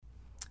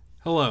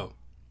Hello,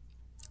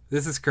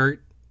 this is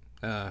Kurt,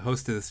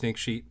 host of the Stink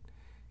Sheet,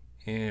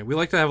 and we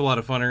like to have a lot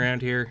of fun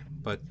around here,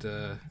 but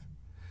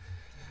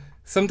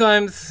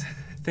sometimes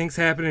things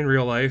happen in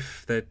real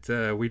life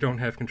that we don't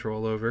have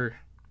control over,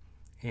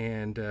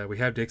 and we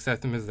have to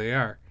accept them as they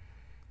are.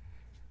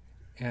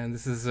 And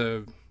this is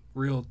a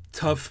real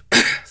tough,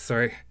 this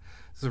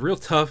is a real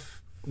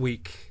tough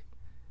week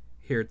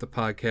here at the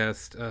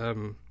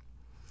podcast.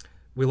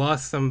 We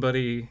lost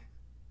somebody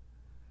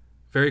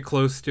very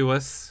close to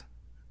us.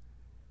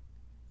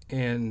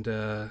 And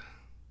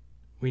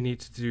we need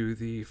to do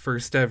the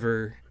first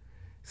ever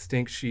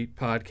Stink Sheet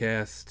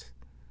podcast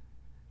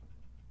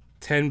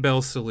 10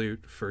 bell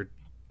salute for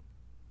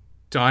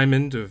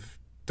Diamond of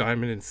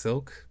Diamond and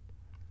Silk.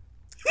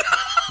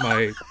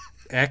 My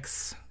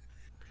ex.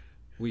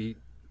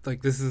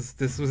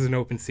 This was an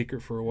open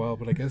secret for a while,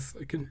 but I guess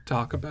I can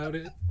talk about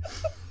it.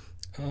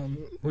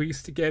 We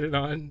used to get it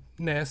on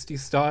Nasty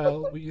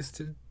Style. We used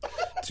to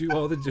do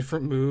all the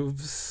different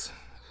moves.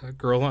 A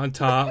girl on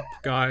top,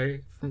 guy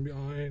from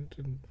behind,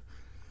 and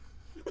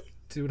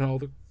doing all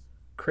the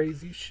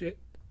crazy shit.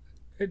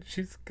 And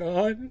she's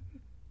gone.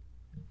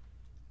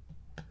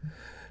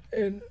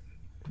 And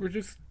we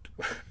just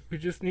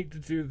need to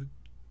do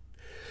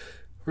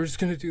we're just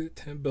gonna do the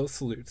 10 bell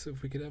salute, so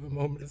if we could have a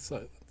moment of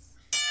silence.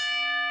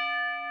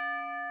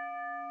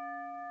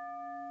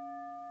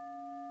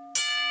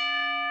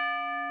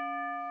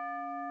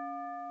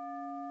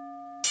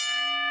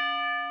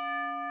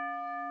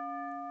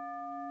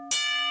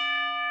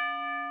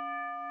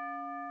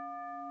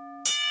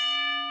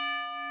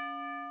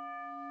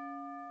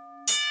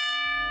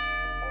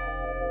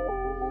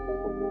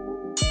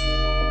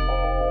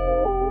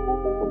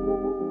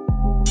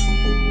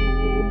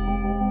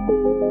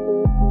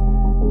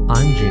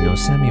 I'm Gino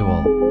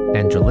Samuel,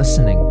 and you're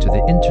listening to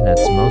the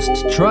internet's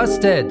most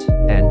trusted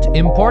and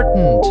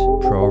important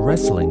pro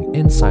wrestling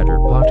insider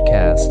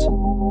podcast.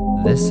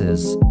 This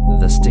is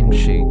The Stink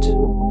Sheet.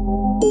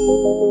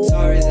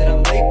 Sorry that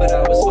I'm late, but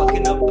I was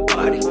fucking up the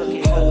party.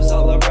 Hoes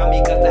all around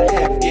me, got that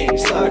head game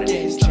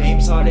started.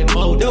 James Harden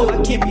mode, no,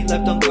 I can't be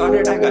left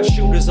unguarded. I got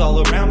shooters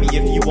all around me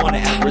if you wanna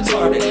act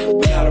retarded.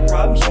 We got a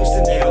problem,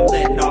 Houston, yeah, I'm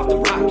letting off the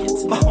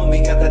rockets. My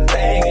homie got that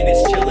thing and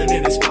it's chilling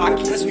in his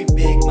pocket. Cause we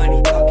big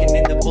money talking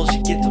and the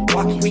bullshit get to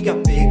walking. We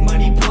got big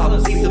money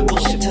problems, leave the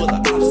bullshit for the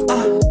ops.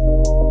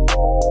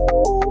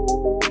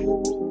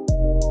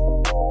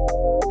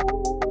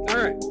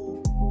 Alright.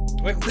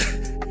 Well,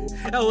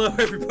 hello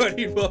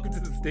everybody and welcome to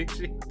the Stink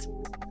Sheet.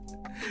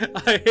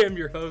 I am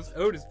your host,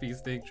 Otis P.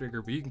 Stink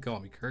Trigger, but you can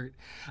call me Kurt.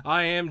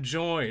 I am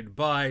joined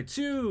by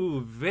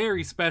two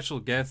very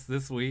special guests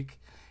this week.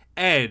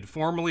 Ed,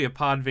 formerly of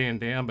Pod Van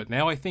Dam, but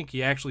now I think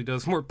he actually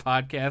does more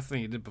podcasts than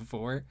he did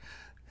before.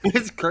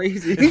 It's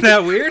crazy. Isn't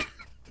that weird?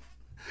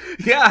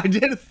 Yeah, I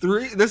did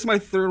 3. This is my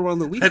third one of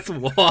the week. That's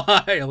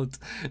wild.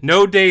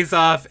 No days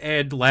off,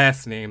 Ed,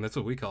 last name. That's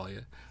what we call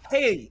you.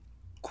 Hey,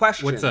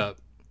 question. What's up?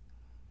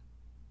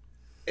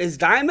 Is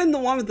Diamond the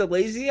one with the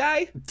lazy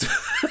eye?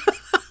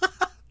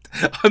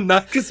 I'm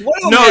not.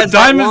 No,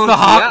 Diamond's the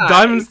hot.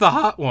 Diamond's the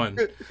hot one.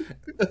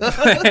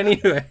 But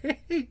anyway,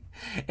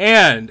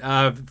 and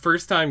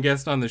first time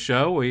guest on the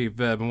show. We've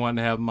been wanting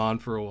to have him on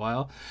for a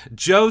while.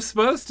 Joe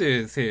Sposta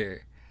is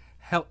here.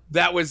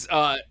 That was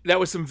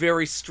some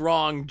very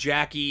strong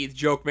Jackie the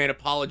Joke Man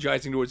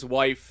apologizing to his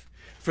wife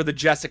for the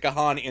Jessica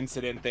Hahn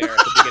incident there at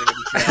the beginning of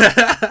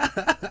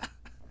the show.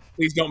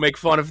 Please don't make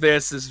fun of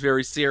this. This is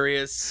very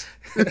serious.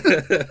 This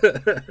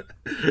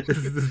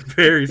is a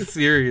very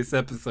serious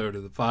episode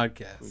of the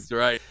podcast. That's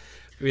right.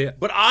 Yeah.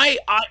 But I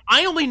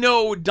only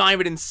know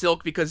Diamond and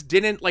Silk because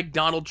didn't like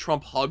Donald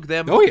Trump hug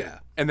them? Oh yeah.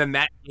 And then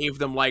that gave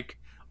them like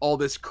all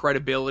this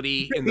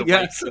credibility in the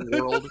Yes. wrestling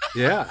world.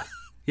 Yeah.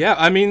 Yeah,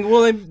 I mean,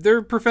 well,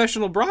 they're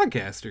professional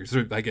broadcasters,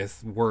 or I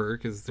guess were,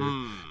 because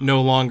they're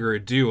no longer a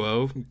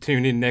duo.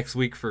 Tune in next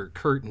week for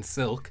Kurt and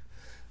Silk.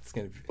 It's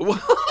gonna be...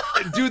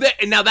 Do that,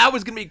 and now that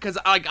was gonna be because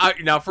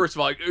now first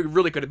of all, it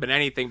really could have been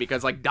anything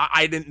because like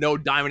I didn't know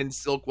Diamond and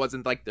Silk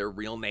wasn't like their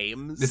real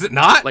names. Is it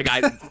not? Like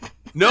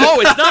no,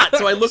 it's not.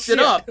 So I looked it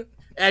up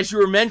as you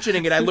were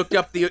mentioning it. I looked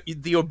up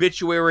the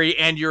obituary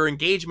and your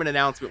engagement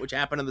announcement, which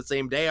happened on the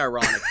same day,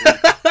 ironically.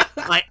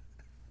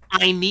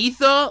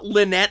 Inetha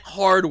Lynette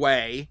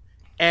Hardway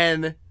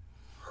and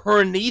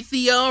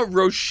Hernethia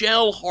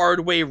Rochelle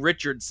Hardway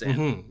Richardson.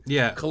 Mm-hmm.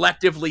 Yeah.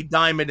 Collectively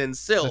Diamond and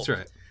Silk. That's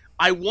right.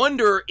 I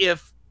wonder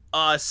if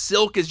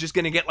Silk is just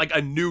going to get like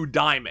a new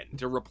Diamond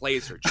to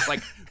replace her. Just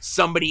like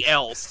somebody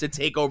else to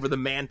take over the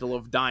mantle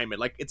of Diamond.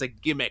 Like it's a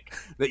gimmick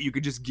that you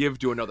could just give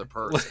to another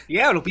person.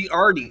 Yeah, it'll be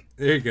Artie.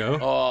 There you go.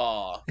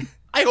 Oh,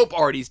 I hope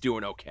Artie's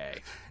doing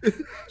okay.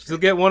 She'll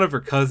get one of her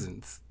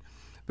cousins.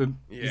 But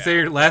you Yeah. say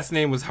your last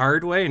name was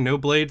Hardway, and no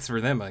blades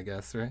for them, I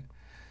guess, right?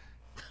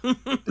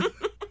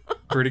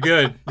 Pretty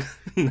good.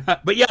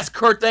 But yes,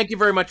 Kurt, thank you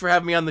very much for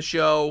having me on the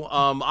show.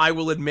 I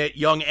will admit,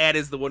 young Ed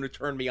is the one who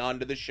turned me on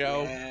to the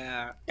show.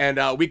 Yeah.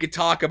 And we could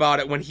talk about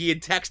it when he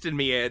had texted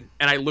me in,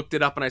 and I looked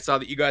it up and I saw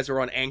that you guys are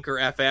on Anchor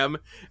FM.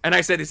 And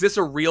I said, is this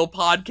a real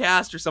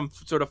podcast or some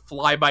sort of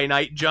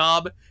fly-by-night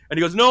job? And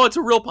he goes, no, it's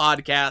a real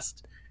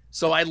podcast.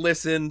 So I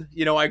listened.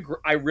 You know,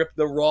 I ripped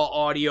the raw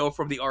audio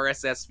from the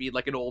RSS feed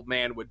like an old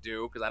man would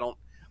do, because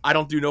I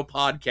don't do no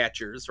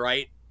podcatchers,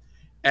 right?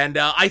 And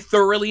I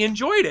thoroughly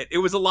enjoyed it. It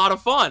was a lot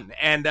of fun.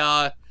 And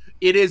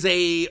it is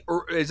a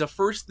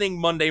first thing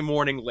Monday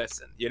morning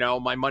listen. You know,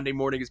 my Monday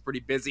morning is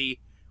pretty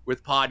busy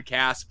with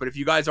podcasts, but if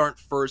you guys aren't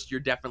first, you're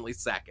definitely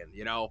second.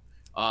 You know,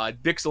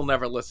 Bix will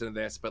never listen to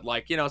this, but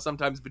like, you know,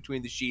 sometimes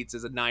Between the Sheets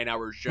is a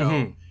 9-hour show.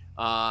 Mhm.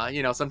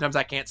 You know, sometimes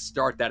I can't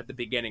start that at the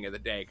beginning of the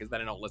day because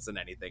then I don't listen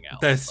to anything else.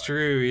 That's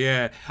true,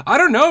 yeah. I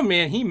don't know,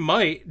 man. He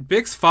might.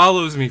 Bix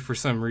follows me for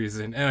some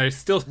reason, and I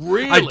still...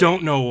 Really? I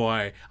don't know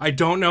why. I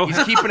don't know He's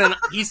how... keeping an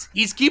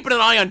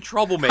eye on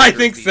troublemakers. I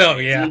think these so,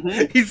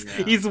 days.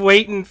 yeah. He's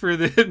waiting for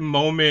the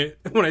moment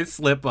when I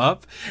slip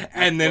up,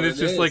 and then what it's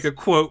it just is. like a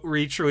quote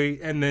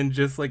retweet, and then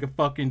just like a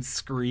fucking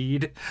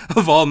screed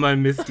of all my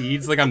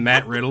misdeeds, like I'm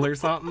Matt Riddle or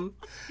something.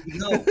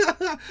 No.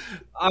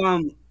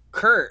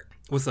 Kurt,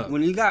 What's up?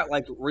 when you got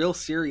like real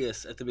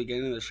serious at the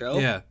beginning of the show,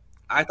 Yeah.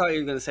 I thought you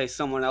were going to say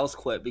someone else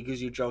quit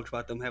because you joked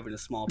about them having a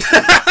small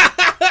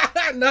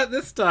Not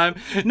this time.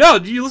 No,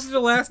 did you listen to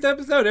the last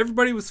episode?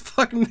 Everybody was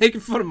fucking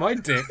making fun of my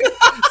dick.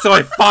 So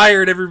I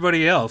fired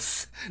everybody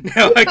else.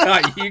 Now I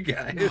got you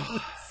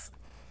guys.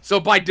 So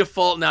by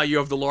default, now you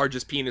have the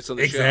largest penis on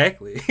the show.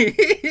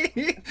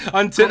 Exactly.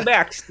 Until Come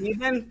back,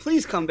 Steven.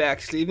 Please come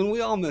back, Steven.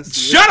 We all miss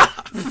you. Shut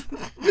up!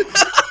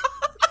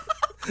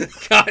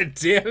 God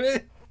damn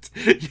it.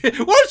 Why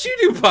don't you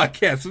do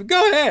podcasts?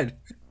 Go ahead.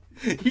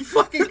 You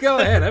fucking go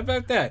ahead. How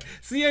about that?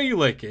 See how you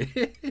like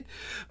it.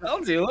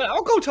 I'll do it.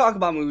 I'll go talk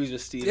about movies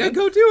with Steven. Yeah,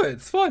 go do it.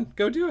 It's fun.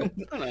 Go do it.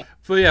 I don't know.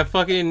 But yeah,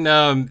 fucking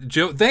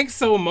Joe, thanks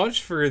so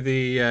much for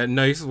the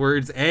nice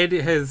words. Ed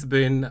has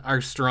been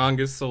our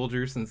strongest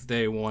soldier since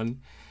day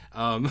one.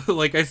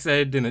 Like I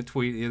said in a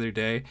tweet the other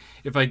day,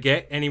 if I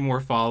get any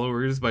more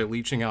followers by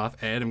leeching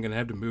off Ed, I'm gonna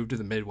have to move to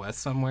the Midwest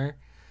somewhere.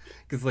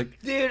 Cause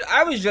like, Dude,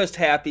 I was just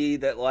happy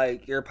that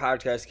like your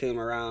podcast came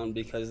around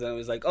because then it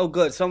was like, oh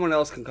good, someone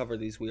else can cover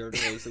these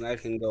weirdos and I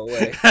can go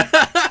away.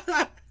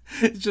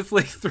 it's just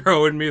like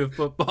throwing me the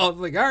football. It's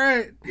like, all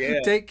right,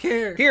 Yeah. take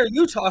care. Here,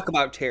 you talk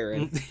about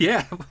Taryn.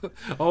 Yeah.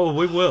 Oh,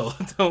 we will.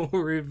 Don't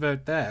worry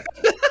about that.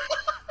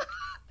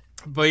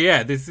 But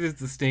yeah, this is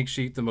the Stink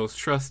Sheet, the most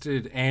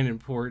trusted and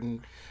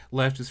important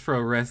leftist pro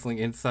wrestling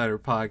insider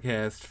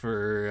podcast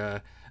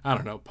for, I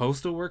don't know,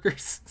 postal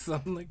workers,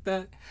 something like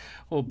that.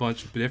 Whole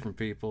bunch of different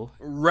people.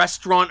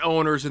 Restaurant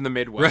owners in the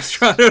Midwest.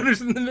 Restaurant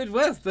owners in the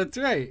Midwest, that's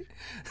right.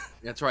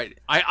 That's right.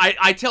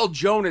 I tell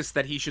Jonas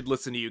that he should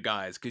listen to you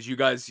guys because you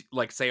guys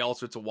like say all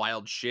sorts of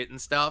wild shit and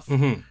stuff.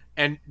 Mhm.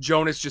 And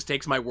Jonas just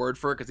takes my word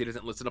for it because he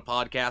doesn't listen to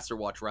podcasts or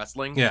watch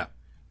wrestling. Yeah.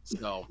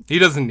 So He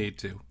doesn't need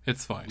to.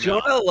 It's fine.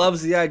 Jonah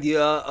loves the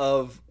idea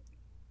of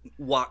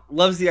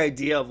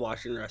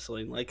watching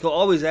wrestling. Like he'll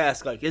always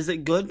ask, like, "Is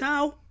it good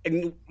now?"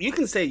 And you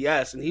can say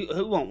yes, and he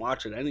won't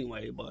watch it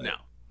anyway. But no.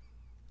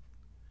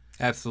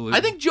 Absolutely.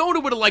 I think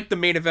Jonah would have liked the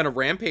main event of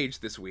Rampage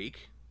this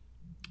week.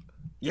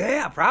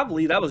 yeah,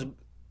 probably that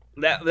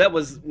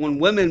was when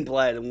women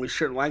bled, and we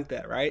shouldn't like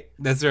that, right?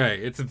 That's right.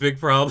 It's a big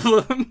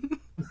problem.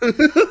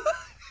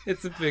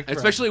 It's a big problem.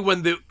 Especially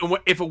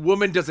if a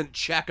woman doesn't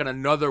check on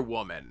another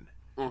woman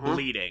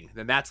bleeding,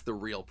 then that's the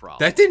real problem.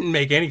 That didn't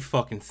make any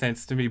fucking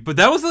sense to me. But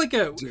that was like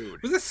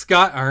Dude. was it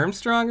Scott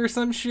Armstrong or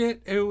some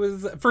shit? It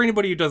was, for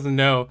anybody who doesn't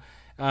know,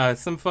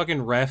 some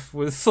fucking ref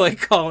was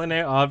like calling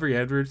out Aubrey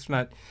Edwards for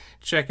not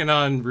checking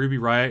on Ruby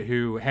Riott,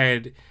 who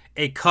had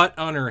a cut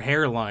on her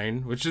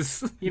hairline, which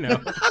is, you know,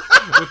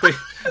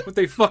 what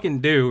they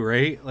fucking do,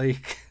 right?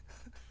 Like,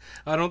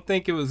 I don't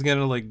think it was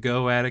gonna like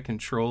go out of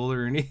control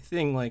or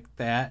anything like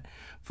that,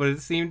 but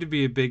it seemed to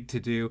be a big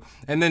to-do.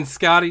 And then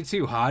Scotty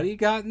Too Hottie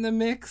got in the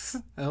mix.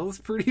 That was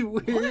pretty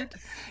weird. What?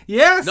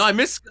 Yes. No, I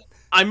miss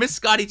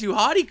Scotty Too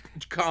Hottie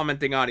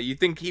commenting on it. You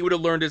think he would have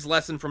learned his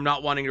lesson from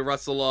not wanting to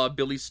wrestle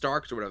Billy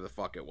Starks or whatever the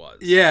fuck it was?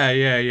 Yeah.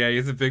 He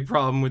has a big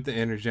problem with the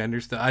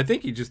intergender stuff. I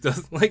think he just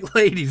doesn't like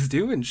ladies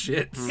doing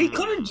shit. He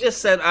could have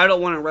just said, "I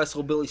don't want to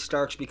wrestle Billy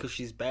Starks because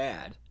she's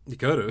bad." He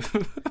could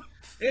have.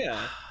 Yeah.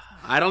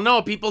 I don't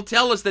know. People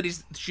tell us that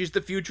she's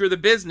the future of the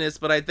business,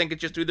 but I think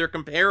it's just who they're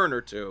comparing her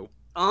to.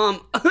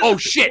 Oh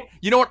shit!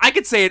 You know what? I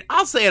could say it.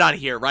 I'll say it on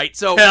here, right?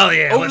 So Hell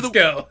yeah, let's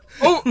go.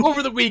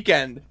 Over the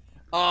weekend.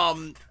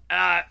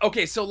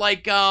 Okay, so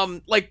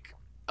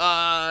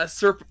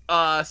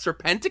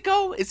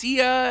Serpentico, is he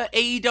a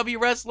AEW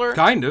wrestler?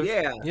 Kind of.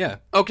 Yeah. Yeah.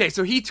 Okay,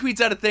 so he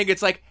tweets out a thing.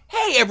 It's like,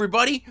 hey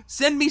everybody,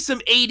 send me some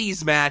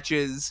 80s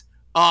matches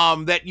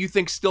that you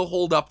think still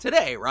hold up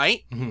today,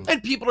 right? Mhm.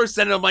 And people are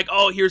sending them like,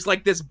 oh, here's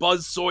like this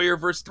Buzz Sawyer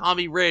versus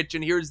Tommy Rich,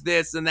 and here's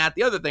this and that,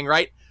 the other thing,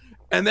 right?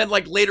 And then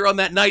like later on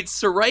that night,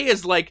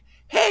 Saraya's like,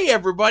 hey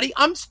everybody,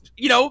 I'm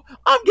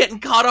getting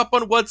caught up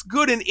on what's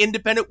good in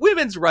independent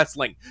women's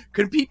wrestling.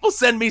 Can people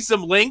send me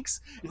some links?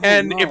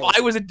 And if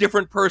I was a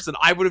different person,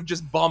 I would have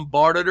just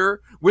bombarded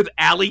her with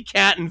Alley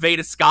Cat and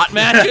Veda Scott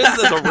matches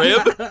as a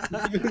rib.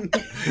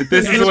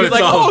 This is what it's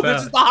all about.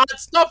 This is the hot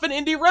stuff in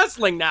indie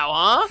wrestling now,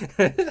 huh?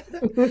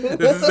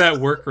 This is that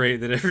work rate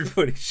that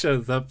everybody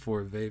shows up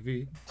for,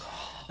 baby.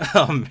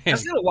 Oh man, I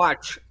was gonna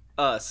watch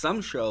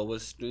some show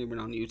was streaming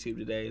on YouTube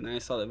today, and I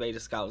saw that Veda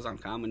Scott was on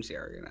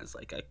commentary, and I was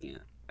like,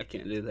 I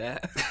can't do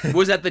that.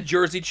 Was that the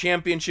Jersey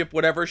Championship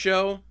whatever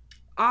show?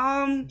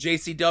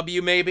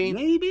 JCW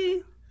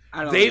maybe?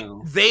 I don't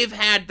know. They've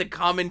had the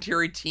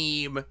commentary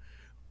team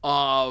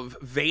of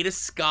Veda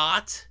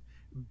Scott,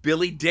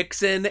 Billy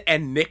Dixon,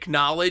 and Nick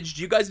Knowledge.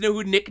 Do you guys know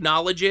who Nick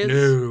Knowledge is?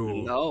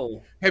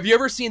 No. Have you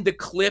ever seen the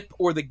clip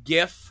or the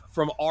GIF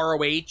from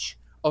ROH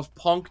of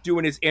Punk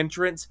doing his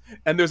entrance,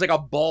 and there's like a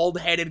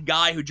bald-headed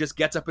guy who just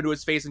gets up into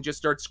his face and just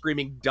starts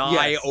screaming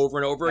 "die" over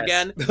and over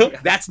again?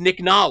 That's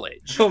Nick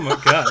Knowledge. Oh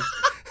my god.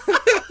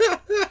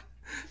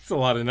 It's a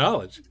lot of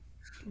knowledge.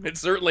 It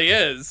certainly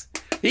is.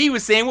 He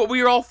was saying what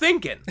we were all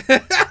thinking.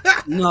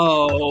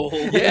 No.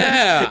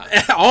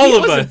 Yeah.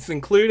 All of us,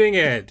 including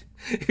Ed,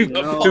 who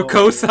No.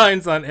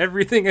 co-signs on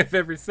everything I've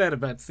ever said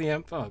about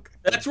CM Punk.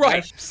 That's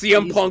right.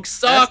 CM Punk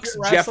sucks.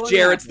 That's Jeff wrestling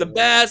Jarrett's the happening.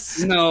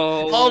 best.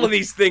 No. All of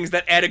these things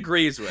that Ed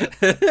agrees with.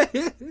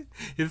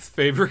 His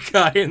favorite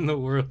guy in the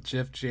world,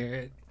 Jeff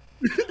Jarrett.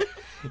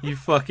 You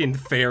fucking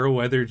fair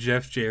weather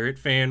Jeff Jarrett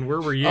fan.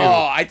 Where were you?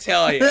 Oh, I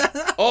tell you.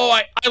 Oh,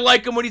 I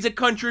like him when he's a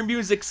country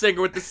music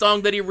singer with the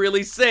song that he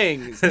really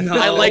sings.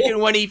 I like it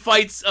when he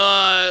fights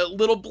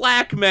Little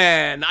Black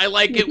Man. I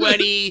like it when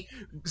he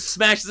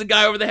smashes a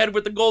guy over the head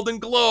with the Golden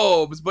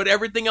Globes. But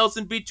everything else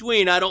in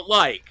between, I don't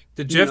like.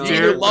 Did Jeff No.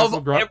 Jarrett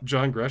Love- wrestle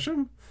John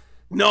Gresham?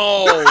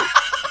 No.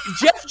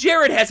 Jeff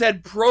Jarrett has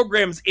had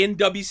programs in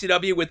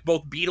WCW with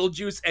both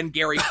Beetlejuice and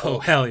Gary Cole. Oh,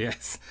 hell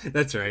yes.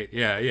 That's right.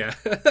 Yeah.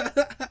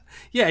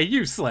 Yeah,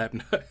 you slap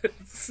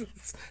nuts.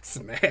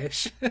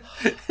 Smash.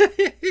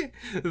 This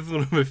is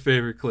one of my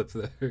favorite clips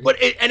ever. But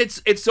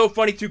it's so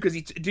funny too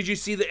because did you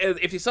see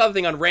if you saw the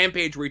thing on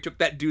Rampage where he took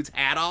that dude's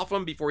hat off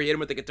him before he hit him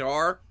with the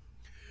guitar?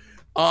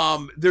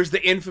 There's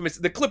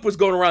the clip was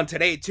going around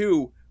today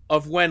too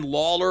of when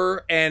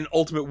Lawler and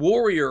Ultimate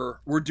Warrior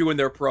were doing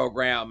their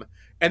program,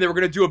 and they were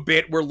going to do a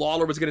bit where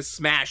Lawler was going to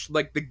smash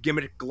like the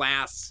gimmick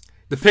glass.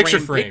 The picture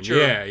frame. picture.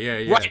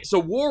 Yeah. Right. So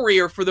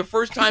Warrior, for the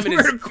first time in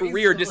his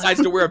career,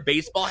 decides to wear a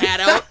baseball hat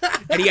out,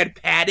 and he had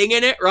padding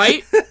in it,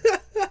 right?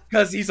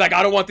 Because he's like,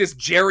 I don't want this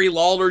Jerry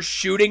Lawler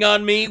shooting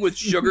on me with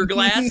sugar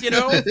glass, you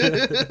know?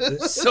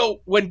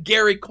 So when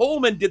Gary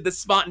Coleman did the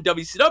spot in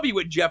WCW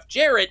with Jeff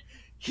Jarrett,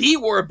 he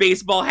wore a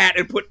baseball hat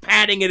and put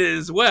padding in it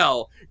as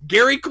well.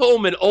 Gary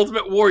Coleman,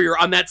 Ultimate Warrior,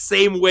 on that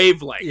same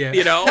wavelength,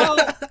 you know?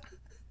 Well,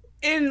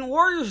 in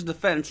Warrior's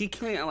defense, he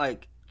can't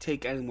like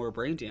take any more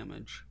brain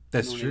damage.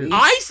 That's true.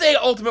 I say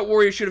Ultimate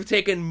Warrior should have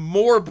taken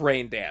more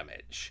brain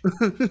damage.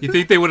 You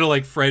think they would have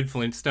like Fred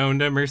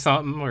Flintstone him or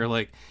something, or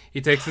like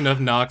he takes enough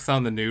knocks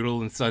on the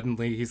noodle and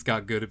suddenly he's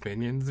got good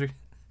opinions?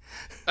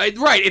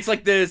 Right, it's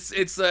like this.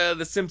 It's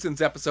the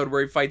Simpsons episode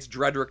where he fights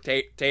Dredrick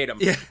Tatum.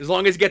 Yeah. As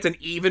long as he gets an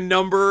even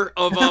number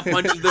of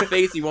punches to the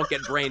face, he won't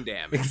get brain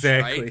damage.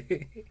 Exactly.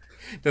 Right?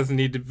 Doesn't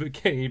need to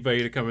get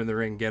anybody to come in the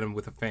ring and get him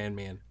with a fan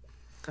man.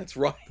 That's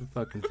right. The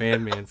fucking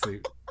fan man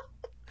suit.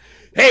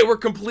 Hey, we're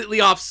completely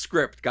off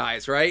script,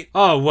 guys. Right?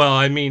 Oh well,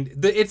 I mean,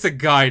 it's a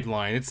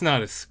guideline. It's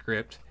not a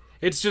script.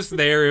 It's just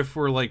there if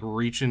we're like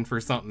reaching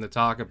for something to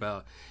talk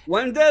about.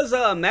 When does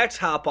Max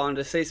hop on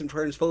to say some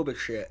transphobic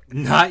shit?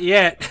 Not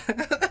yet.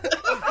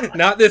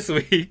 Not this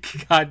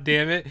week. God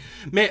damn it,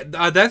 man.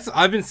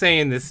 I've been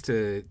saying this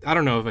to. I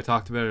don't know if I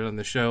talked about it on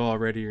the show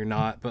already or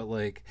not, but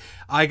like,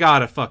 I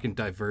gotta fucking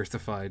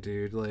diversify,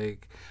 dude.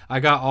 Like,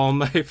 I got all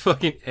my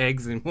fucking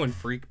eggs in one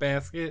freak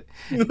basket,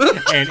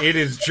 and it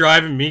is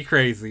driving me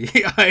crazy.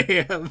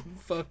 I am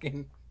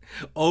fucking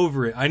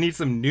over it. I need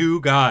some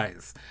new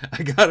guys.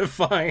 I gotta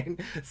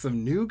find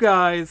some new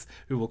guys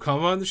who will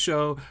come on the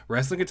show.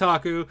 Wrestling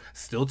Otaku,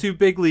 still too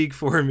big league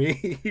for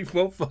me. He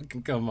won't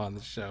fucking come on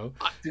the show.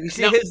 Did you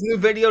see his new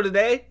video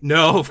today?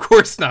 No, of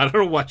course not. I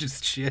don't watch his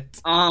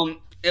shit.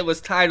 It was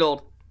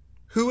titled,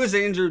 "Who is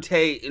Andrew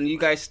Tate?" and you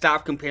guys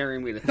stop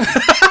comparing me to him.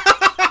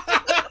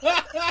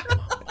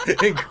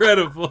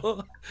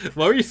 Incredible.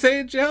 What were you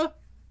saying, Joe?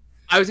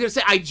 I was gonna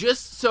say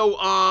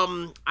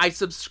I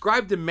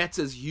subscribed to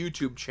Metz's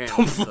YouTube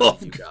channel. For those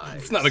of you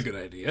guys. It's not a good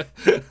idea.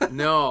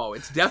 No,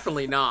 it's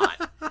definitely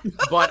not.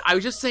 But I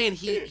was just saying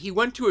he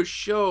went to a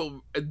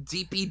show, a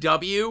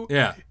DPW,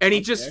 Yeah. and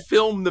he just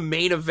filmed the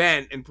main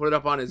event and put it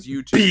up on his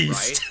YouTube,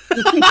 Beast.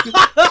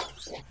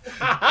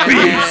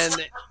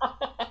 right?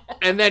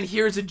 And then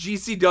here's a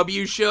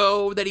GCW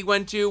show that he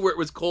went to where it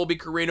was Colby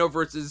Carino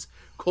versus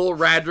Cole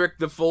Radrick,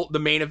 the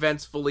main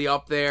event's fully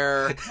up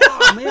there.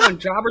 Oh man,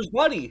 Jobber's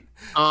buddy.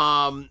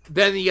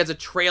 Then he has a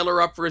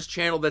trailer up for his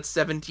channel that's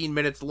 17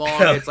 minutes long.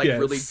 Hell It's like yes.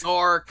 really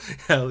dark.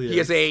 Hell yeah. He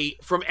has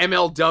from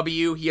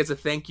MLW. He has a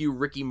thank you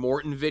Ricky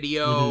Morton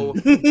video.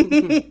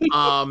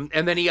 Mm-hmm.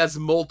 And then he has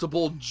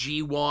multiple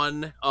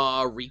G1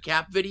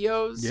 recap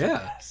videos.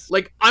 Yeah.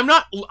 Like I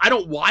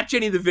don't watch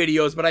any of the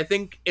videos, but I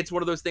think it's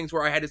one of those things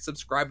where I had to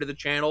subscribe to the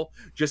channel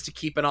just to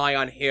keep an eye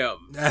on him.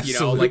 Absolutely. You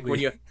know,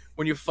 like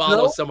when you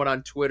follow someone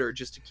on Twitter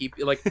just to keep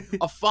like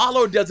a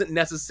follow doesn't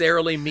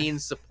necessarily mean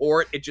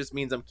support. It just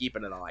means I'm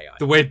keeping an eye on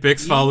The way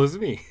Bix follows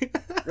me. it.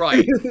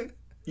 Right.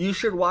 You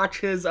should watch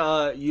his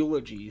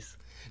eulogies.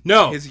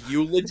 No. His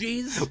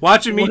eulogies?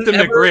 Watch him eat the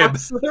Whenever McRib. a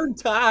wrestler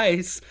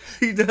dies,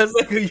 he does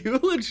like a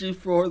eulogy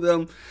for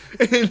them,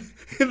 and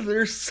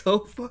they're so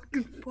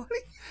fucking funny.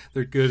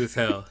 They're good as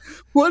hell.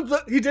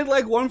 He did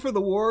like one for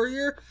the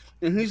Warrior,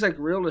 and he's like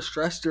real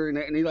distressed during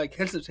it, and he like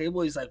hits the table.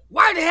 He's like,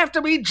 "Why'd it have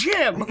to be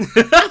Jim?"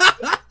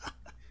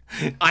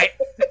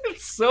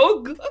 It's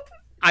so good.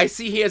 I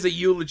see he has a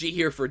eulogy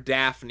here for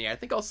Daphne. I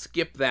think I'll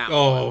skip that one.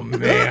 Oh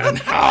man.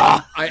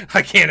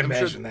 I can't I'm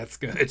imagine sure- that's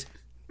good.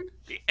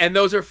 And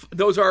those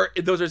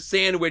are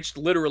sandwiched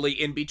literally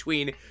in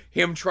between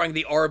him trying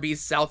the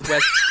Arby's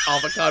Southwest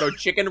avocado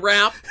chicken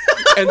wrap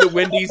and the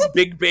Wendy's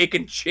Big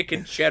Bacon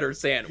chicken cheddar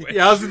sandwich.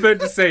 Yeah, I was about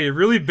to say, you're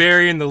really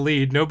burying the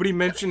lead. Nobody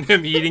mentioned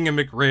him eating a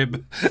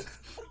McRib.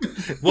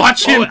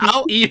 Watch him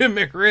eat a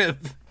McRib.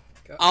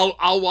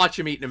 I'll watch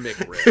him eating a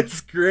McRib.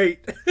 It's great.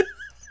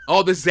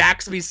 Oh, the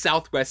Zaxby's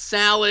Southwest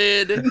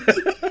salad.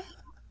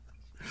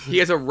 He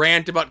has a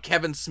rant about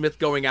Kevin Smith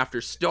going after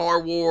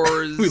Star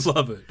Wars. We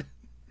love it.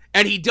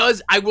 And he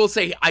does, I will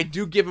say, I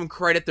do give him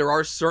credit. There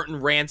are certain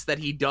rants that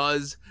he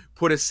does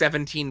put a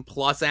 17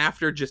 plus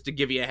after just to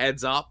give you a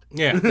heads up.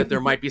 Yeah. That there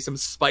might be some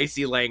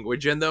spicy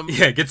language in them.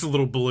 Yeah, it gets a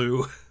little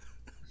blue.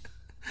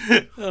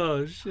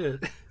 Oh,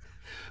 shit.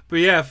 But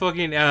yeah,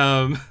 fucking,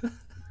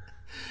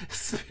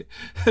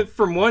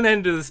 from one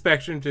end of the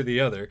spectrum to the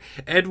other,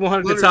 Ed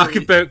wanted to talk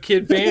about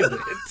Kid Bandit.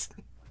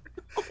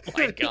 Oh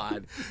my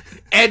god.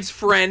 Ed's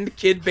friend,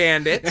 Kid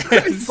Bandit.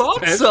 I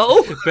thought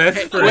so.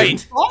 Best friend.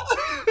 Wait.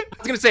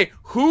 I was going to say,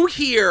 who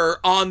here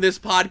on this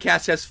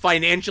podcast has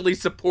financially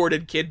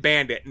supported Kid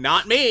Bandit?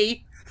 Not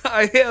me.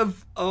 I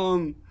have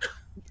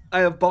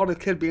bought a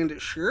Kid Bandit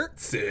shirt.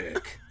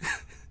 Sick.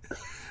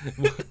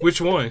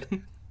 Which one?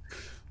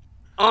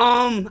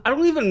 I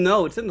don't even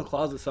know. It's in the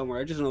closet somewhere.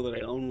 I just know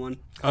that I own one.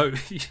 Oh,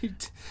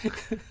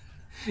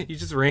 you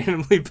just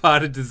randomly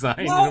bought a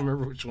design. I don't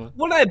remember which one.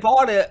 When I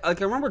bought it,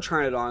 like I remember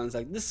trying it on. It's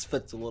like this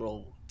fits a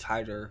little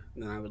tighter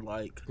than I would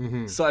like.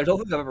 Mm-hmm. So I don't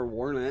think I've ever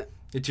worn it.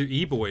 It's your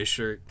E-boy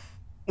shirt.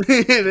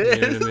 It is.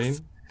 You know what I mean?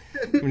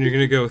 When you're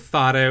gonna go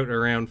thought out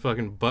around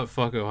fucking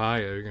buttfuck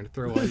Ohio, you're gonna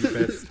throw on your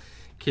best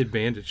Kid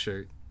Bandit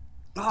shirt.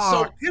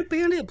 Oh, Kid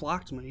Bandit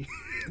blocked me.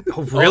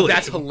 Oh, really? Oh,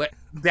 that's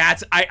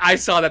hilarious. I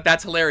saw that.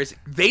 That's hilarious.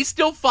 They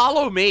still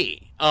follow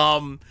me.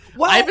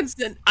 Well, I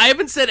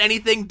haven't said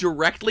anything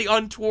directly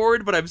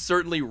untoward, but I've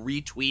certainly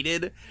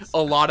retweeted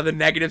a lot of the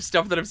negative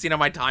stuff that I've seen on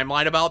my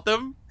timeline about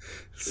them.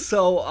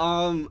 So,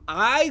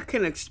 I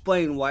can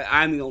explain why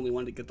I'm the only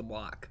one to get the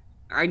block.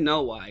 I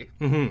know why.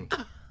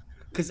 Mm-hmm.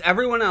 Because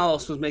everyone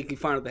else was making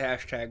fun of the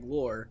hashtag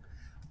lore.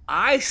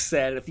 I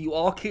said, if you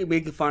all keep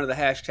making fun of the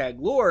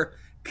hashtag lore,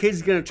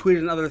 Kid's going to tweet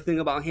another thing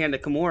about Hannah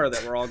Kimura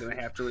that we're all going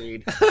to have to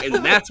read.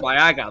 And that's why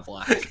I got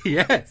blocked.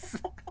 Yes.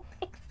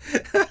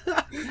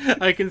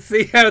 I can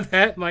see how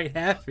that might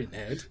happen,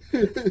 Ed.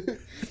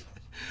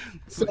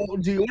 So,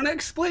 do you want to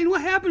explain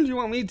what happened? Or do you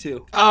want me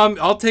to?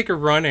 I'll take a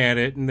run at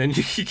it, and then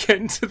you can get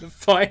into the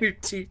finer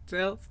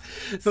details.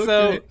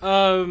 Okay.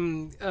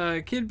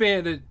 So, Kid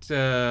Bandit,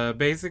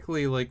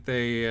 basically, like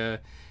they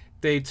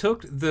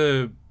took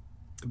the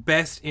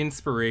best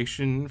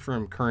inspiration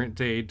from current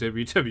day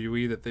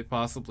WWE that they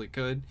possibly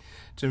could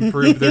to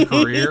improve their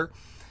career.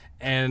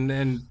 And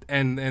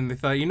they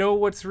thought, you know,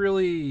 what's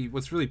really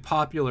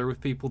popular with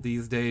people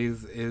these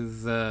days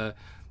is a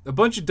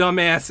bunch of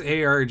dumbass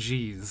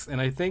ARGs, and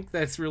I think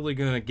that's really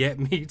gonna get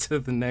me to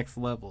the next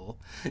level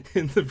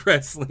in the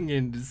wrestling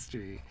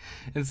industry.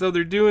 And so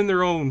they're doing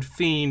their own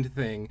Fiend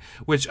thing,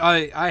 which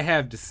I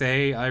have to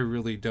say I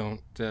really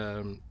don't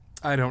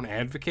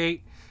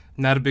advocate.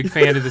 I'm not a big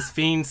fan of this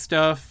Fiend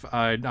stuff.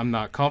 I'm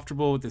not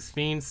comfortable with this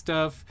Fiend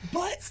stuff.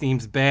 But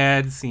Seems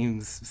bad.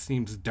 Seems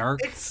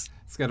dark. It's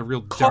got a real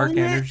dark calling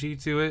it- energy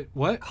to it.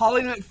 What?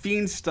 calling it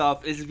Fiend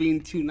stuff is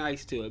being too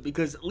nice to it.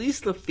 Because at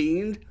least the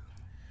Fiend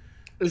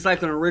is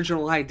like an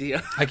original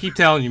idea. I keep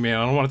telling you, man,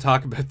 I don't want to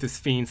talk about this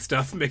Fiend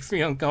stuff. It makes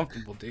me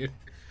uncomfortable, dude.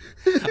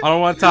 I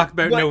don't want to talk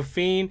about no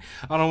Fiend.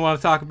 I don't want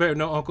to talk about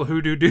no Uncle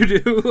Hoodoo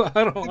Doo-Doo.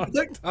 I don't want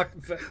to talk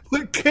about...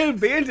 What Kid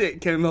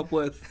Bandit came up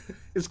with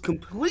is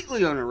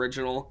completely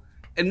unoriginal.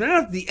 And then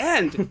at the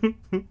end,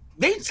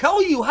 they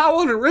tell you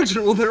how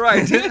unoriginal their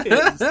idea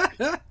is.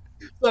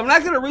 So I'm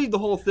not going to read the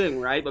whole thing,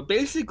 right? But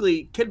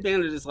basically, Kid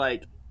Bandit is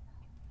like...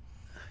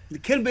 The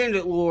Kid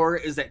Bandit lore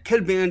is that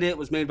Kid Bandit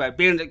was made by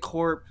Bandit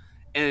Corp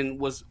and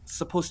was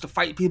supposed to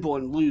fight people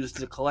and lose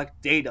to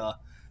collect data.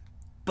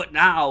 But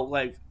now,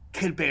 like,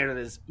 Kid Bandit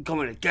is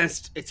going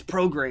against its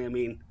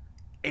programming,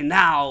 and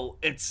now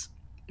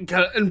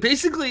and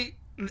basically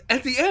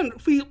at the end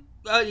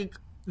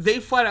they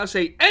flat out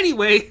say,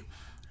 anyway,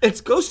 it's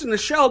Ghost in the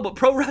Shell but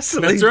pro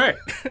wrestling. That's right.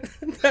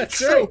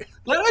 That's right.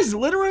 That is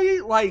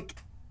literally like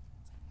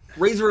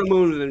Razor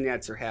Ramon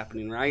vignettes are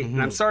happening, right?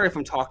 And I'm sorry if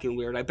I'm talking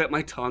weird. I bet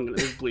my tongue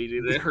is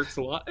bleeding. It hurts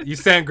a lot. You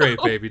sound great,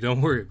 baby. Don't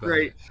worry about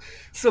it.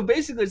 So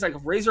basically, it's like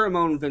if Razor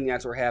Ramon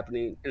vignettes were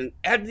happening, and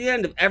at the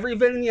end of every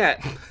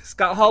vignette,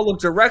 Scott Hall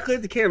looked directly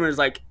at the camera and was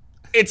like,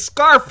 "It's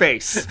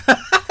Scarface."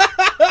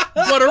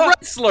 But a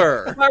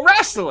wrestler. By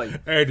wrestling.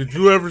 Hey, did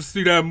you ever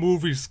see that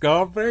movie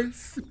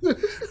Scarface?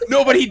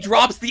 No, but he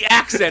drops the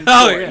accent.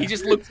 Yeah. He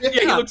just looks. Yeah,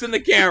 he looks in the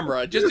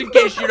camera, just in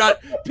case you're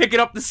not picking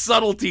up the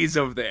subtleties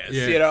of this.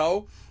 Yeah. You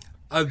know.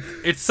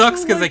 It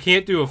sucks because I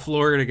can't do a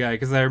Florida guy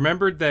because I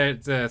remembered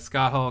that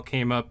Scott Hall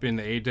came up in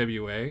the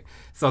AWA,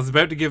 so I was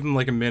about to give him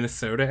like a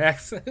Minnesota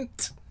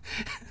accent.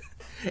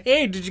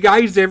 Hey, did you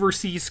guys ever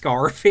see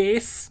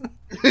Scarface?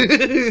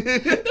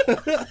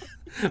 But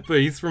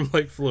he's from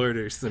like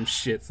Florida or some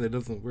shit, so it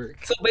doesn't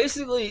work. So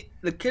basically,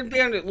 the Kid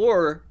Bandit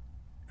lore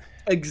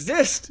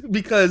exists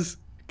because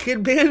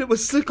Kid Bandit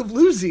was sick of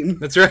losing.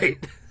 That's right.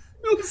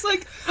 It was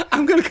like,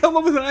 I'm going to come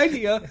up with an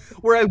idea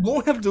where I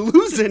won't have to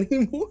lose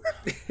anymore.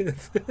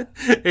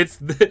 It's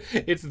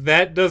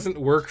that doesn't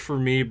work for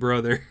me,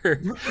 brother.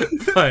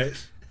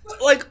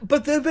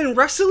 But they've been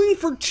wrestling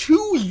for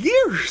 2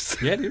 years.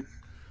 Yeah, dude.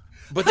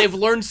 But they've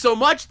learned so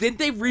much. Didn't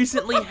they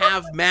recently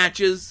have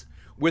matches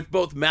with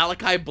both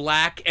Malachi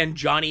Black and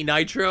Johnny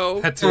Nitro?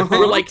 That's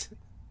right.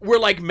 Where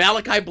like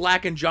Malachi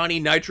Black and Johnny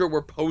Nitro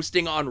were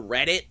posting on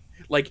Reddit,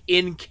 like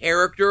in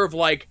character of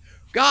like,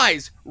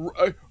 guys,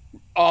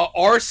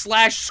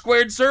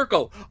 r/squared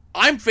circle.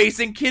 I'm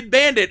facing Kid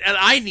Bandit and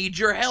I need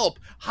your help.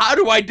 How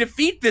do I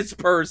defeat this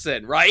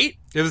person? Right?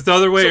 It was the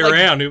other way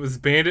around. It was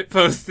Bandit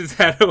posted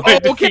how do I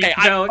defeat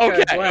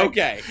Malachi Black.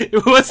 Okay.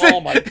 It wasn't.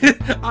 Oh my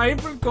God. I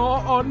will go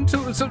on to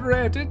the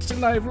Reddit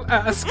and I will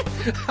ask,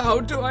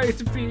 how do I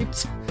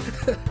defeat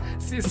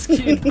this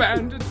Kid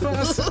Bandit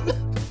person?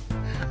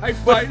 I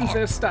find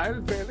their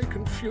style very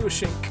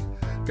confusing.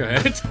 Go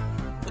ahead.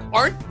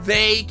 Aren't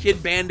they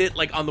Kid Bandit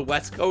like on the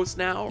West Coast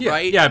now? Yeah,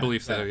 right? Yeah, I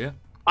believe so. Yeah.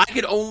 I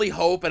could only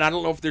hope, and I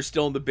don't know if they're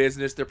still in the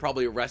business, they're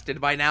probably arrested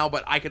by now,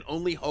 but I could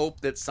only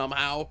hope that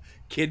somehow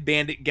Kid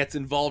Bandit gets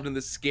involved in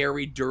the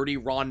scary, dirty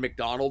Ron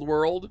McDonald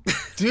world.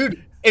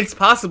 Dude, it's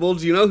possible.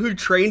 Do you know who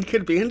trained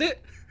Kid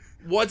Bandit?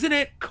 Wasn't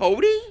it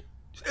Cody?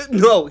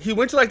 No, he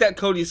went to like that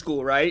Cody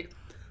school, right?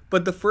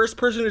 But the first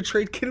person to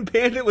train Kid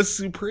Bandit was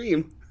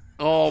Supreme.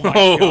 Oh my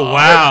God.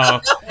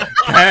 Wow.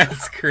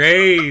 That's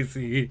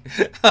crazy.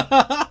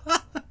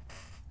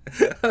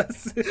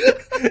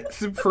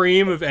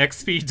 Supreme of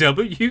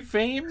XPW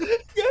fame?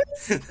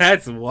 Yes.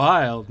 That's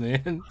wild,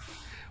 man.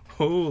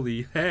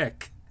 Holy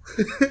heck.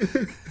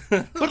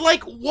 But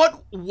like,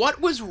 what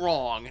was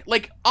wrong?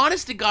 Like,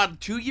 honest to God,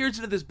 2 years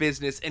into this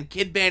business, and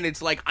Kid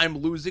Bandit's like, I'm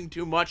losing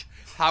too much.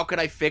 How could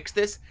I fix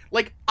this?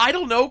 Like, I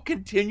don't know.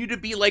 Continue to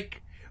be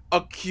like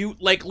a cute,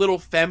 like little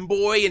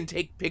femboy and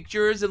take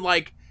pictures and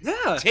like,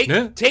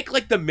 take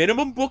like the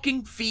minimum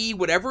booking fee,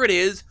 whatever it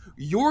is.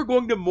 You're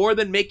going to more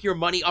than make your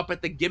money up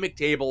at the gimmick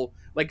table,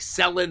 like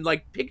selling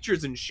like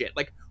pictures and shit.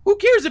 Like, who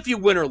cares if you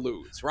win or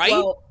lose, right?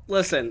 Well,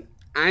 listen,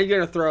 I'm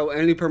gonna throw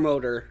any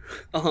promoter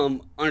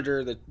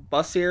under the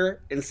bus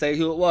here and say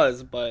who it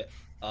was, but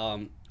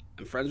I'm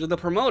friends with the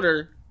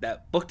promoter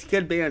that booked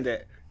Kid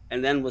Bandit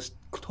and then was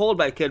told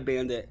by Kid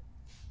Bandit,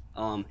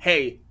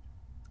 hey,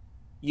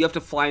 you have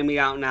to fly me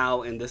out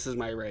now and this is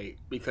my rate,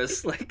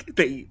 because like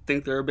they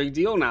think they're a big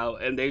deal now,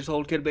 and they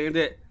told Kid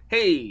Bandit,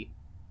 hey,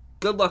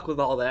 good luck with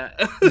all that.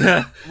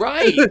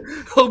 Right.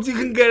 Hope you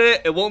can get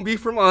it. It won't be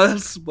from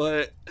us,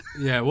 but...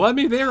 Yeah, well, I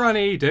mean, they were on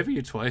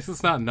AEW twice.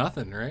 It's not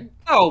nothing, right?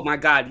 Oh, my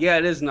God. Yeah,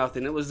 it is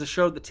nothing. It was the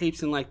show that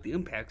tapes in, like, the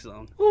Impact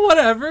Zone. Well,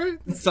 whatever.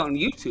 It's on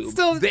YouTube.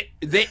 Still,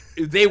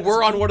 They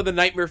were on one of the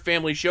Nightmare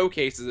Family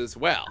showcases as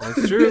well.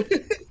 That's true.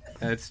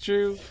 That's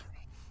true.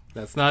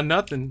 That's not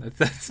nothing.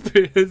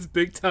 That's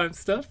big time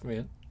stuff,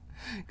 man.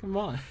 Come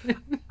on.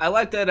 I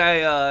like that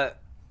I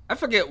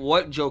forget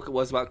what joke it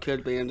was about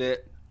Kid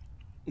Bandit,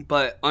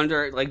 but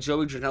under, like,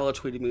 Joey Janela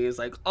tweeted me, is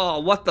like, oh,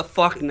 what the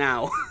fuck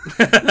now?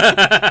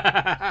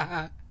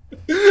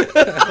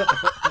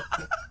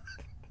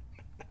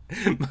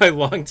 My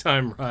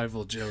longtime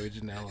rival, Joey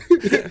Janela.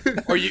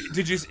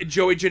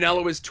 Joey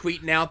Janela was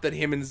tweeting out that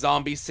him and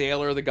Zombie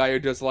Sailor, the guy who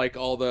does, like,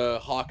 all the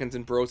Hawkins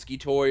and Broski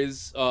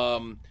toys,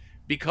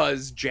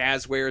 because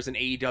Jazzwares and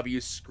AEW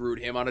screwed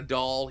him on a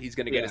doll, he's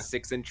going to get a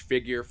 6-inch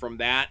figure from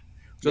that.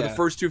 So the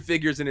first two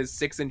figures in his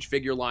 6-inch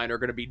figure line are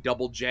going to be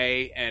Double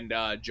J and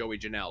Joey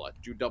Janela,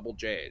 2 Double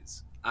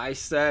J's. I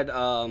said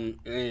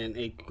in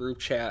a group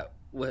chat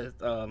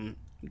with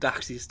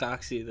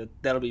Doxy.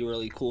 That'll be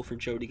really cool for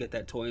Joe to get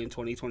that toy in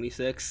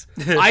 2026.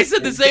 I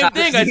said the same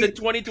thing. I said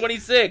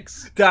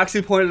 2026.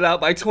 Doxy pointed out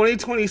by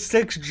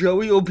 2026,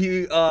 Joey will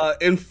be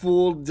in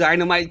full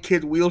Dynamite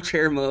Kid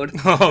wheelchair mode.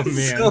 Oh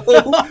man, So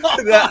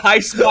that high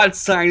spot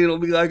sign, it'll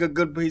be like a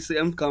good base of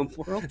income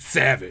for him.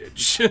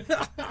 savage.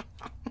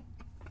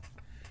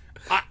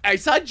 I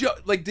saw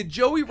did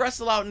Joey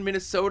wrestle out in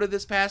Minnesota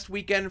this past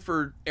weekend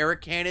for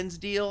Eric Cannon's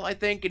deal, I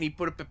think, and he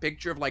put up a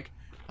picture of like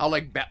how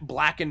like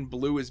black and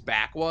blue his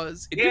back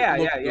was. It didn't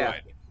look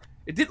good.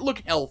 It didn't look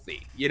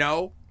healthy, you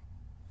know?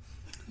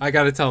 I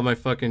gotta tell my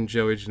fucking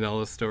Joey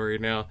Janela story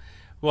now.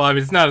 Well, I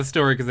mean, it's not a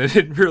story because I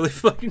didn't really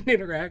fucking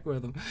interact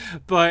with him.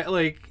 But,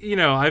 like, you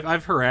know,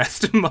 I've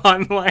harassed him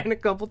online a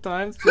couple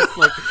times, just,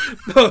 like,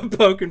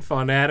 poking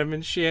fun at him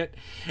and shit.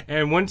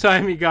 And one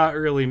time he got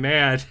really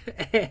mad,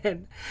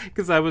 and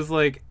because I was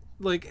like,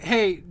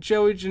 hey,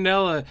 Joey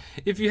Janela,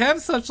 if you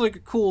have such, like, a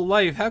cool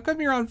life, how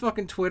come you're on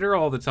fucking Twitter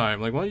all the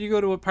time? Like, why don't you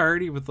go to a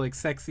party with, like,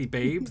 sexy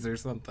babes or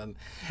something?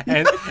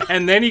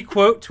 And then he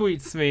quote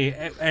tweets me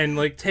and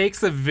like,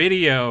 takes a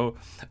video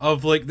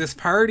of, like, this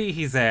party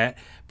he's at.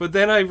 But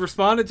then I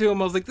responded to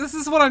him, I was like, this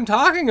is what I'm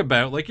talking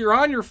about. Like, you're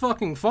on your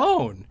fucking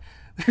phone.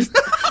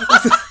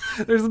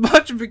 There's a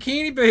bunch of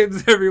bikini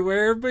babes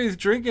everywhere. Everybody's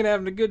drinking,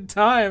 having a good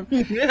time.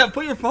 Yeah,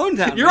 put your phone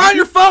down. You're on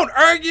your phone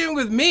arguing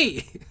with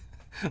me.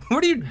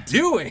 What are you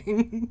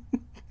doing?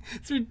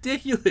 It's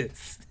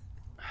ridiculous.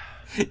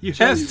 You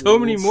have so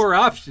many more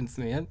options,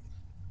 man.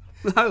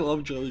 I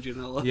love Joey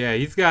Janela. Yeah,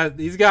 he's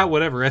got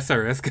whatever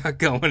SRS got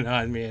going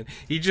on, man.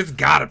 He just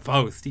gotta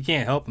post. He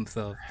can't help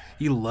himself.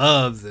 He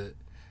loves it.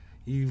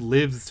 He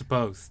lives to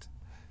post.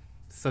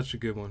 Such a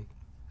good one.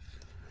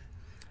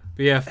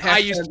 But yeah, I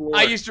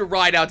used to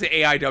ride out to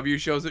AIW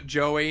shows with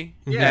Joey,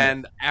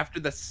 and after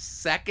the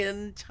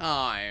second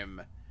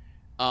time,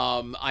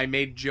 I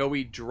made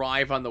Joey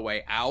drive on the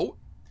way out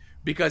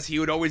because he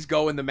would always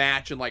go in the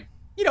match and, like,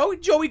 you know,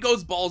 Joey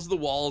goes balls to the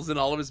walls in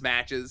all of his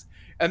matches,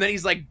 and then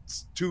he's like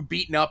too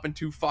beaten up and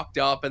too fucked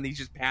up, and he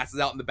just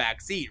passes out in the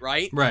back seat,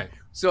 right? Right.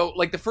 So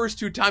like the first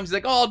two times he's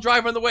like, oh, I'll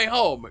drive on the way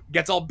home.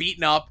 Gets all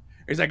beaten up.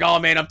 He's like, oh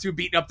man, I'm too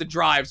beaten up to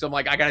drive. So I'm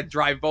like, I gotta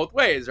drive both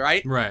ways,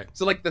 right? Right.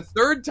 So like the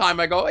third time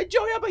I go, hey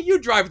Joey, how about you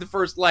drive the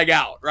first leg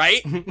out,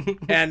 right?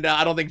 And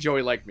I don't think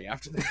Joey liked me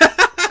after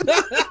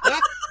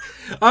that.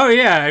 Oh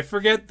yeah, I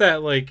forget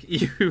that, like,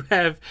 you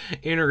have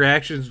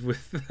interactions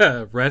with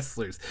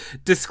wrestlers.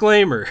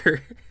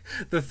 Disclaimer: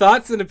 the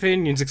thoughts and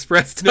opinions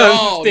expressed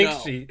on the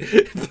stink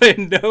sheet, but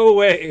in no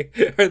way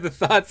are the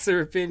thoughts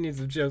or opinions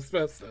of Joe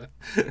Sposa.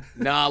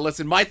 Nah,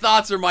 listen, my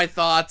thoughts are my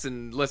thoughts,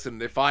 and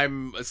listen, if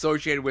I'm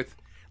associated with,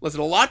 listen,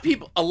 a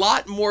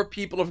lot more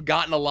people have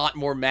gotten a lot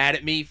more mad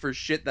at me for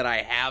shit that I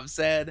have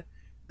said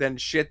than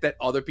shit that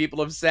other people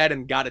have said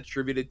and got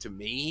attributed to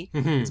me.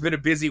 It's been a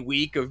busy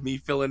week of me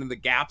filling in the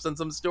gaps on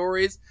some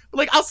stories. But,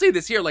 like, I'll say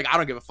this here, like, I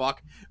don't give a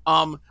fuck.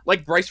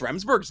 Like, Bryce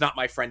Remsburg's not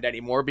my friend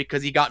anymore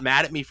because he got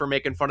mad at me for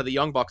making fun of the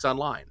Young Bucks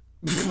online.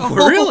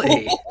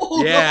 Really?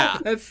 Yeah.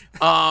 That's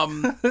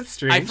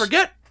strange.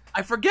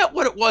 I forget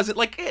what it was.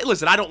 Like, hey,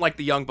 listen, I don't like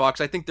the Young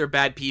Bucks. I think they're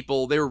bad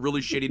people. They were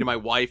really shitty to my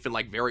wife in,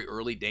 like, very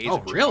early days. Oh,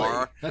 of really?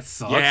 Chikara. That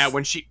sucks. Yeah,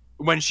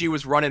 when she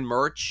was running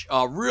merch.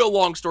 Real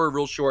long story,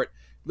 real short.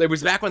 It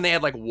was back when they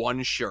had like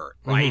one shirt,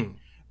 right?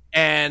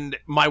 And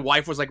my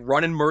wife was like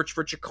running merch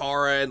for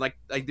Chikara, and like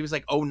it was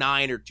like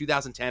 2009 or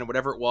 2010,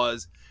 whatever it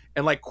was.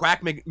 And like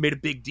Quack made a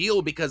big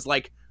deal because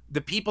like the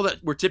people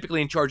that were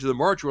typically in charge of the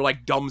merch were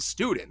like dumb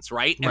students,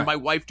 right? And my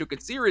wife took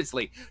it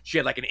seriously. She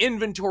had like an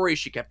inventory.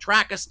 She kept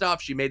track of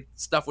stuff. She made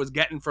stuff was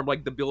getting from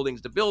like the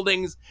buildings to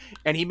buildings.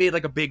 And he made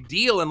like a big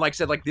deal and like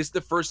said like this is the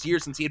first year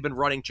since he had been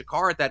running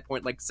Chikara at that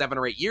point, like 7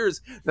 or 8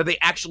 years, that they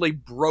actually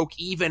broke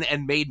even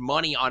and made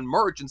money on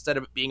merch instead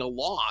of it being a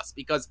loss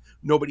because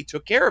nobody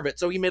took care of it.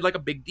 So he made like a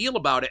big deal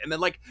about it. And then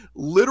like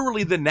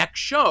literally the next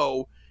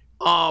show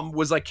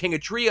was like King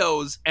of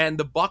Trios, and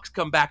the Bucks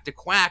come back to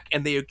Quack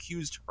and they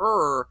accused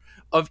her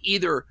of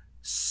either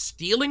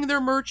stealing their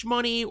merch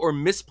money or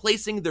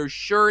misplacing their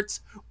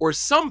shirts or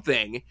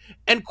something.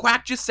 And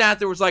Quack just sat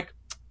there, was like,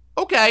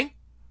 okay,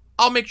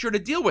 I'll make sure to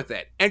deal with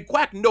it. And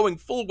Quack, knowing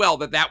full well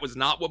that that was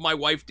not what my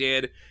wife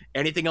did,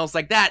 anything else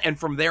like that. And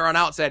from there on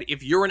out said,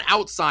 if you're an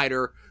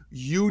outsider,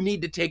 you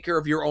need to take care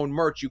of your own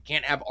merch. You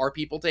can't have our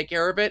people take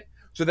care of it.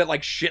 So that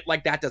like shit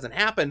like that doesn't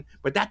happen.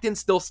 But that didn't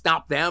still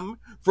stop them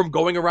from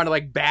going around and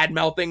like bad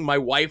mouthing my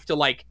wife to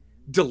like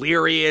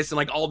Delirious and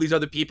like all these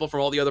other people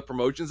from all the other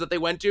promotions that they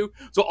went to.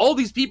 So all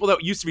these people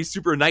that used to be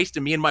super nice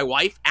to me and my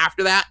wife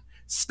after that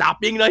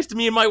stopped being nice to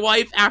me and my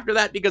wife after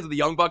that because of the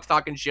Young Bucks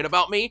talking shit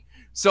about me.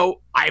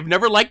 So I've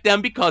never liked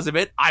them because of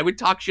it. I would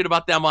talk shit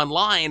about them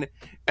online.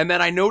 And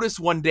then I noticed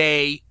one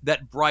day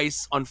that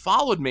Bryce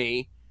unfollowed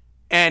me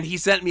and he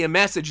sent me a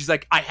message. He's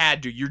like, I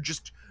had to. You're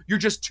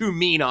just too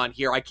mean on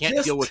here. I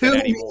can't deal with it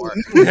anymore.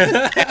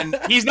 And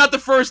he's not the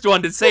first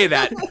one to say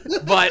that.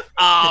 But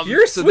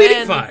you're a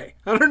sweetie pie.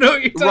 I don't know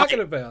what you're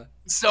talking about.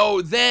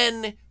 So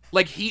then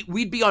like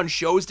we'd be on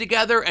shows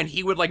together and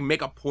he would like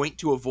make a point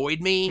to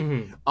avoid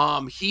me.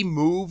 He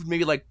moved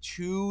maybe like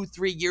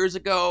 2-3 years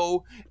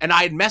ago and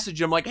I had messaged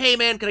him like, hey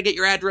man, can I get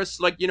your address?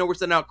 Like, you know, we're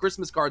sending out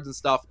Christmas cards and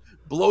stuff.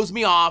 Blows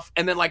me off.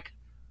 And then like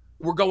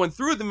we're going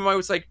through them and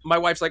my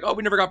wife's like, oh,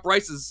 we never got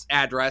Bryce's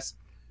address.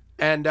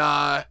 And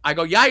I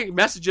go, yeah, I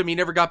messaged him. He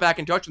never got back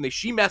in touch with me.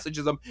 She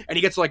messages him and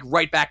he gets like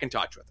right back in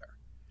touch with her.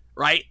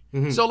 Right?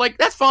 So, like,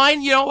 that's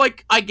fine. You know,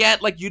 like, I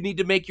get, like, you need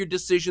to make your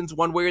decisions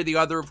one way or the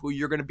other of who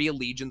you're going to be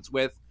allegiance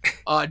with.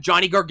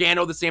 Johnny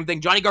Gargano, the same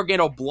thing. Johnny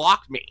Gargano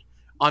blocked me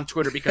on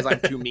Twitter because I'm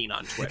too mean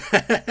on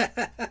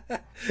Twitter.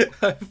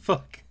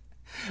 Fuck.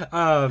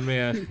 Oh,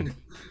 man.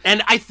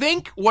 And I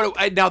think,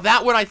 now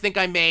that one I think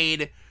I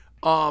made,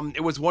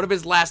 it was one of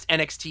his last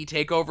NXT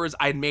takeovers.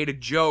 I had made a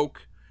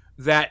joke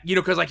that, you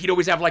know, because like he'd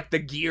always have like the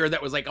gear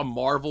that was like a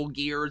Marvel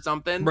gear or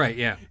something. Right,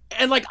 yeah.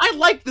 And like I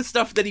liked the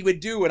stuff that he would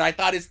do, and I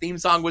thought his theme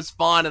song was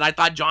fun, and I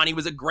thought Johnny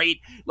was a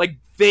great like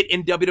fit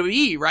in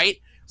WWE, right?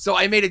 So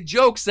I made a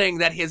joke saying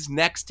that his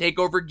next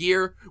takeover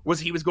gear was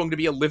he was going to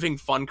be a living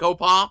Funko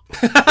Pop.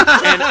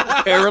 And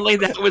apparently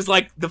that was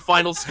like the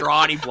final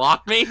straw and he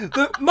blocked me.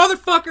 The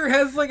motherfucker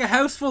has like a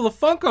house full of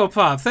Funko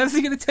Pops. How's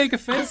he going to take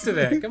offense to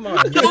that? Come on.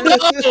 I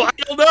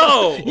don't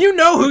know. You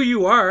know who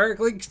you are.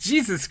 Like,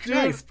 Jesus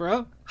Christ,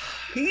 bro.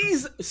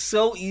 He's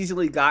so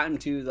easily gotten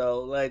to, though.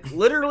 Like,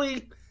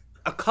 literally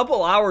a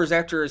couple hours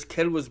after his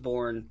kid was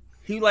born,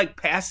 he like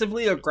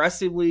passively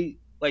aggressively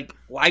like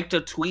liked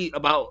a tweet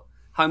about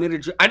how I made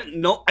a. I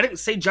didn't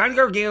say Johnny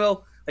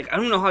Gargano. Like, I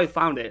don't know how he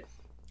found it. It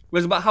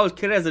was about how his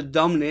kid has a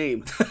dumb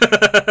name.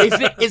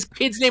 His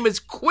kid's name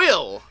is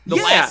Quill. The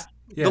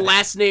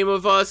last name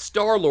of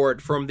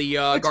Star-Lord from the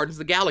Guardians of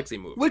the Galaxy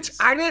movie. Which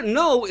I didn't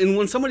know, and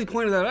when somebody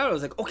pointed that out, I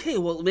was like, okay,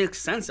 well, it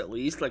makes sense at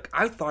least. Like,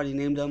 I thought he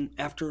named him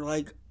after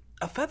like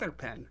a feather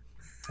pen.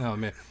 Oh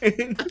man.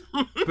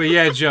 But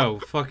yeah, Joe,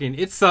 fucking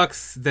it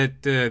sucks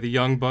that the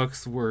Young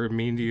Bucks were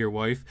mean to your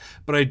wife,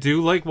 but I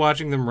do like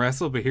watching them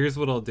wrestle. But here's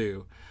what I'll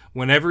do.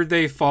 Whenever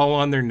they fall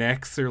on their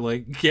necks or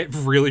like get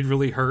really,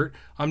 really hurt,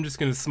 I'm just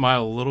gonna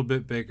smile a little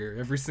bit bigger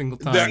every single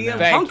time.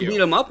 CM Punk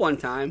beat him up one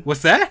time.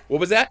 What's that? What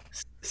was that?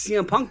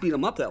 CM Punk beat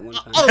him up that one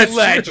time.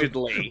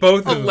 Allegedly.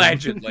 Both of them.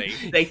 Allegedly.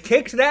 They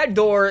kicked that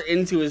door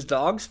into his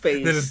dog's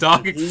face. Then his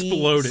dog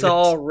exploded. He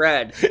saw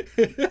red.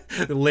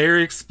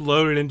 Larry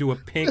exploded into a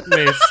pink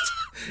mist,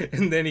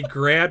 and then he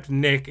grabbed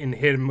Nick and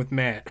hit him with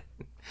Matt.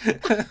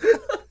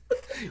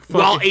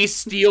 While Ace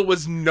Steel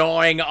was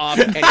gnawing off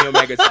Kenny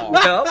Omega's arm.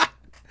 Yep.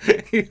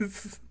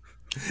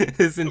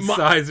 His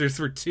incisors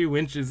were 2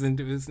 inches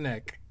into his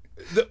neck.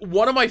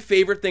 One of my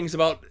favorite things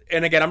about,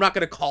 and again, I'm not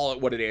going to call it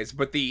what it is,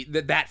 but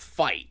that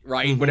fight,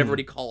 right? Mm-hmm. What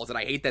everybody calls it.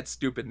 I hate that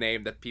stupid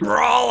name that people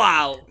Brawl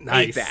out.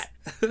 Nice. hate that.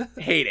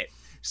 Hate it.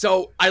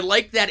 So I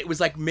like that it was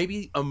like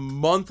maybe a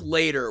month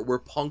later where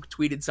Punk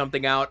tweeted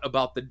something out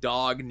about the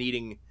dog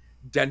needing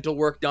dental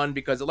work done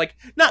because of, like,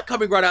 not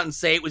coming right out and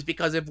say it was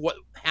because of what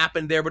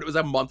happened there, but it was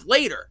a month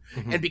later.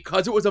 Mm-hmm. And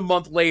because it was a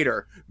month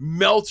later,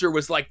 Meltzer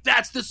was like,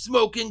 that's the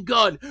smoking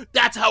gun.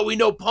 That's how we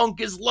know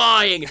Punk is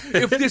lying.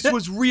 If this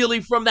was really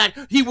from that,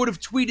 he would have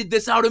tweeted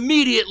this out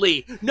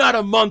immediately, not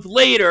a month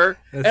later.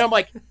 And I'm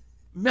like,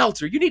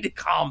 Meltzer, you need to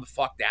calm the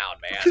fuck down,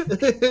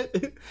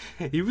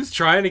 man. He was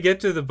trying to get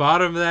to the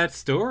bottom of that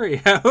story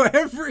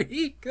however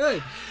he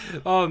could.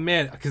 Oh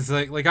man, because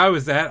like I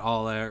was at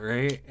All Out,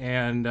 right?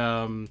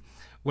 And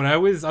when I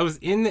was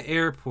in the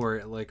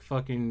airport at like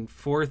fucking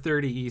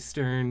 4:30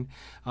 Eastern,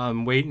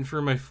 waiting for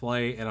my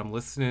flight, and I'm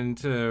listening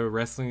to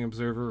Wrestling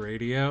Observer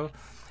Radio,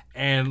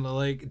 and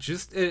like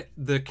just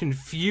the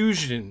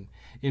confusion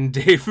in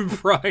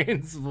David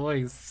Bryan's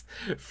voice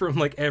from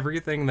like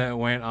everything that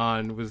went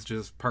on was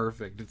just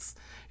perfect.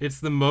 It's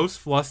the most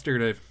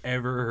flustered I've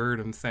ever heard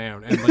him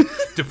sound, and like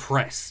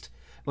depressed.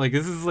 Like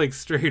this is like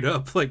straight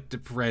up like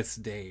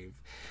depressed Dave.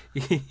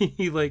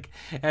 He like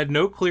had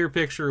no clear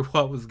picture of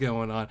what was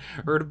going on,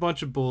 heard a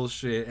bunch of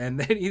bullshit, and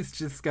then he's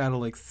just gotta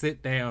like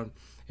sit down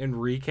and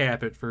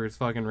recap it for his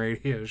fucking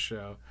radio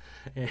show.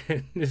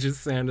 And it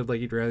just sounded like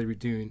he'd rather be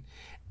doing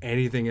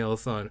anything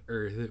else on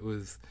earth. It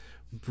was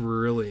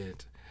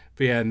brilliant.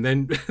 But yeah, and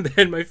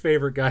then my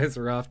favorite guys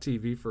were off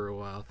TV for a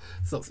while,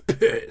 so I was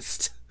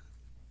pissed.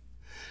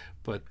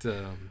 But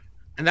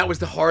And that was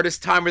the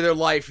hardest time of their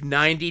life,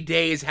 90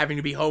 days having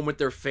to be home with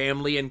their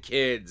family and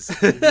kids.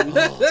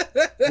 Oh,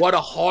 what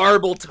a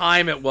horrible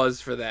time it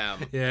was for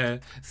them. Yeah,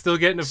 still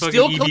getting a fucking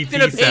Still EVP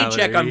collecting a paycheck,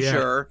 salary. I'm Yeah.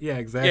 sure. Yeah,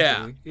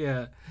 exactly.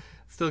 Yeah.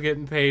 Still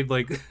getting paid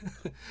like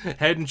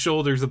head and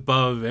shoulders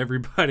above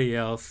everybody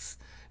else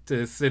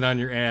to sit on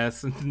your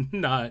ass and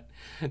not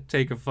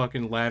take a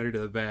fucking ladder to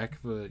the back,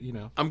 but you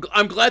know.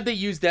 I'm glad they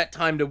used that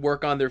time to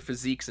work on their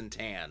physiques and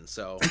tan.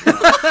 So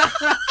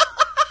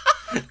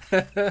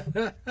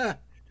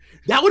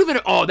that would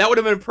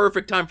have been a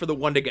perfect time for the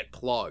one to get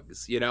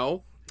plugs. You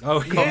know,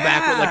 Oh, come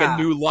back with like a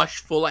new lush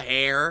full of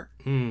hair.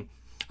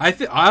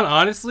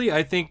 Honestly,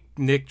 I think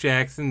Nick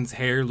Jackson's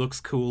hair looks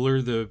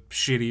cooler the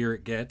shittier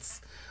it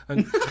gets.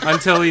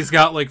 Until he's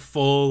got like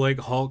full like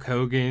Hulk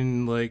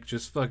Hogan like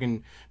just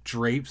fucking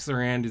drapes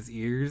around his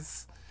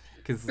ears.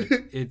 because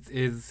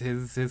it's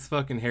his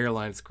fucking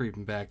hairline's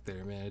creeping back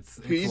there, man. It's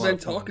Who you been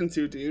talking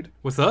to, dude?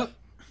 What's up?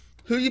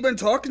 Who you been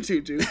talking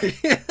to, dude?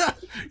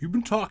 You've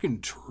been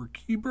talking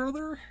turkey,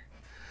 brother?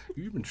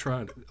 You've been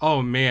trying to...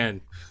 Oh,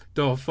 man.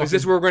 Don't fucking... Is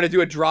this where we're going to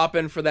do a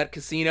drop-in for that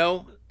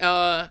casino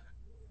app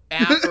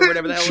or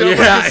whatever the hell it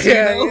is?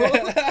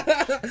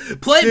 Yeah.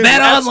 Play Dude,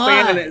 Bet Labs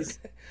Online!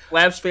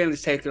 Labs fan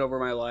has taken over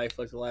my life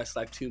like the last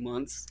 2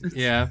 months.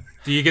 Yeah.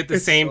 Do you get the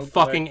It's same so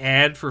fucking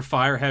ad for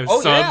Firehouse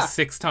Oh, subs yeah.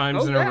 6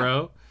 times Oh, in yeah. a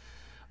row?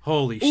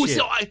 Holy Ooh,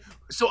 shit.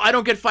 so I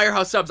don't get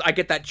Firehouse subs. I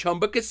get that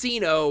Chumba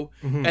Casino,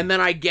 Mhm. and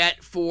then I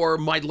get for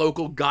my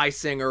local Guy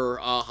Singer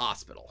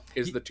hospital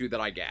is the 2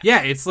 that I get.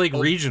 Yeah, it's like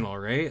regional,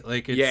 right?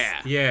 Like it's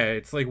Yeah.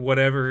 it's like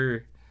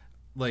whatever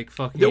like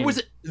fucking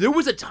There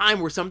was a time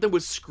where something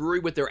was screwy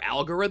with their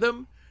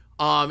algorithm.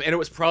 And it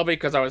was probably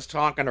because I was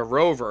talking to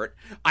Rovert.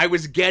 I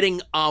was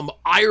getting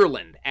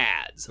Ireland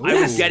ads. I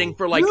was Ooh. getting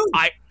for like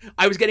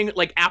I was getting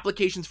like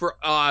applications for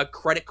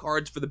credit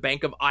cards for the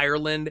Bank of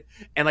Ireland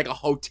and like a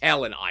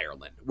hotel in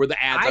Ireland were the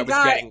ads I was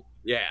getting.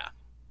 Yeah.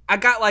 I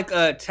got like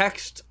a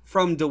text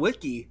from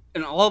DeWiki,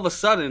 and all of a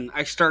sudden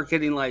I start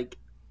getting like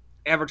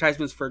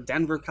advertisements for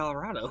Denver,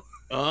 Colorado.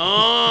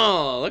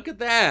 Oh, look at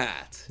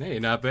that. Hey,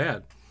 not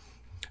bad.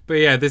 But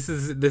yeah, this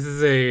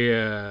is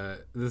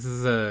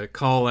a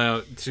call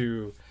out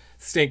to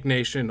Stink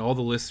Nation, all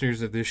the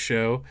listeners of this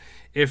show.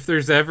 If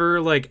there's ever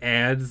like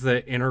ads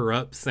that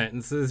interrupt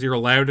sentences, you're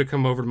allowed to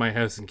come over to my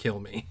house and kill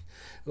me.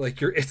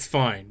 Like it's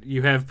fine.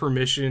 You have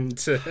permission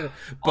to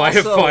buy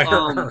Also, a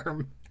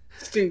firearm.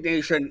 Stink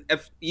Nation,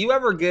 if you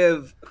ever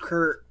give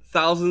Kurt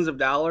thousands of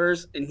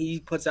dollars and he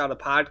puts out a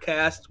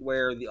podcast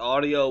where the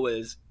audio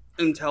is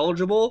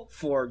intelligible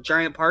for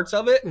giant parts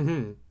of it,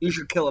 Mhm. you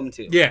should kill him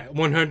too. Yeah,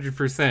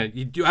 100%.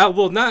 You do.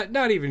 Well,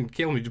 not even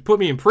kill me. To put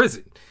me in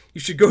prison.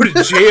 You should go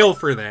to jail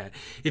for that.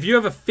 If you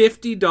have a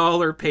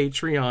 $50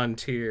 Patreon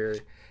tier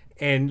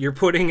and you're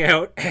putting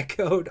out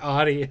echoed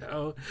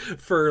audio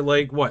for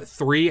like what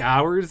 3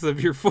 hours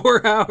of your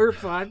 4-hour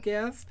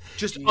podcast,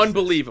 Just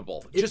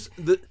unbelievable. Just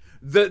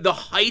the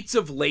heights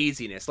of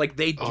laziness. Like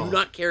they do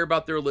not care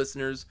about their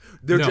listeners.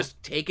 They're No.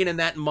 just taking in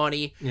that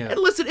money. Yeah. And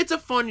listen, it's a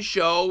fun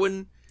show,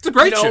 and it's a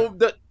great you know,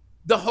 show.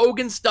 the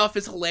Hogan stuff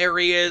is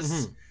hilarious.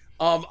 Mhm.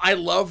 I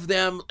love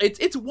them.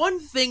 It's one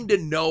thing to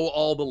know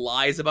all the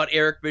lies about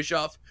Eric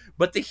Bischoff,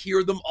 but to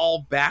hear them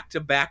all back to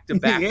back to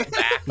back to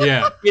back,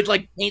 Yeah. it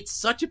like paints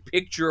such a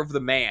picture of the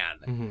man.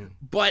 Mhm.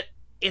 But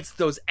it's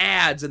those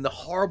ads and the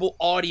horrible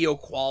audio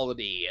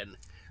quality and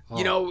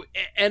you know,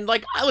 and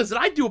like, listen,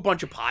 I do a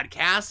bunch of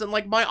podcasts and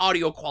like my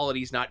audio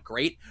quality is not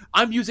great.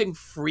 I'm using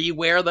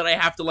freeware that I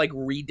have to like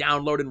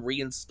re-download and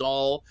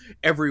reinstall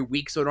every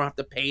week so I don't have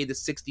to pay the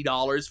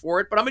 $60 for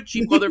it. But I'm a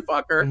cheap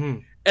motherfucker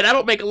Mhm. and I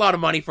don't make a lot of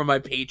money from my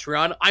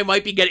Patreon. I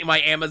might be getting my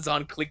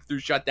Amazon click-through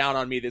shut down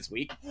on me this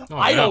week. Oh,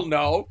 I no. don't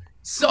know.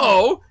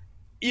 So,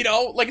 you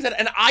know, like I said,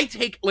 and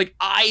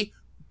I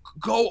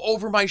go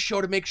over my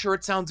show to make sure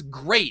it sounds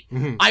great.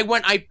 Mhm.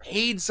 I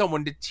paid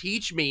someone to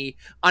teach me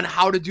on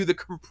how to do the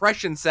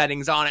compression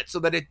settings on it so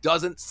that it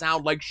doesn't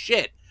sound like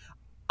shit.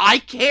 I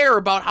care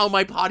about how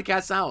my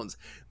podcast sounds.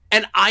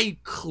 And I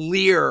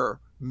clear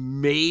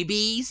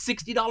maybe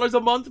 $60 a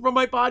month from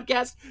my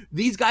podcast.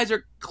 These guys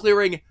are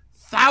clearing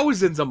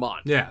thousands a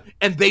month. Yeah.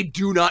 And they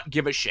do not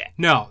give a shit.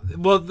 No.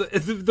 Well,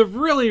 the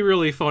really,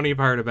 really funny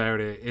part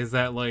about it is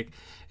that, like,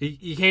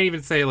 you can't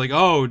even say, like,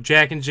 oh,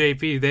 Jack and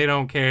JP, they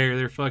don't care.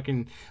 They're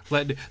fucking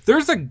letting...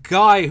 There's a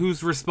guy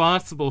who's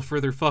responsible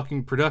for their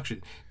fucking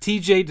production,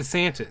 TJ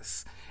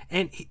DeSantis.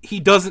 And he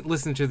doesn't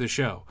listen to the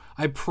show.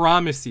 I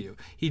promise you.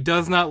 He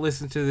does not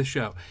listen to the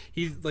show.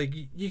 He's like,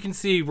 you can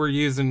see we're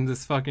using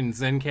this fucking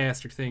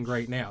Zencaster thing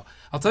right now.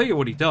 I'll tell you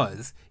what he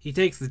does. He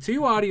takes the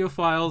 2 audio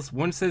files.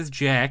 One says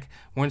Jack,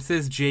 one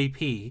says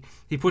JP.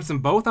 He puts them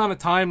both on a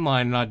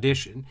timeline in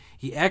Audition.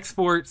 He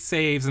exports,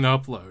 saves, and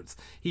uploads.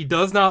 He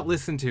does not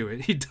listen to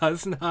it. He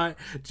does not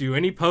do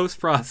any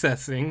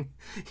post-processing.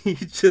 He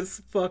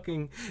just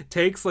fucking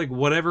takes like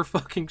whatever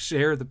fucking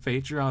share of the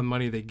Patreon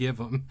money they give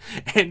him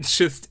and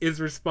just is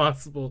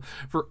responsible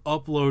for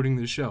uploading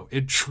the show.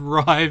 It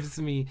drives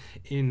me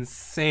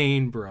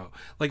insane, bro.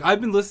 Like, I've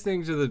been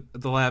listening to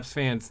the Labs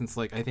fan since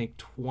like I think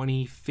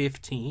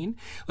 2015.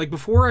 Like,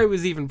 before I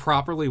was even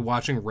properly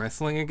watching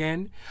wrestling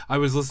again, I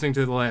was listening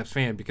to the Labs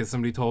fan because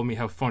somebody told me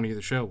how funny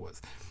the show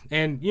was.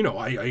 And, you know,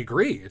 I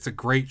agree. It's a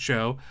great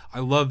show. I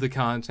love the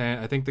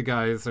content. I think the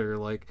guys are,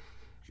 like,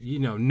 you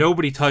know,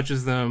 nobody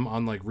touches them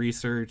on, like,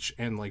 research.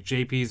 And, like,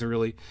 JP's a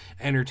really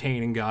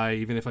entertaining guy,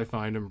 even if I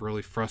find him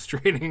really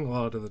frustrating a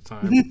lot of the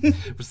time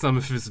with some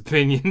of his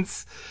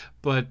opinions.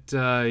 But,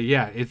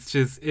 yeah, it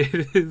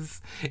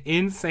is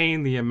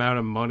insane the amount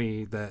of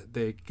money that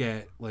they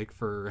get, like,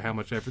 for how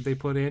much effort they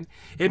put in.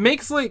 It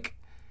makes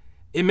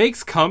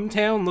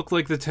Cumtown look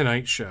like the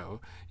Tonight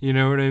Show. You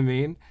know what I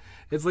mean?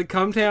 It's like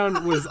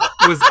Cumtown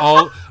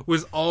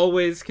was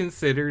always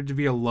considered to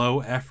be a low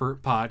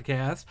effort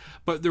podcast,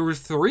 but there was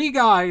 3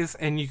 guys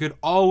and you could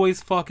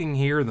always fucking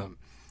hear them.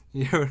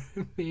 You know what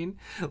I mean?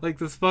 Like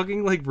this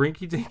fucking like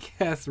rinky dink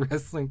ass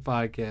wrestling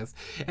podcast.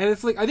 And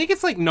it's like I think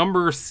it's like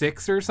number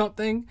 6 or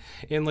something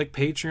in like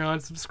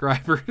Patreon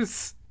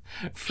subscribers.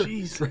 For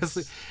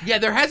wrestling. Yeah,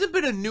 there hasn't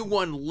been a new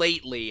one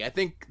lately. I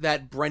think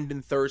that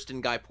Brendan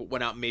Thurston guy put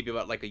one out maybe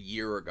about like a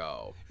year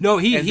ago. No,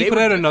 he put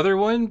out another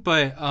one,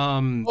 but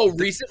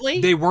recently?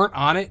 They weren't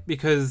on it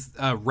because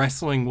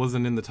wrestling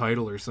wasn't in the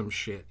title or some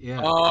shit.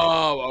 Yeah.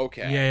 Oh,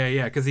 okay.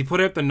 Yeah. Because he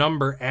put out the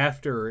number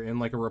after in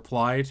like a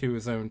reply to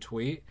his own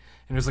tweet,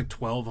 and it was like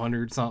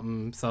 1,200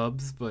 something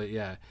subs. But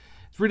yeah,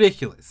 it's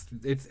ridiculous.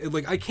 It's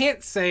like I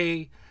can't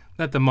say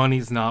that the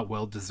money's not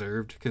well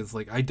deserved because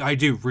like I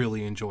do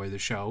really enjoy the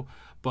show,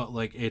 but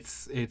like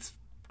it's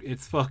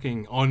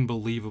fucking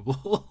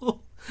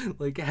unbelievable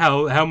like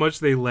how much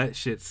they let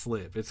shit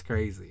slip. It's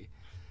crazy.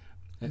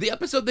 The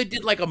episode they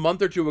did like a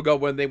month or two ago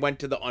when they went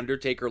to the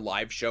Undertaker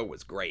live show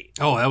was great.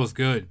 Oh, that was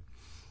good.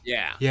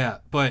 Yeah,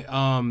 but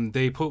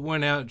they put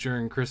one out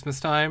during Christmas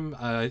time.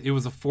 It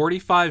was a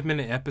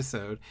 45-minute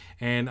episode,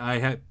 and I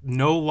had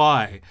no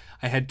lie,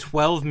 I had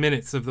 12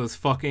 minutes of those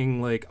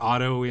fucking like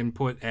auto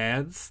input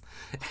ads.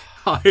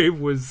 And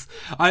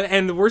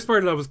the worst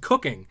part is I was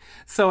cooking,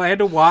 so I had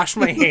to wash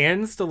my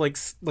hands to like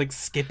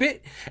skip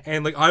it,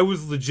 and like I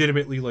was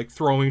legitimately like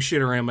throwing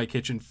shit around my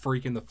kitchen,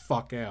 freaking the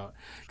fuck out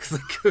because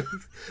like,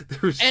 there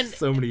was just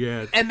so many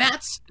ads. And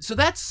that's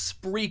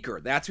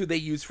Spreaker. That's who they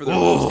use for their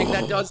hosting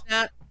that does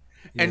that.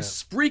 Yeah. And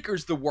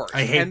Spreaker's the worst.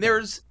 I hate and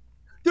there's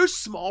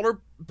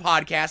smaller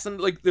podcasts, and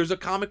like there's a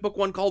comic book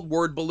one called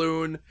Word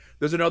Balloon.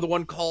 There's another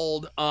one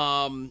called Who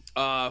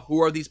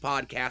Are These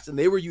Podcasts? And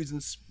they were using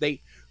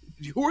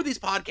Who Are These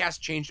Podcasts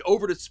changed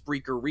over to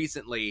Spreaker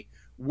recently.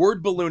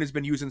 Word Balloon has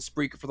been using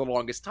Spreaker for the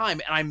longest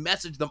time, and I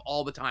message them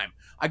all the time.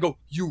 I go,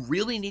 you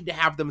really need to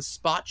have them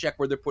spot check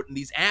where they're putting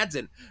these ads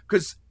in,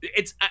 because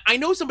I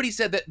know somebody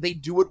said that they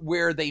do it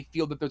where they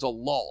feel that there's a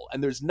lull,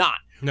 and there's not.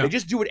 No. They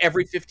just do it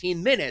every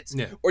 15 minutes,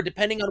 Yeah. or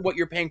depending on what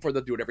you're paying for,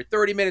 they'll do it every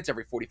 30 minutes,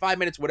 every 45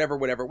 minutes,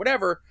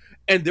 whatever.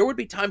 And there would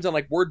be times on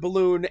like Word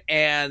Balloon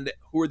and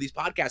Who Are These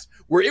Podcasts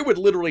where it would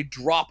literally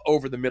drop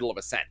over the middle of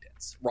a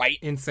sentence, right?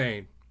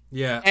 Insane.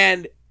 Yeah.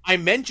 And I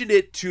mentioned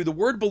it to the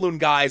Word Balloon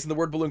guys, and the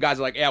Word Balloon guys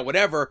are like, yeah,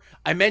 whatever.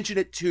 I mentioned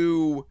it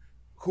to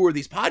Who Are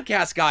These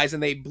Podcast guys,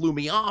 and they blew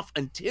me off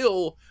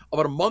until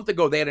about a month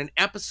ago. They had an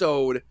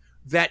episode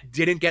that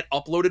didn't get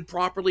uploaded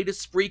properly to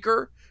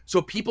Spreaker,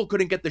 so people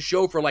couldn't get the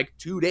show for like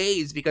 2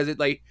 days because it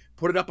like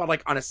put it up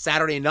on a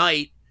Saturday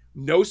night.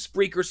 No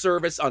Spreaker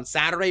service on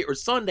Saturday or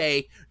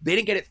Sunday. They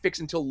didn't get it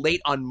fixed until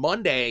late on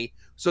Monday,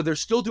 so they're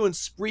still doing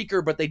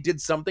Spreaker, but they did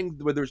something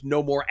where there's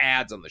no more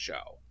ads on the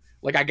show.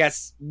 Like, I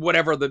guess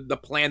whatever the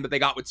plan that they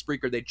got with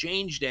Spreaker, they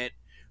changed it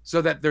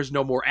so that there's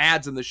no more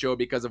ads in the show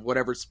because of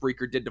whatever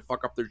Spreaker did to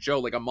fuck up their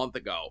show like a month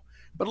ago.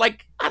 But,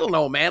 like, I don't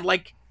know, man.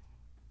 Like,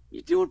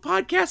 you're doing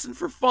podcasting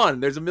for fun.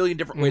 There's a million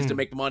different ways to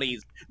make money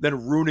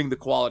than ruining the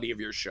quality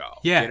of your show.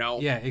 Yeah, you know?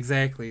 Yeah,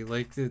 exactly.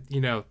 Like,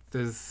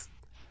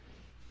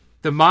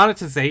 the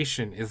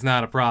monetization is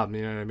not a problem.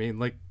 You know what I mean?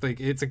 Like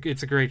it's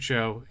a great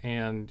show,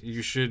 and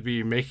you should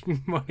be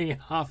making money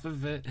off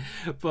of it.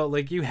 But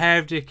like, you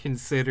have to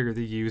consider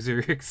the user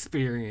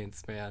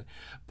experience, man.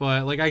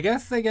 But like, I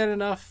guess they get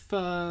enough.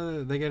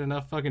 They get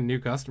enough fucking new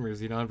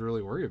customers. You don't have to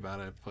really worry about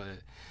it. But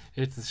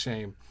it's a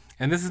shame.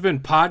 And this has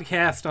been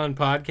Podcast on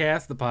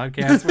Podcast, the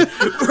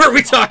podcast where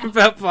we talk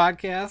about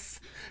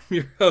podcasts. I'm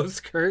your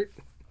host, Kurt.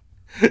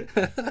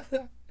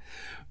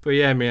 But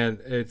yeah, man,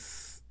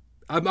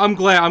 I'm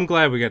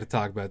glad we got to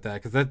talk about that,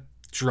 because that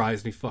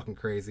drives me fucking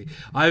crazy.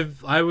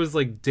 I was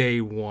like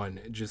day one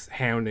just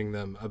hounding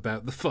them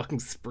about the fucking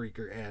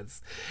Spreaker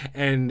ads,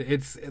 and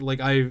it's like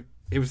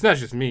it was not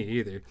just me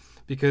either,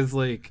 because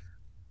like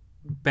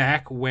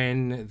back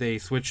when they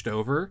switched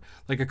over,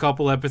 like a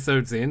couple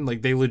episodes in,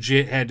 like they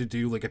legit had to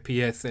do like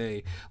a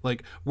PSA,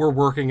 like, we're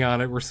working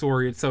on it, we're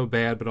sorry it's so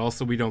bad, but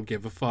also we don't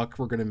give a fuck,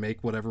 we're gonna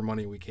make whatever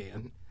money we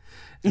can.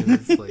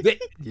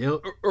 Like, yep.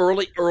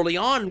 Early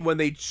on, when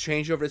they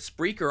changed over to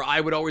Spreaker, I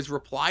would always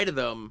reply to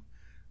them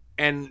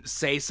and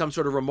say some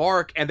sort of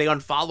remark, and they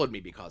unfollowed me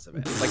because of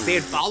it. Like, they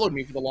had followed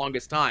me for the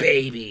longest time.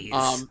 Babies.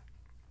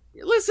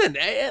 Listen,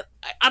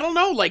 I don't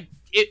know. Like,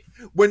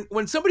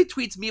 when somebody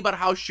tweets me about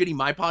how shitty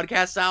my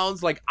podcast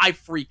sounds, like, I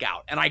freak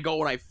out, and I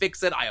go and I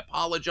fix it. I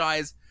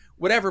apologize,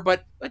 whatever.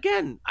 But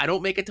again, I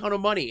don't make a ton of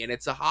money, and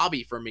it's a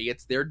hobby for me.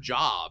 It's their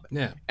job.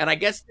 Yeah. And I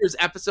guess there's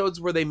episodes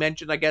where they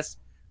mentioned, I guess,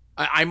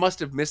 I must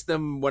have missed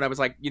them when I was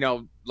like,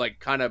 like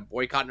kind of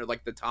boycotting, or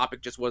like the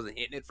topic just wasn't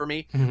hitting it for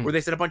me, where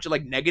they said a bunch of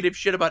like negative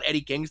shit about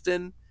Eddie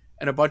Kingston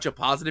and a bunch of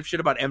positive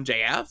shit about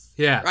MJF.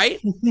 Yeah. Right?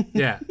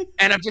 Yeah.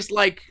 And I'm just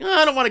like,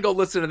 I don't want to go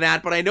listen to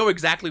that, but I know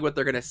exactly what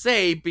they're going to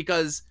say,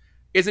 because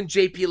isn't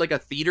JP like a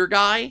theater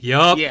guy?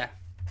 Yup. Yeah.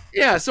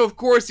 Yeah, so of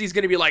course he's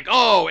going to be like,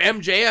 oh,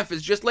 MJF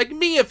is just like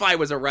me if I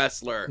was a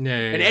wrestler. Yeah,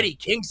 yeah, and yeah. Eddie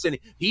Kingston,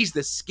 he's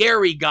the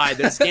scary guy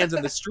that stands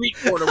in the street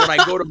corner when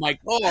I go to my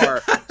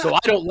car, so I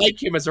don't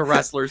like him as a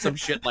wrestler, some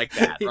shit like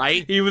that,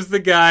 right? He was the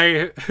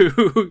guy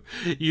who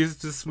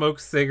used to smoke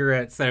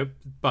cigarettes out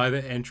by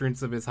the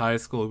entrance of his high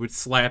school, would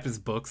slap his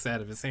books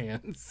out of his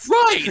hands.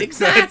 Right, That's why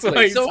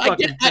exactly. he's So I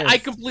fucking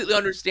pissed. completely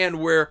understand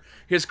where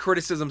his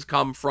criticisms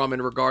come from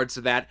in regards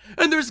to that.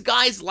 And there's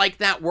guys like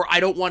that where I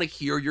don't want to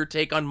hear your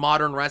take on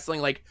modern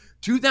wrestling. Like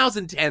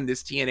 2010,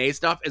 this TNA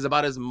stuff is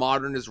about as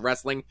modern as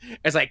wrestling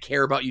as I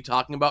care about you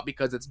talking about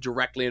because it's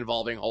directly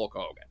involving Hulk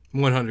Hogan.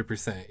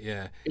 100%,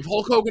 yeah. If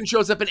Hulk Hogan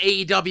shows up in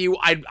AEW,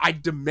 I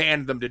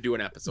demand them to do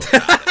an episode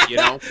about it, you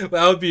know?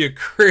 That would be a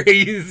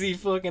crazy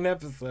fucking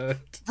episode.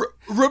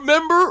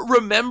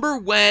 Remember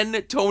when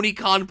Tony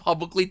Khan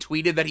publicly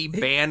tweeted that he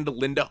banned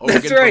Linda Hogan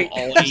That's right. from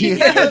all AEW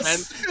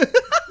Yes. events?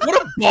 What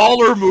a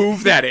baller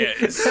move that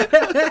is.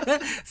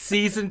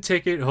 Season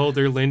ticket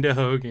holder Linda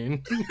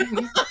Hogan.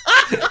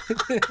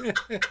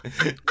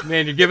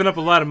 Man, you're giving up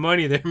a lot of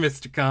money there,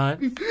 Mr.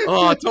 Khan.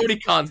 Oh, Tony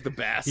Khan's the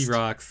best. He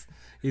rocks.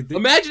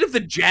 Imagine if the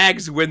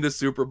Jags win the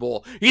Super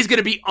Bowl. He's going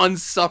to be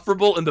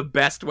unsufferable in the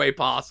best way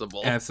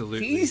possible.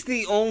 Absolutely. He's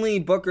the only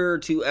booker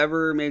to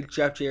ever make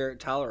Jeff Jarrett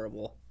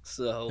tolerable.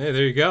 So, Hey,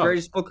 there you go.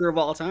 greatest booker of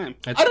all time.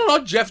 I don't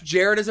know. Jeff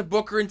Jarrett as a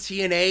booker in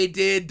TNA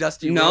did.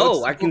 Dusty Rhodes No,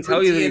 as a I can booker tell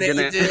in you they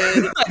TNA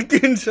didn't. did. I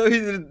can tell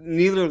you that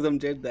neither of them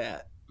did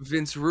that.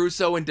 Vince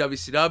Russo in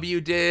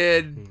WCW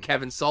did.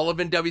 Kevin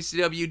Sullivan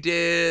WCW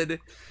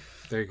did.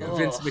 There you go. Oh.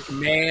 Vince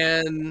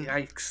McMahon.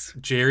 Yikes.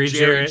 Jerry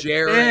Jerry Jarrett.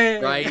 Jarrett, Eh.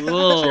 right?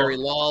 Ugh. Jerry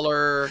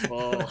Lawler.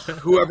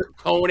 Whoever.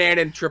 Conan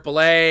in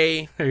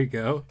AAA. There you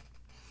go.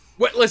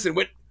 Listen,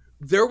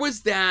 there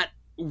was that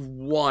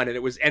one,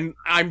 and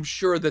I'm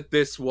sure that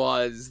this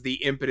was the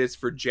impetus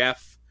for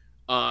Jeff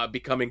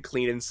becoming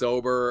clean and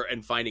sober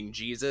and finding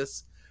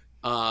Jesus.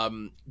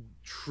 AAA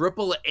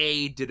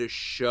did a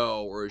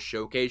show or a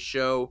showcase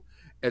show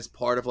as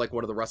part of like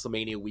one of the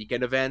WrestleMania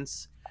weekend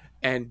events,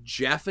 and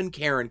Jeff and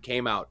Karen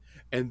came out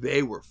and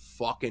they were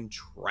fucking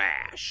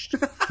trashed.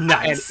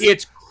 Nice. And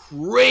it's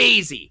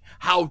crazy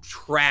how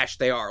trash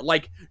they are.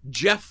 Like,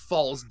 Jeff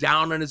falls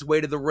down on his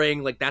way to the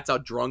ring. Like, that's how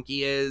drunk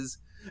he is.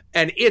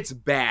 And it's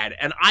bad.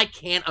 And I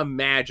can't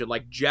imagine,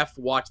 like, Jeff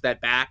watched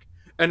that back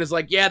and is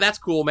like, yeah, that's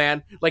cool,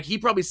 man. Like, he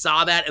probably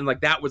saw that and,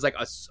 like, that was, like,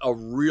 a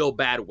real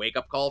bad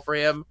wake-up call for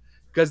him.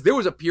 Because there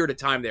was a period of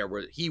time there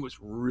where he was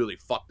really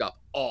fucked up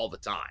all the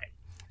time.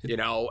 You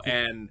know?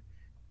 And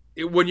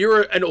when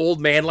you're an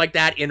old man like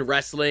that in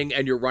wrestling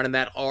and you're running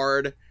that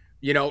hard,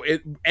 you know,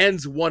 it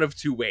ends one of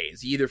two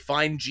ways. You either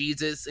find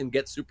Jesus and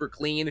get super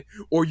clean,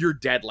 or you're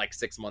dead like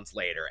 6 months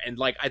later. And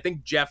like, I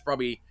think Jeff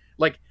probably,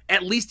 like,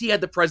 at least he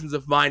had the presence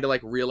of mind to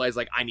like realize,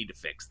 like, I need to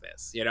fix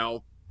this, you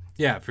know?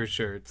 Yeah, for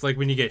sure. It's like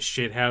when you get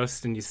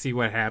shithoused and you see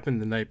what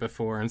happened the night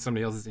before on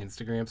somebody else's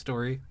Instagram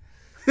story.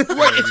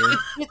 Right,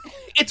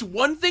 it's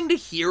one thing to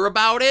hear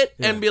about it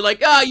and be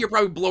like, you're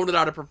probably blowing it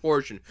out of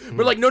proportion.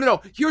 But like,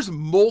 no. Here's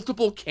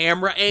multiple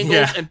camera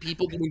angles and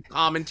people doing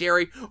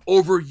commentary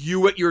over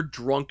you at your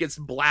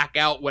drunkest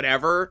blackout,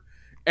 whatever.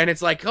 And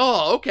it's like,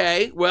 oh,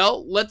 okay,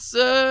 well, let's,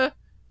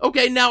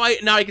 okay, now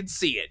I can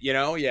see it, you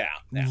know? Yeah.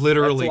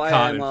 Literally That's why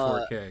caught I'm, in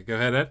 4K. Go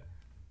ahead, Ed.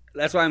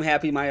 That's why I'm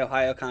happy my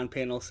OhioCon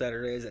panel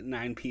Saturday is at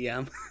 9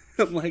 p.m.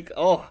 I'm like,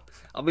 oh,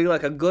 I'll be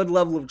like a good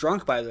level of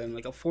drunk by then,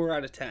 like a 4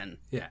 out of 10.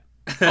 Yeah.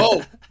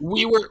 Oh,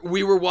 we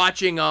were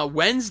watching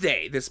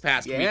Wednesday this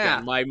past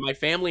weekend, my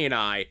family and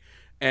I,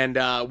 and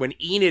when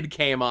Enid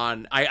came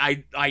on,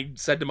 I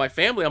said to my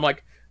family, I'm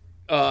like,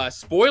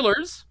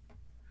 spoilers.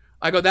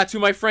 I go, that's who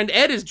my friend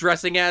Ed is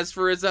dressing as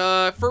for his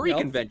furry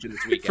convention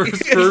this weekend. For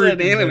his It's furry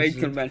an anime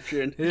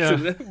convention.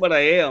 convention. Yeah. But I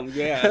am,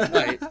 yeah.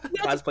 Right.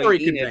 Cosplay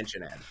Furry Enid.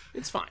 convention, Ed.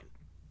 It's fine.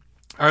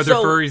 Are there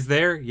So- furries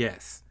there?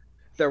 Yes.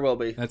 There will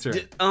be. That's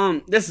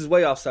right. This is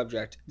way off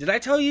subject. Did I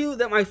tell you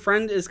that my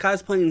friend is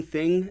cosplaying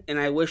Thing, and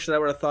I wish that I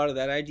would have thought of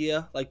that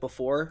idea like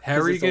before? How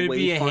are you going to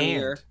be a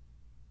hand?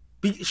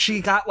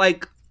 She got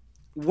like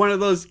one of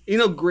those,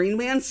 Green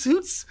Man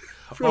suits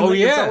from Oh, It's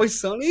yeah. Always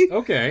Sunny,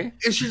 Okay.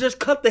 and she just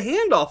cut the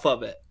hand off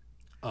of it.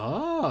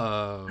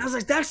 Oh. I was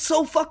like, that's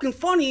so fucking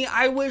funny.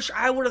 I wish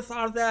I would have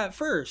thought of that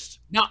first.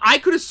 Now, I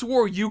could have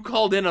swore you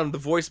called in on the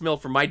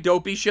voicemail for my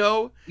Dopey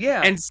show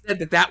Yeah. and said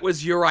that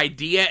was your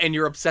idea and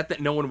you're upset that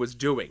no one was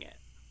doing it.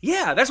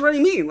 Yeah, that's what I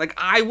mean. Like,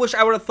 I wish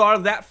I would have thought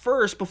of that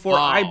first before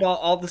I Oh.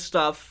 bought all the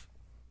stuff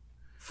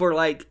for,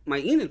 like, my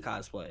Enid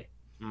cosplay.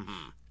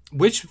 Mm-hmm.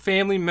 Which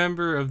family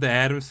member of the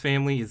Addams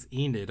family is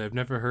Enid? I've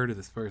never heard of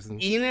this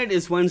person. Enid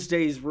is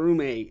Wednesday's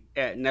roommate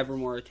at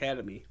Nevermore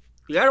Academy.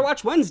 You gotta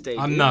watch Wednesday.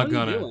 I'm dude. not What are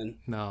you gonna. doing?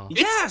 No.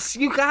 Yes,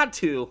 you got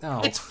to.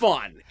 No. It's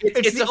fun.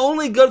 It's the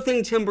only good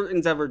thing Tim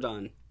Burton's ever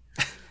done.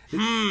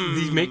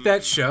 Did he make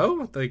that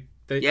show? Like,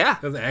 Yeah.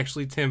 That was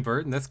actually Tim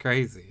Burton? That's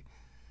crazy.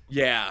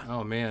 Yeah.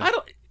 Oh, man.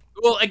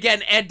 Well,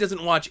 again, Ed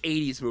doesn't watch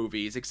 80s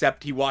movies,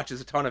 except he watches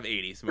a ton of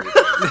 80s movies.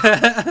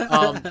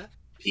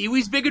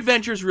 Pee-wee's Big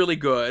Adventure is really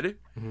good.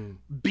 Mhm.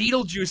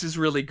 Beetlejuice is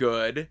really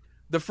good.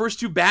 The first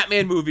two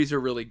Batman movies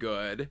are really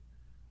good.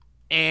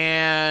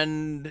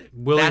 and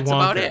Wonka. that's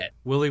about it.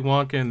 Willy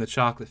Wonka and the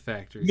Chocolate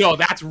Factory. No,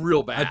 that's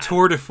real bad. A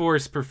tour de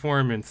force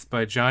performance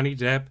by Johnny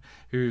Depp,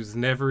 who's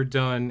never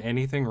done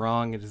anything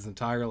wrong in his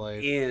entire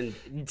life. And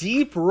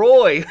Deep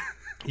Roy.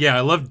 Yeah,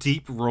 I love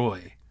Deep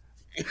Roy.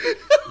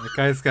 That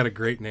guy's got a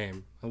great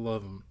name. I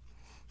love him.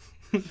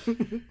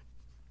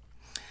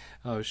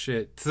 Oh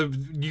shit! So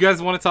you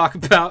guys want to talk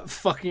about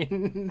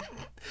fucking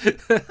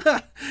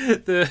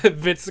the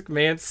Vince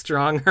McMahon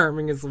strong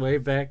arming his way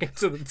back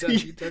into the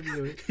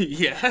WWE?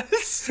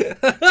 Yes.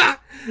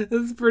 This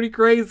is pretty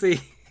crazy.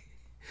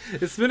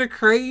 It's been a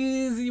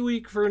crazy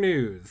week for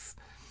news,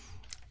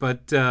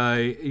 but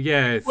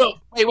yeah.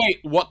 Well,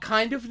 wait. What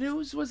kind of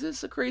news was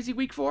this a crazy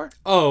week for?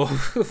 Oh,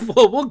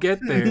 well, we'll get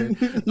there.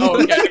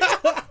 Oh,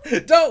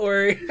 okay. Don't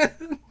worry.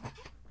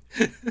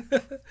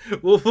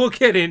 We'll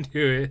get into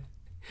it.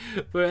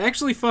 But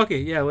actually, fuck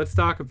it. Yeah, let's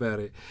talk about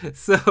it.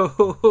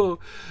 So,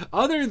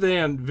 other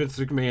than Vince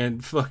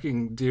McMahon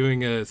fucking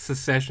doing a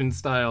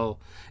secession-style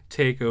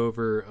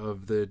takeover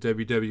of the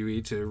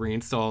WWE to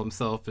reinstall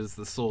himself as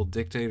the sole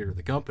dictator of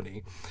the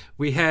company,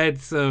 we had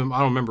some, I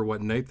don't remember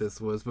what night this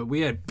was, but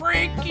we had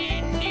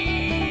breaking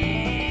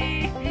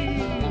news!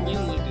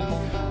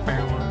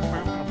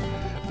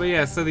 But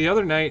yeah, so the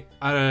other night,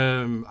 I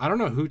don't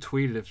know who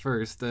tweeted it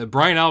first.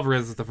 Brian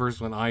Alvarez is the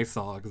first one I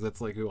saw, because that's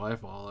like who I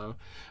follow.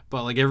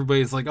 But like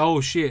everybody's like, oh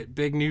shit,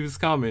 big news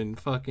coming.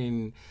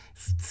 Fucking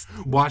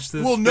watch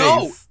this. Well,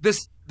 space.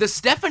 no, the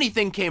Stephanie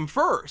thing came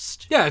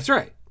first. Yeah, that's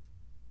right.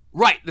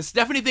 Right, the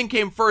Stephanie thing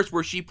came first,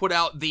 where she put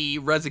out the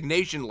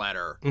resignation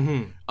letter.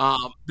 Mm-hmm.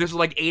 This was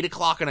like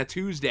 8:00 on a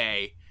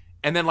Tuesday,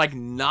 and then like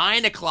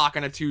 9:00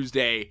 on a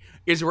Tuesday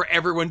is where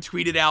everyone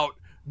tweeted out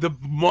the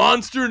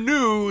monster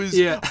news,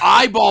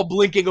 eyeball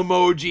blinking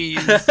emojis.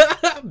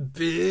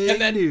 Big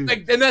and then, news.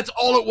 and that's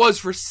all it was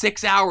for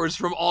 6 hours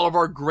from all of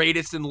our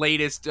greatest and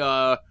latest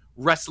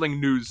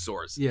wrestling news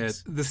sources. Yeah,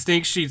 the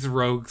Stink Sheets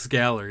Rogues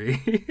Gallery.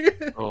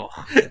 Oh.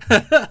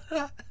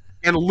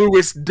 And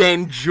Louis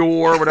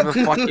Danjor, whatever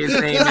the fuck his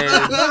name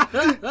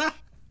is.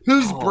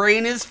 Whose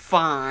brain is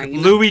fine.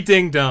 Louis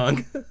Ding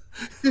Dong.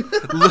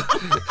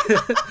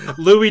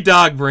 Louis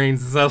Dog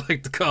Brains, as I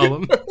like to call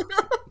him.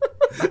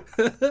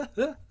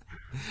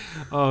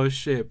 Oh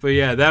shit! But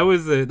yeah, that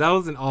was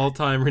an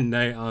all-timer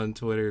night on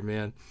Twitter,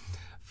 man.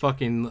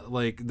 Fucking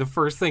like the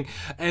first thing,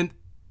 and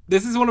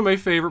this is one of my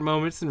favorite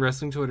moments in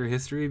wrestling Twitter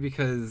history,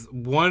 because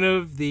one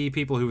of the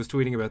people who was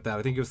tweeting about that,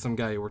 I think it was some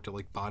guy who worked at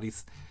like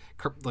Bodies,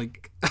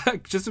 like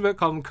just about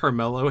called him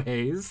Carmelo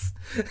Hayes.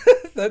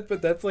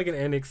 But that's like an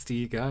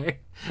NXT guy.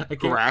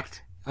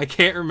 Correct. I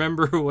can't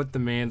remember what the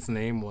man's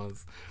name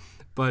was.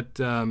 But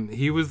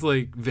he was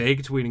like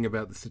vague tweeting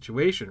about the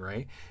situation,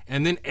 right?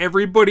 And then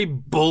everybody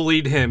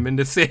bullied him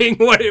into saying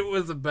what it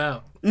was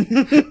about.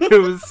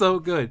 It was so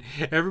good.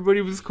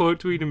 Everybody was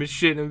quote tweeting him his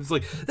shit, and it was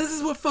like, this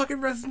is what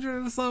fucking wrestling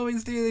journalists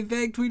always do. They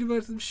vague tweet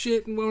about some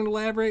shit and won't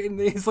elaborate, and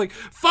then he's like,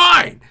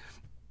 fine!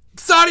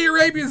 Saudi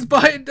Arabia's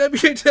buying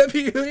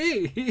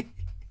WWE!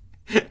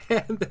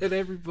 And then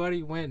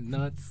everybody went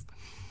nuts.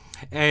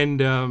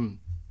 And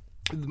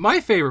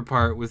my favorite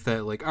part was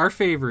that, like, our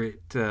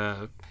favorite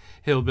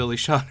hillbilly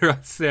Sean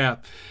Ross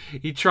Sapp,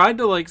 he tried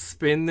to like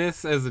spin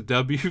this as a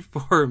W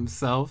for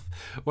himself,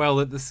 while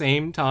at the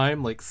same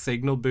time like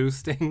signal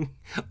boosting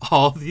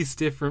all these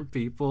different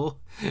people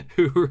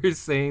who were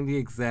saying the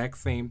exact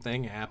same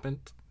thing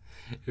happened.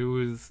 It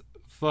was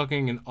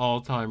fucking an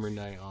all-timer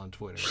night on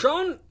Twitter.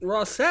 Sean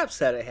Ross Sapp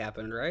said it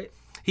happened, right?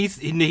 He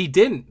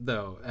didn't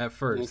though at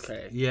first.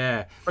 Okay.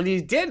 Yeah. But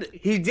he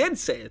did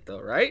say it though,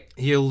 right?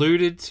 He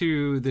alluded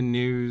to the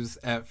news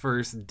at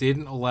first,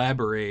 didn't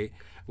elaborate,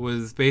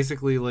 was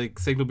basically like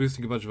signal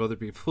boosting a bunch of other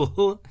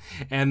people,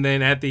 and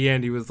then at the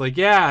end he was like,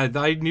 yeah,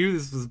 I knew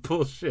this was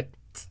bullshit.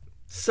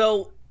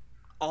 So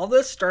all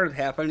this started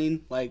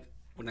happening like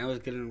when I was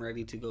getting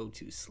ready to go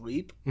to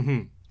sleep.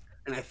 Mm-hmm.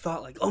 And I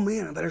thought like, oh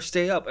man, I better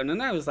stay up. And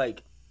then I was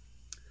like,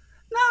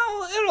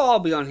 no, it'll all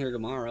be on here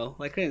tomorrow.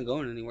 Like I ain't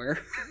going anywhere.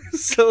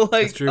 So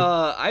like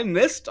I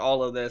missed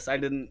all of this.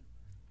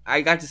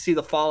 I got to see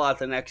the fallout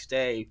the next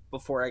day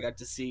before I got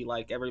to see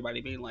like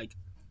everybody being like,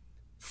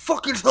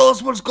 fucking tell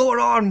us what's going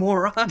on,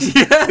 moron.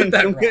 Yeah,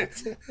 that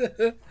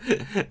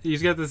right. You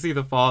just got to see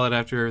the fallout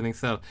after everything's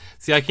settled.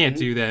 See, I can't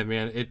do that,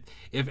 man.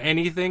 If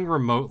anything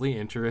remotely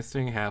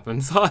interesting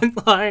happens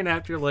online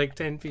after like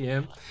 10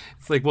 p.m.,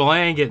 it's like, well,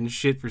 I ain't getting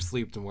shit for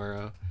sleep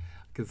tomorrow,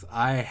 because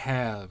I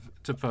have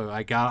to post.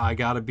 I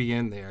gotta be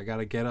in there. I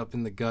gotta get up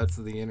in the guts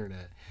of the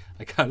internet.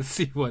 I gotta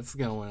see what's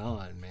going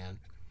on, man.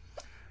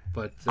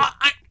 But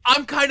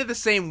I'm kind of the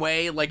same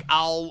way. Like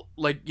I'll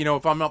like, you know,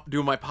 if I'm not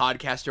doing my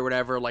podcast or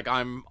whatever, like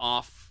I'm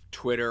off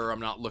Twitter, I'm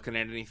not looking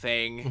at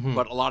anything. Mm-hmm.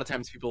 But a lot of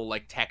times people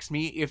like text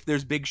me if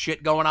there's big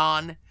shit going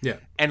on. Yeah.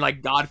 And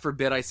like, God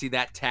forbid I see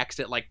that text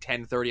at like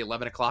 10:30,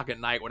 11 o'clock at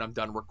night when I'm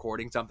done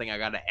recording something I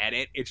got to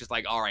edit. It's just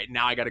like, all right,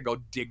 now I got to go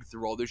dig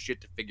through all this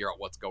shit to figure out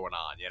what's going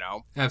on, you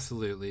know?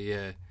 Absolutely,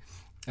 yeah.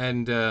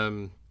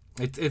 And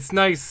it's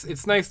nice.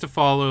 It's nice to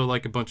follow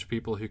like a bunch of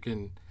people who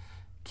can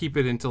keep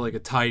it into like a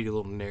tidy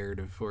little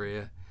narrative for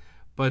you.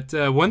 But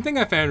one thing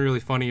I found really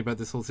funny about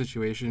this whole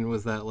situation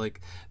was that, like,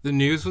 the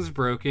news was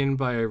broken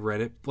by a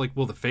Reddit, like,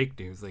 well, the fake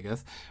news, I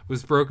guess,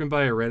 was broken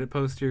by a Reddit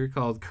poster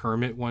called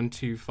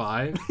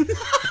Kermit125.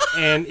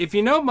 And if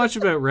you know much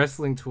about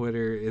wrestling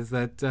Twitter, is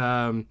that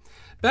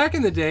back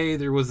in the day,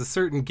 there was a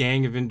certain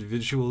gang of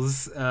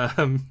individuals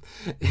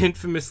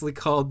infamously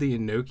called the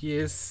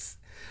Enochius.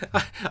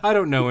 I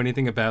don't know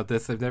anything about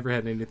this. I've never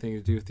had anything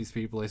to do with these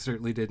people. I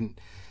certainly didn't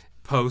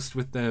post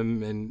with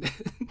them and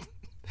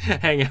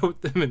hang out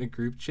with them in a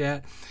group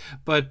chat.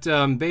 But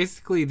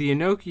basically, the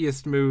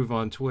Enochiist move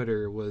on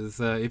Twitter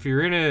was if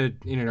you're in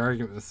an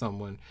argument with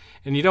someone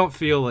and you don't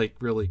feel like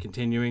really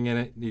continuing in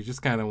it, you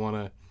just kind of want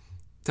to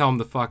tell them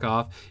to fuck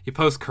off, you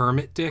post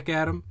Kermit dick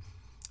at them.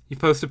 You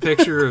post a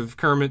picture of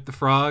Kermit the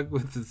Frog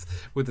with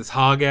his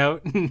hog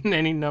out in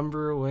any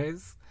number of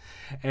ways.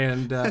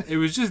 And it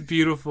was just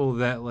beautiful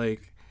that,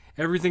 like,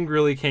 everything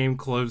really came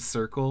closed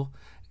circle.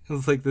 It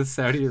was like this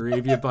Saudi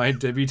Arabia by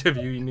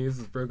WWE news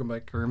was broken by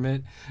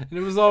Kermit, and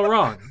it was all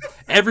wrong.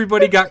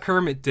 Everybody got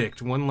Kermit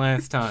dicked one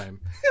last time.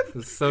 It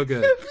was so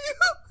good. Have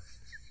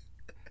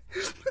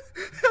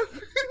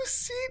you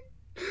seen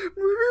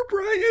Murder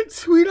Brian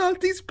tweet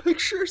out these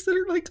pictures that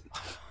are like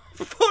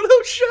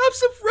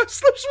photoshops of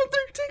wrestlers with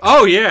their dicks?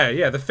 Oh,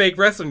 yeah, the fake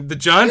wrestling. The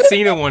John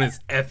Cena one is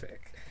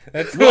epic.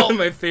 That's one of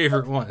my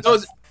favorite ones.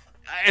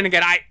 And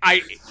again,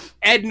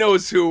 Ed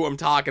knows who I'm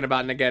talking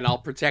about, and again, I'll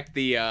protect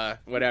the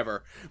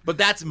whatever. But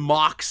that's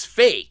Mox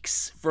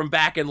fakes from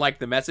back in, like,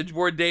 the message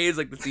board days,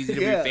 like the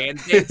CZW fan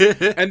days.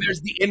 And there's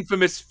the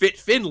infamous Fit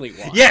Finley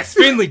one. Yes,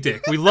 Finley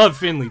dick. We love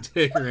Finley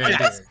dick around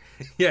here.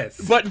 Yes.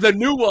 But the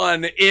new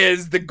one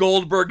is the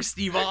Goldberg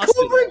Steve Austin.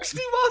 Goldberg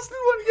Steve Austin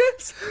one,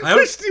 yes.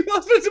 Where Steve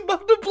Austin's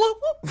about to blow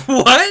up.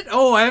 What?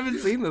 Oh, I haven't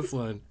seen this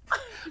one.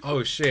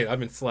 Oh shit, I've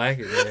been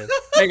slacking, man.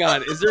 Hang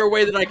on, is there a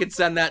way that I could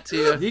send that to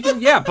you? You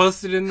can,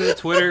 post it in the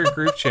Twitter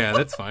group chat.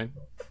 That's fine.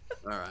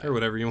 All right. Or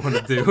whatever you want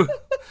to do.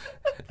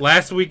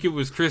 Last week it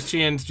was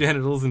Christian's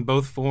genitals in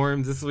both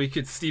forms. This week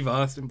it's Steve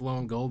Austin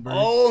blowing Goldberg.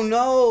 Oh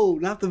no,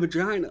 not the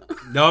vagina.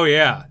 Oh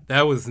yeah,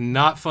 that was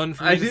not fun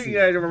for me.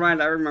 Yeah, never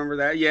mind. I remember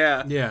that.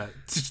 Yeah. Yeah.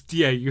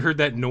 Yeah, you heard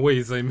that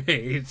noise I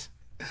made.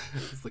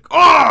 It's like,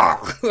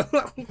 oh!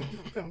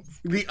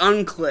 The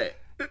unclit.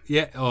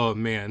 Yeah. Oh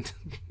man.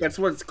 That's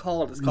what it's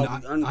called. It's called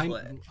the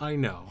unclit. I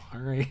know. All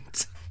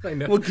right. I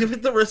know. Well, give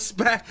it the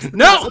respect.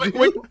 No.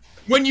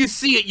 When you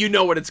see it, you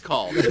know what it's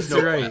called. That's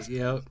right.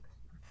 Yep.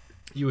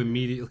 You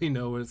immediately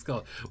know what it's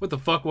called. What the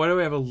fuck? Why do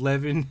I have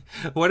 11?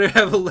 Why do I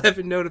have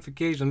 11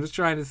 notifications? I'm just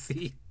trying to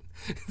see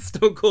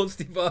Stone Cold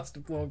Steve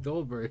Austin blowing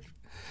Goldberg.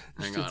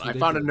 Hang on, I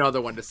found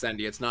another one to send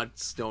you. It's not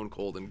Stone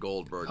Cold and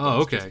Goldberg.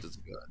 Oh, okay. It's just as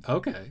good.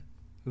 Okay,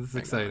 this is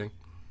exciting.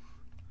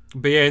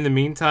 But yeah, in the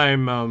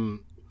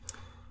meantime,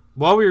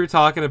 while we were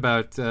talking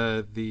about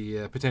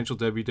the potential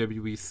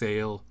WWE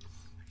sale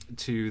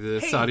to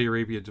the Saudi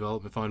Arabia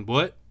Development Fund,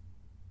 what?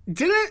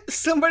 Didn't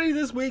somebody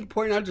this week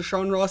point out to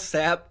Sean Ross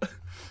Sapp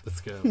Let's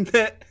go.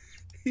 that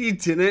he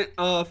didn't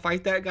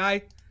fight that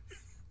guy?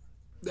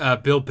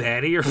 Bill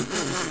Batty or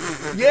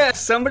Yeah,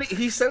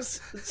 somebody said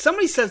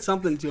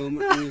something to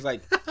him, and he was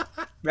like,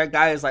 "That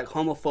guy is like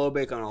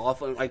homophobic and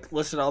awful." And, like,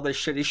 listed all this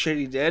shitty shit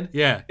he did.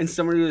 Yeah. And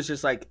somebody was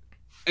just like,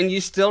 "And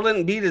you still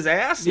didn't beat his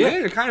ass? Yeah. Man,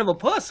 you're kind of a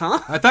puss, huh?"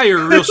 I thought you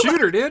were a real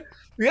shooter, dude.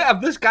 Yeah,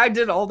 if this guy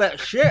did all that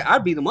shit,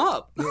 I'd beat him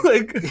up.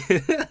 Like,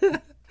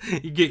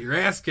 You get your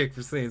ass kicked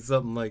for saying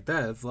something like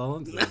that. That's all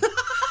I'm saying.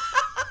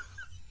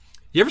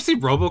 You ever see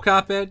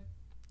RoboCop, Ed?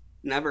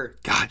 never.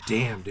 God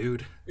damn,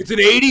 dude. It's an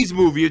 80s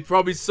movie. It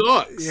probably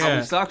sucks. Yeah.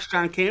 Probably sucks.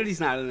 John Kennedy's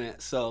not in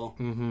it, so.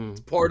 Mm-hmm.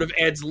 Part of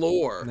Ed's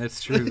lore.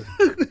 That's true.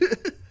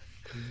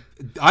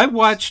 I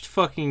watched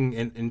fucking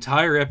an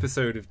entire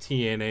episode of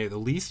TNA. The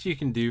least you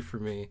can do for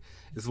me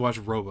is watch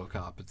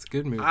RoboCop. It's a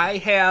good movie. I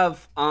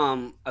have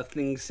a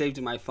thing saved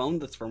in my phone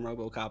that's from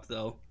RoboCop,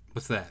 though,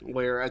 What's that?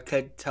 where a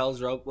kid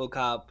tells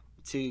RoboCop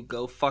to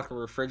go fuck a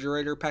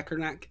refrigerator pecker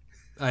neck.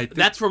 I think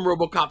That's from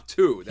RoboCop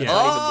 2. That's Yeah.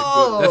 not even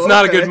the good. that's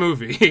not a okay. good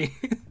movie.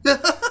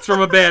 It's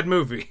from a bad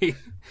movie.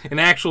 An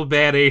actual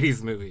bad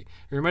 80s movie.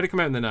 Or it might have come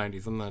out in the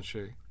 90s. I'm not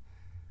sure.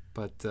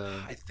 But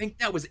I think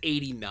that was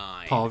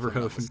 89. Paul if I'm not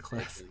Verhoeven mistaken.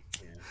 classic.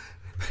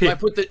 Yeah. I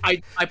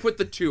put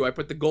the two. I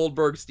put the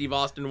Goldberg Steve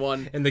Austin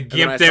one And the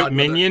then I gimped saw out another-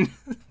 minion.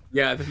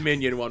 Yeah, the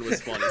Minion one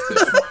was funny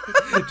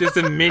too. Just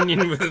a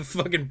minion with a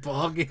fucking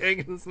ball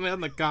gag and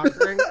the cock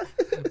ring.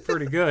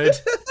 Pretty good.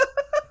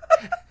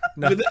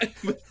 No,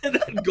 But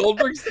that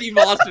Goldberg Steve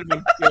Austin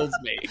one kills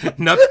me.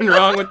 nothing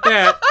wrong with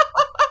that.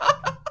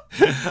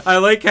 I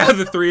like how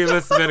the three of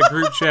us have had a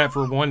group chat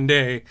for one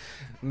day.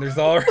 And there's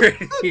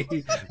already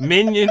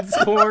Minions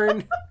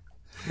porn.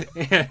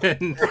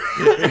 And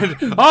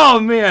oh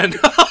man.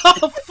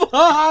 Oh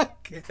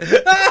fuck.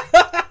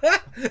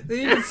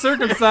 They even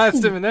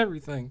circumcised him and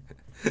everything.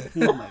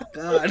 Oh my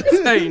god.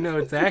 That's how you know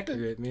it's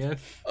accurate, man.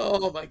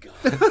 Oh my god.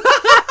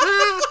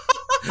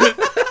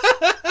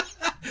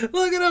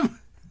 Look at him.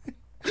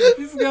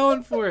 He's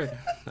going for it.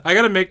 I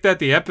gotta make that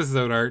the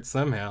episode art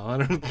somehow. I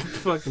don't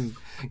fucking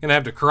gonna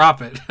have to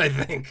crop it, I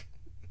think.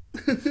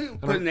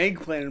 Put an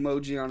eggplant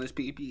emoji on his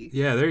pee-pee.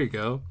 Yeah, there you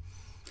go.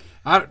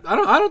 I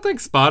don't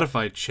think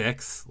Spotify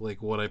checks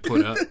like what I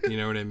put up. You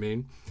know what I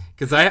mean?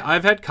 Because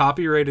I've had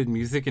copyrighted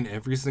music in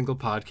every single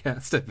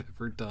podcast I've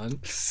ever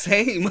done.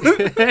 Same.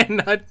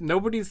 And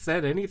nobody's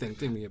said anything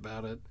to me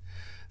about it.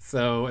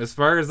 So as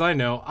far as I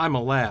know, I'm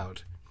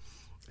allowed.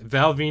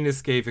 Val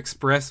Venus gave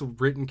express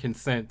written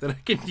consent that I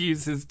can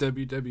use his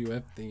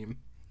WWF theme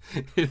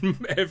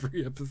in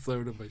every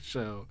episode of my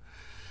show.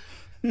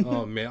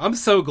 Oh man, I'm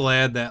so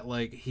glad that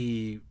like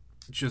he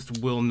just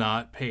will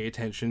not pay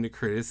attention to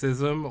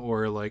criticism,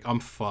 or like I'm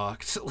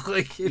fucked.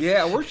 Like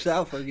Yeah, it works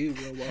out for you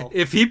real well.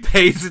 if he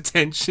pays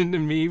attention to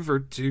me for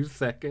 2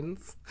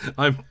 seconds,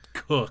 I'm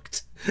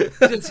cooked.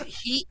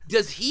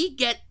 Does he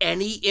get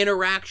any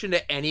interaction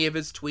to any of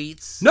his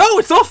tweets? No,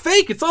 it's all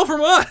fake. It's all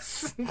from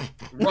us.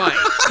 Right.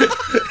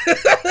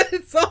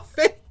 It's all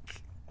fake.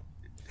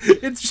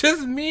 It's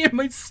just me and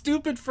my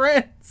stupid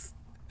friends.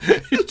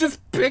 He's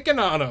just picking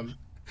on him.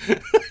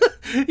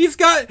 He's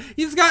got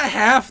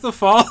half the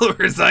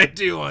followers I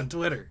do on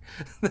Twitter.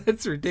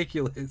 That's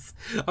ridiculous.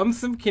 I'm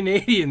some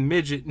Canadian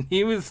midget, and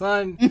he was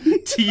on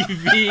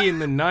TV in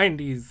the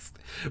 90s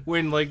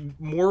when like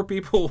more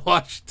people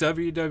watched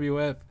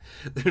WWF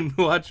than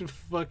watch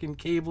fucking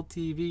cable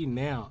TV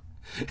now.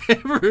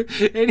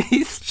 And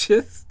he's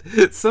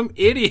just some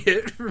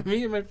idiot for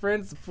me and my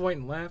friends to point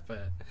and laugh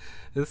at.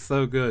 It's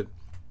so good.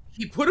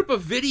 He put up a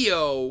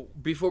video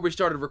before we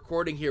started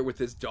recording here with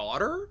his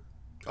daughter.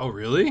 Oh,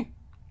 really?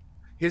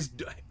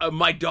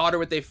 My daughter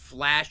with a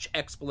flash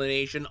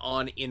explanation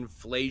on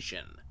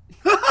inflation.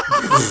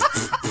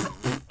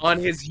 on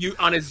his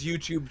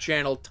YouTube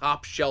channel,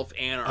 Top Shelf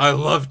Anarchy. I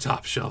love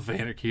Top Shelf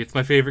Anarchy. It's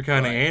my favorite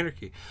kind of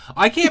anarchy.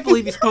 I can't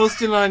believe he's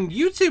posting on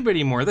YouTube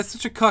anymore. That's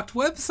such a cucked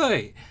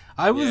website.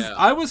 I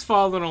was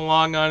following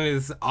along on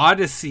his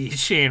Odyssey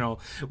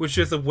channel, which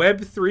is a Web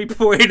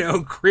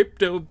 3.0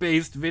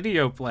 crypto-based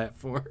video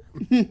platform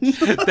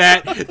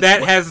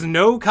that has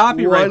no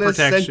copyright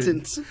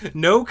protection.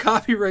 No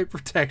copyright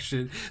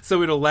protection.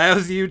 So it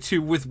allows you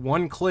to, with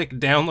one click,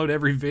 download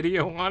every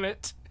video on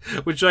it,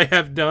 which I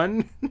have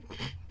done.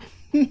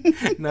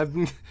 And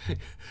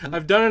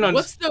I've done it on.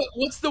 What's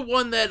the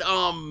one that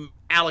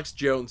Alex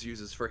Jones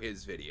uses for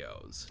his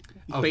videos?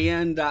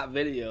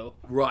 Band.video.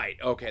 Right.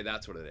 Okay,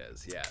 that's what it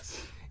is.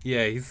 Yes.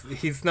 Yeah,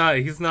 he's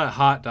not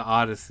hot to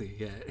Odyssey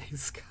yet.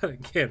 He's gotta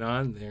get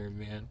on there,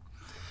 man.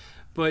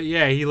 But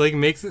yeah, he like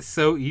makes it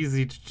so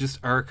easy to just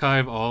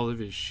archive all of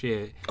his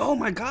shit. Oh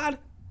my god!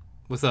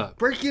 What's up?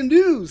 Breaking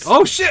news!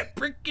 Oh shit!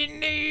 Breaking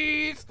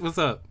news! What's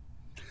up?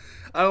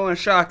 I don't want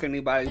to shock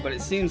anybody, but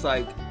it seems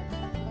like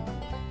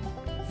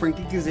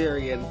Frankie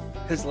Kazarian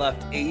has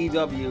left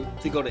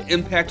AEW to go to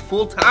Impact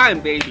full time,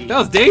 baby. That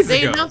was days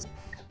ago.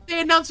 They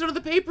announced it on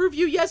the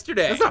pay-per-view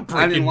yesterday. That's not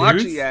breaking I didn't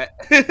watch it yet.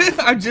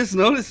 I just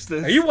noticed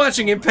this. Are you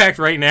watching Impact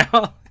right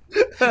now?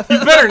 You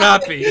better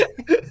not be.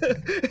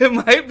 It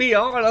might be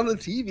on the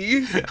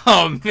TV.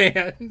 Oh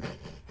man.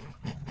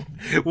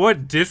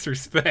 What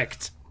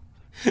disrespect.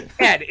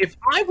 Ed, if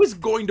I was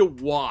going to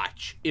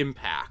watch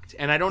Impact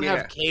and I don't Yeah.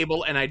 have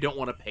cable and I don't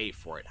want to pay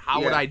for it,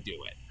 how would I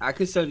do it? I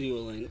can send you a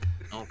link.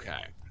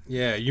 Okay.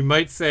 Yeah, you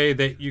might say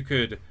that you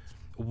could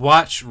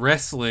watch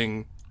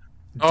wrestling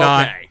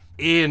Okay.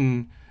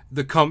 in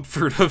the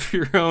comfort of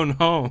your own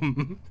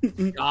home.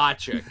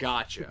 Gotcha.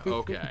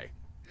 Okay.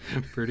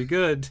 Pretty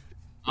good.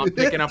 I'm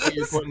picking up what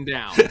you're putting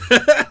down.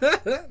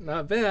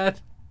 Not bad.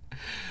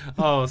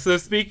 Oh, so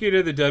speaking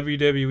of the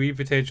WWE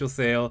potential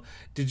sale,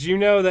 did you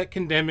know that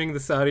condemning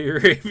the Saudi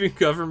Arabian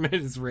government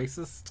is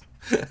racist?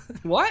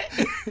 What?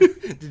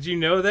 Did you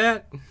know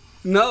that?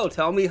 No,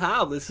 tell me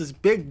how. This is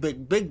big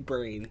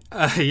brain.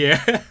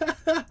 Yeah.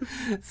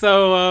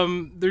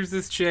 So, there's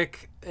this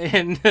chick,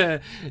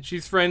 and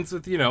she's friends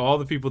with, all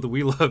the people that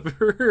we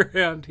love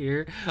around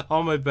here.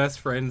 All my best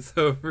friends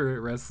over at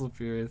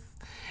WrestlePurists.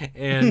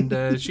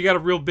 And she got a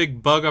real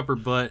big bug up her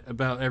butt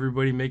about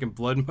everybody making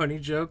blood money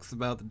jokes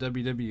about the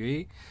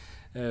WWE.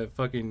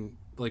 Fucking,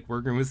 like,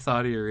 working with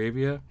Saudi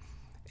Arabia.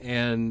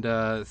 And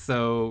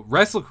so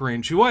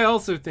WrestleCringe, who I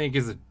also think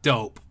is a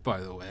dope, by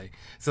the way.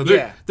 So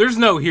there's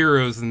no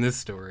heroes in this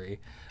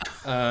story.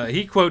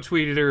 He quote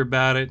tweeted her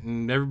about it,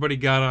 and everybody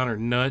got on her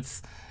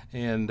nuts.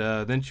 And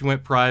then she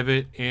went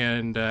private,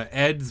 and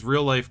Ed's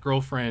real life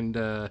girlfriend,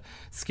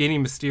 Skinny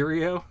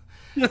Mysterio.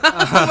 My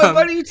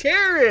buddy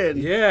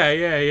Taryn.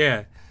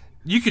 Yeah.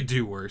 You could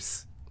do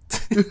worse.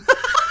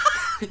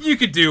 You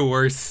could do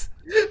worse.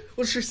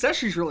 Well, she says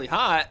she's really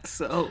hot,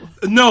 so...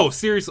 No,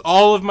 seriously,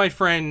 all of my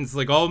friends,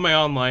 like all of my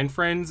online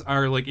friends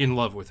are like in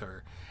love with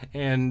her.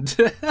 And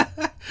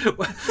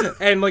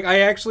and like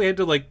I actually had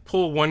to like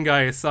pull one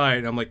guy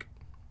aside. I'm like,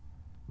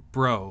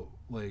 bro,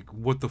 like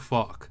what the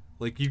fuck?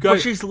 Like you guys.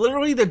 But she's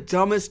literally the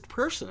dumbest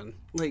person.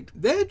 Like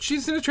that.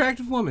 She's an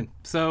attractive woman.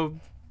 So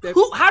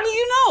who? How do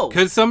you know?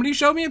 Because somebody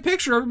showed me a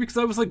picture of her. Because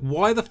I was like,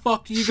 why the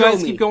fuck do you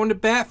guys keep going to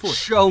bat for it?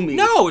 Show me.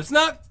 No, it's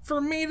not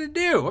for me to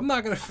do. I'm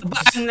not gonna.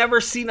 But I've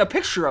never seen a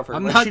picture of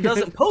her. She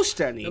doesn't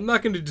post any. I'm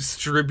not going to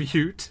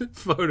distribute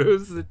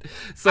photos that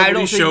somebody showed me. I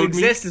don't think it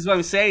exists. Is what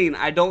I'm saying.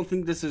 I don't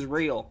think this is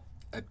real.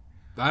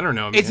 I don't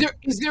know, man.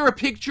 Is there a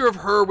picture of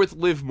her with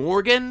Liv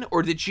Morgan,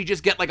 or did she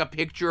just get like a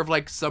picture of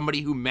like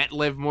somebody who met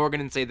Liv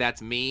Morgan and say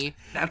that's me?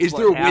 Is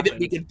there a way that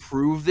we can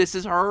prove this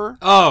is her?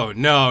 Oh,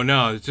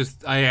 no. It's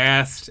just I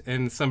asked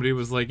and somebody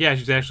was like, "Yeah,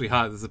 she's actually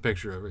hot. There's a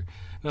picture of her."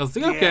 And I was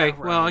like, "Okay, right.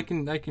 well, I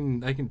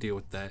can deal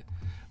with that."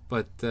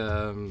 But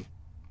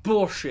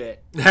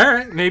Bullshit. all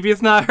right, maybe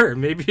it's not her.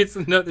 Maybe it's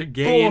another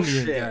gay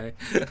Indian guy.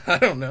 I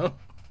don't know.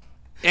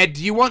 Ed,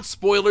 do you want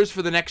spoilers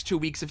for the next 2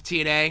 weeks of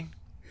TNA?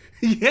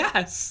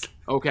 Yes.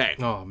 Okay.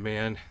 Oh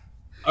man.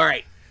 All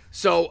right.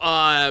 So,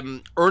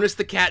 Ernest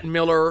the Cat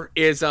Miller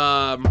is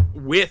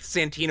with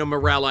Santino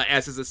Marella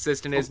as his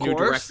assistant, as new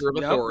director of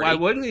Authority. Why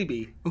wouldn't he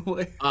be?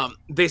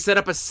 They set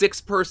up a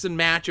 6-person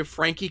match of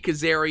Frankie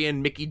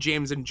Kazarian, Mickey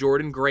James, and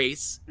Jordan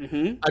Grace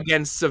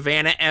against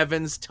Savannah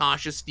Evans,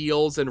 Tasha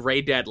Steelz, and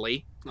Ray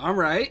Deadly. All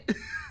right.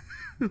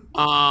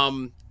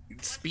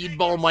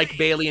 Speedball Mike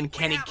Bailey and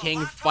Kenny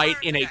King fight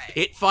in a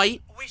pit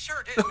fight. We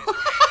sure did,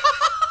 Mr.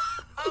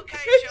 Okay,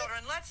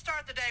 children, let's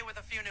start the day with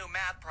a few new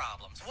math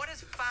problems. What is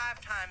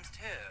 5 times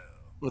 2?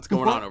 What's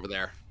going on over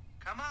there?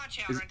 Come on,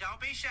 children, don't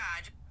be shy.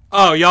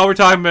 Oh, y'all were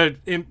talking about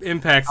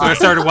Impact, so I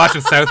started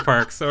watching South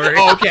Park. Sorry.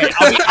 Oh, okay.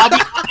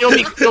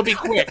 It'll be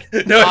quick.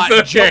 No,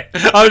 it's okay.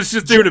 I was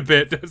just doing a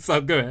bit,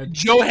 so go ahead.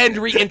 Joe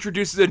Hendry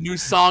introduces a new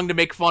song to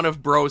make fun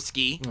of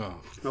Broski.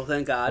 Oh,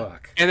 thank God.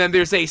 Fuck. And then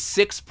there's a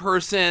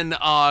 6-person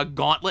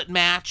gauntlet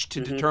match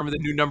to determine the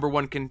new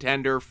 #1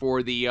 contender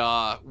for the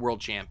World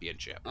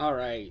Championship. All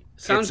right.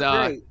 Sounds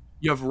great.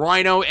 You have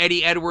Rhino,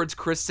 Eddie Edwards,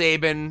 Chris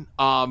Sabin,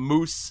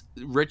 Moose,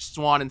 Rich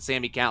Swann, and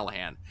Sami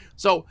Callihan.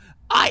 So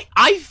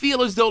I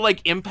feel as though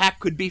like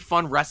Impact could be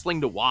fun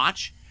wrestling to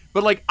watch,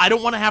 but like I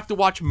don't want to have to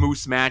watch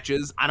Moose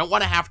matches. I don't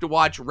want to have to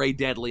watch Ray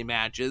Deadly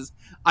matches.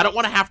 I don't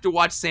want to have to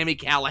watch Sami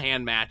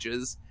Callihan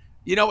matches.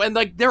 You know, and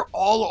like they're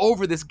all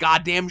over this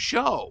goddamn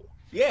show.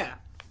 Yeah.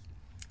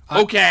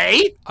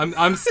 Okay.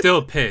 I'm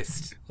still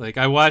pissed. Like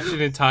I watched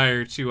an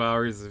entire 2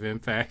 hours of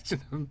Impact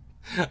and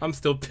I'm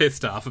still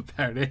pissed off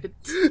about it.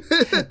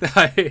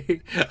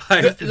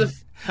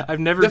 I've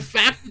never. The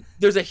fact that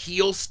there's a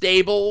heel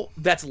stable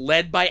that's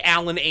led by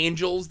Alan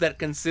Angels that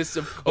consists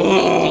of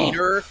Cody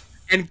Deaner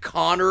and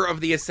Connor of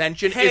the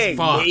Ascension is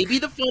maybe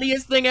the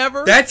funniest thing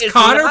ever. That's It's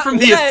Connor not from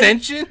the led.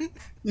 Ascension?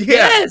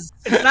 Yes.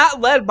 It's not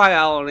led by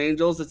Alan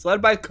Angels. It's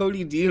led by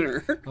Cody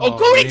Deaner. Oh,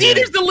 Cody man.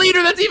 Deaner's the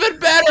leader. That's even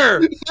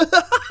better.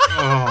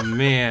 Oh,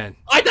 man.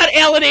 I thought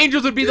Alan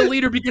Angels would be the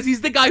leader because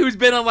he's the guy who's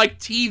been on like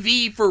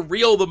TV for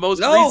real the most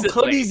No, recently.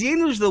 Cody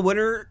Deaner's the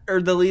winner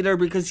or the leader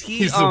because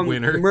He's the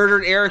winner.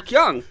 murdered Eric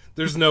Young.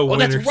 There's no Well,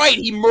 winners. that's right.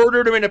 He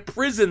murdered him in a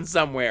prison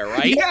somewhere,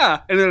 right? Yeah,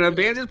 in an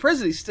abandoned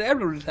prison. He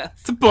stabbed him to death.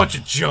 It's a bunch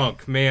of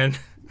junk, man.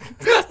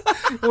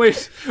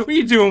 Wait, what are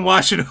you doing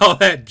watching all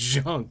that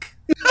junk?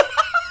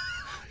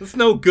 It's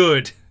no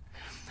good.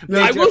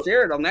 No, I Jeff will-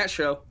 Jarrett on that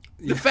show.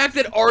 The fact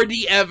that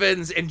R.D.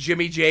 Evans and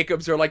Jimmy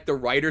Jacobs are like the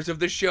writers of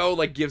the show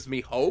like gives me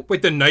hope.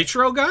 Wait, the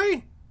Nitro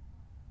guy?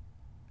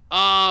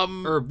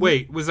 Or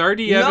wait, was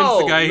R.D.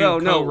 Evans the guy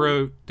who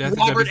co-wrote Death of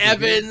Robert WCW?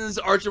 Evans,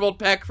 Archibald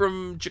Peck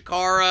from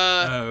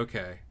Chikara. Oh,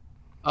 okay.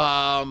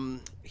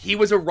 He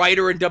was a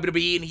writer in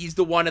WWE, and he's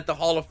the one at the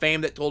Hall of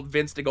Fame that told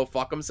Vince to go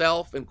fuck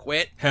himself and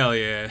quit. Hell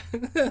yeah.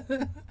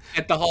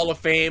 At the Hall of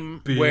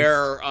Fame, Beast.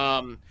 where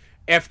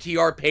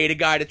FTR paid a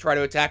guy to try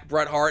to attack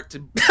Bret Hart to.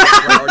 Bret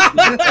Hart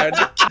to be dead.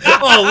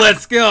 Oh,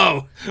 let's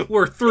go.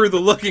 We're through the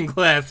looking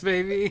glass,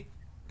 baby.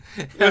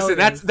 Listen,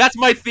 that's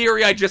my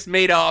theory I just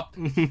made up.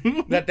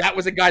 that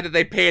was a guy that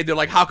they paid. They're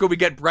like, how can we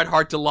get Bret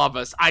Hart to love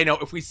us? I know,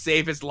 if we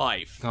save his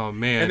life. Oh,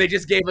 man. And they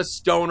just gave a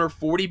stoner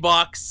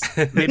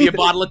 $40, maybe a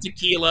bottle of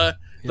tequila.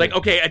 Like,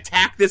 okay,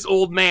 attack this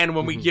old man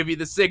when we give you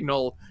the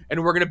signal,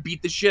 and we're gonna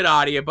beat the shit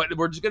out of you. But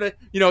we're just gonna,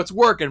 it's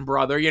working,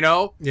 brother.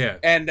 Yeah.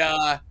 And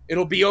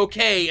it'll be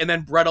okay. And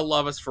then Bret will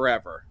love us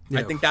forever. Yeah.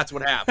 I think that's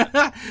what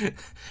happened.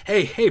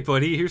 Hey,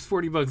 buddy, here's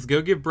 $40.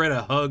 Go give Brett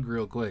a hug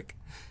real quick.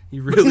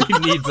 He really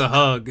needs a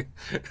hug.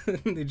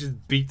 They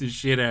just beat the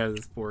shit out of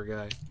this poor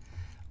guy.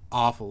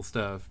 Awful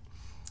stuff.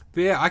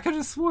 But yeah, I could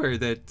have swore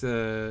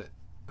that.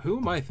 Who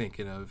am I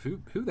thinking of?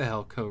 Who the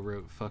hell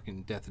co-wrote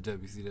fucking Death of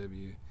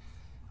WCW?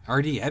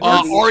 R.D.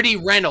 Edwards? Artie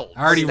Reynolds.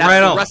 Artie That's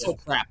Reynolds. the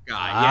WrestleCrap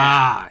guy.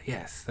 Ah,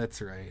 yes,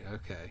 that's right.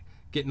 Okay.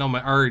 Getting all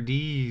my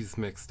RDs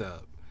mixed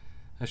up.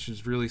 I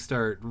should really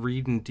start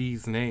reading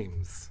D's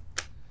names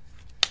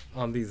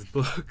on these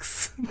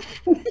books.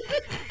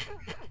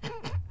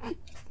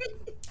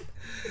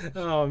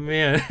 Oh,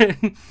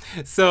 man.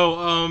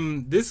 So,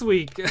 this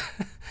week,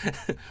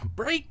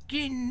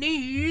 breaking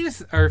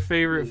news, our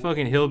favorite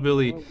fucking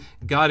hillbilly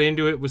got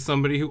into it with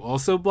somebody who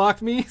also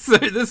blocked me. So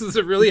this is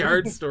a really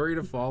hard story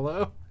to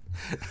follow.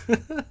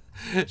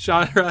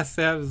 Sean Ross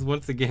Sapp has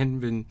once again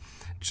been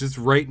just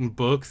writing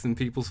books in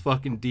people's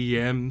fucking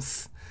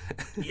DMs.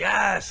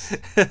 Yes.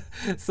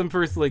 Some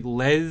person like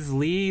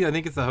Leslie, I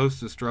think it's the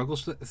host of Struggle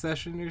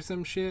Session or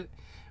some shit,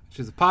 which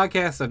is a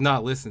podcast I've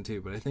not listened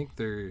to, but I think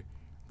they're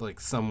like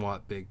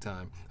somewhat big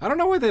time. I don't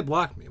know why they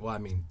blocked me. Well, I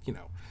mean,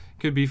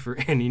 could be for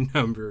any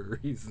number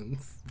of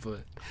reasons,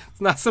 but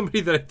it's not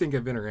somebody that I think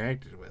I've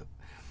interacted with.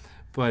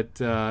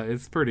 But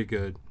it's pretty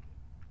good.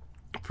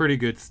 Pretty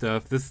good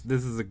stuff. This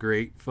is a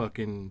great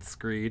fucking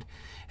screed.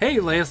 Hey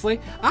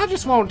Leslie, I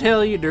just want to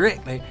tell you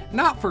directly,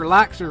 not for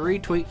likes or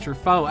retweets or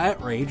faux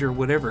outrage or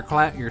whatever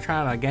clout you're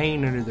trying to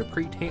gain under the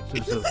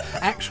pretenses of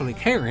actually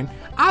caring,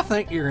 I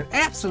think you're an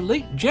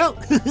absolute joke.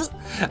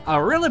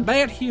 A really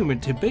bad human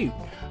to boot.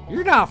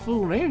 You're not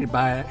fooling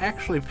anybody that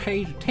actually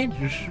pays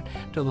attention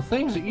to the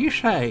things that you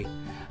say.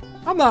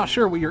 I'm not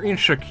sure what your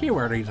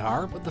insecurities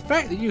are, but the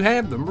fact that you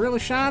have them really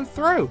shines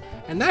through.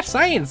 And that's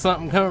saying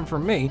something coming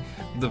from me.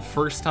 The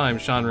first time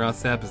Sean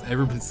Ross Sapp has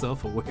ever been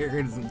self-aware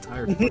in his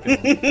entire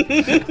fucking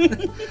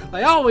life.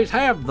 They always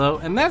have, though,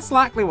 and that's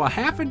likely why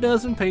half a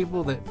dozen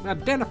people that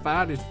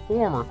identified as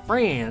former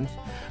friends,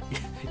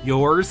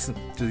 yours,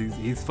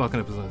 he's fucking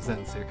up his own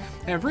sentence here,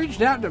 have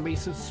reached out to me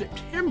since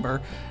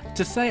September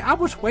to say I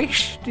was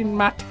wasting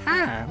my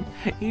time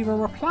even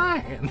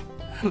replying.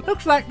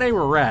 Looks like they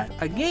were right.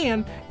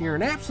 Again, you're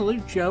an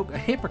absolute joke, a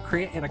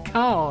hypocrite, and a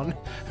con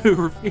who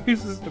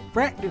refuses to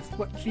practice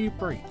what you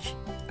preach.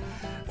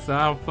 So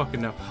I don't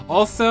fucking know.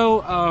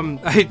 Also,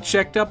 I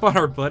checked up on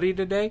our buddy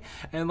today,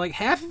 and like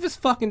half of his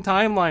fucking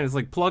timeline is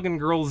like plugging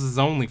girls as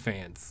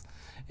OnlyFans.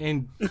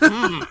 And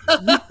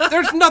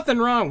there's nothing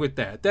wrong with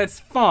that.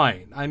 That's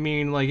fine. I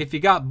mean, like, if you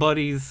got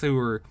buddies who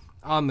are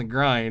on the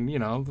grind, you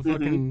know, the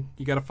fucking,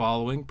 you got a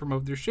following,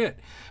 promote their shit.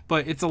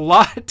 But it's a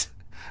lot.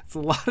 It's a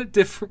lot of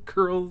different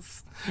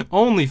girls'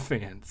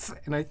 OnlyFans,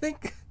 and I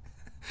think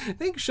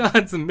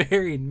Sean's a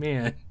married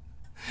man.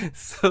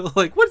 So,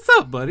 like, what's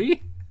up,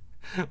 buddy?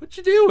 What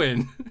you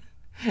doing?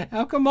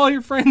 How come all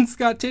your friends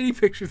got titty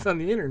pictures on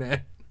the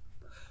internet?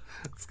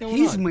 What's going on?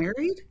 He's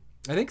married?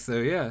 I think so,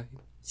 yeah.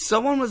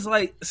 Someone was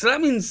like, so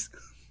that means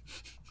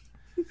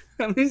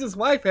his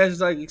wife has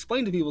to like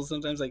explain to people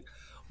sometimes, like,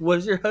 what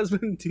does your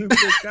husband do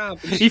for a job?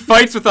 He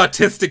fights with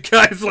autistic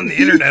guys on the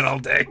internet all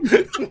day.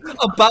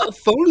 About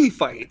phony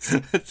fights.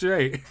 That's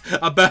right.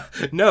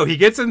 No, he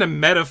gets into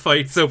meta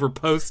fights over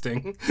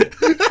posting.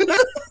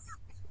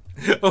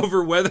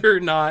 Over whether or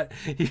not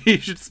he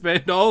should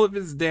spend all of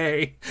his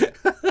day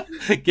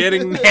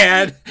getting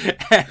mad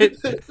at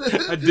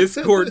a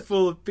Discord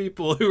full of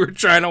people who are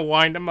trying to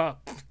wind him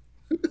up.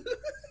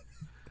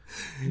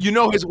 You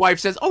know, his wife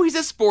says, "Oh, he's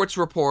a sports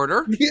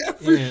reporter." Yeah,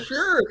 for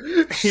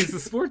sure. He's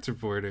a sports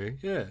reporter.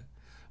 Yeah,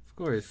 of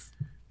course.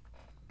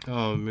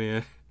 Oh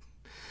man.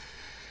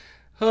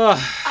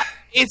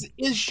 Is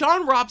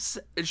Sean Ross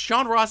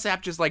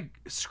Sapp just like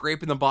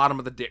scraping the bottom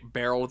of the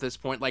barrel at this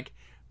point? Like,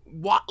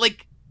 what?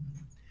 Like,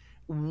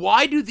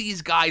 why do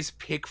these guys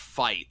pick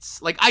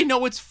fights? Like, I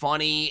know it's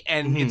funny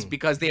and it's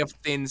because they have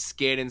thin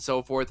skin and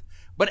so forth.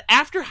 But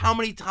after how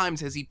many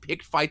times has he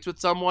picked fights with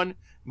someone,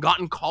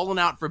 gotten calling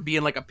out for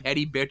being like a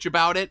petty bitch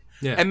about it,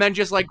 and then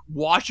just like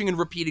watching and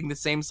repeating the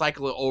same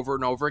cycle over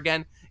and over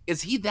again?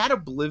 Is he that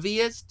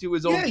oblivious to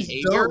his own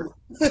behavior?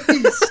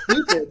 He's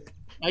stupid.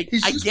 I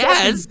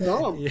guess.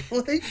 Dumb.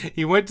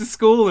 He went to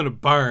school in a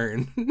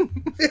barn.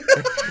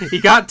 He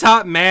got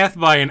taught math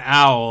by an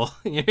owl.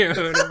 You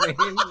know what I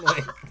mean?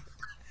 Like,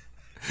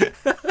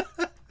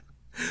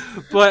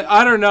 but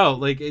I don't know.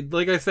 Like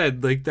I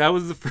said, like that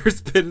was the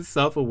first bit of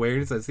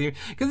self-awareness I've seen,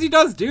 because he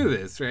does do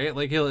this, right?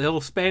 Like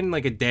he'll spend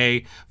like a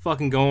day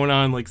fucking going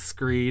on like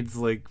screeds,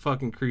 like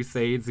fucking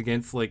crusades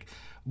against like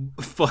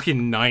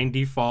fucking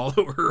 90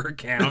 follower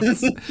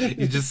accounts.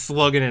 He's just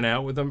slugging it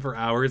out with them for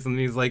hours, and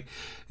he's like,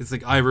 it's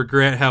like, I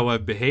regret how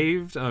I've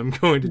behaved. I'm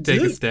going to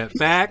take a step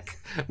back.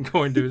 I'm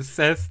going to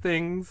assess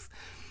things.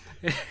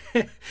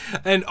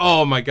 And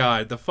oh my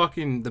god,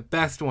 the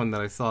best one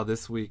that I saw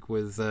this week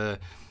was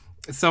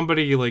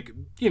somebody, like,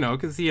 you know,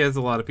 because he has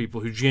a lot of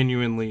people who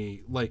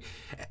genuinely like.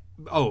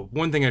 Oh,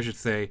 one thing I should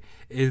say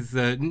is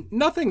that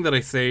nothing that I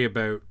say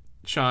about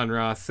Sean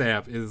Ross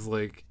Sapp is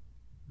like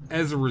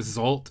as a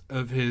result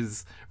of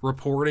his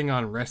reporting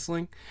on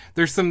wrestling.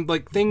 There's some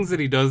like things that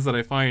he does that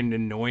I find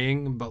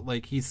annoying, but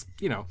like he's,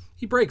 you know,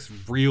 he breaks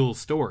real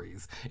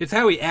stories. It's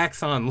how he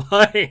acts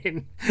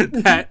online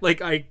that like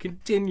I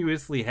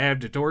continuously have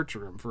to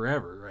torture him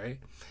forever, right?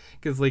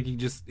 Because like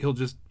he'll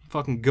just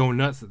fucking go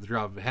nuts at the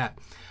drop of a hat.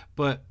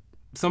 But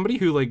somebody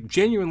who like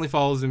genuinely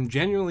follows him,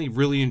 genuinely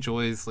really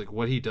enjoys like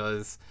what he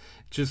does,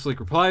 just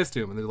like replies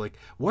to him, and they're like,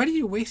 why do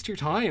you waste your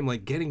time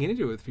like getting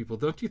into it with people?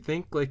 Don't you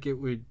think like it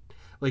would,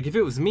 like, if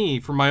it was me,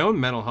 for my own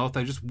mental health,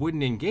 I just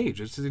wouldn't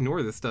engage. I just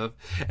ignore this stuff.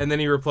 And then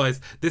he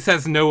replies, this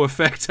has no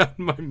effect on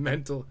my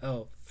mental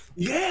health.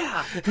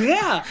 Yeah.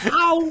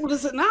 How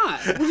does it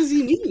not? What does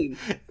he mean?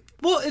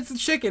 Well, it's a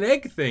chicken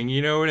egg thing,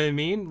 you know what I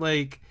mean?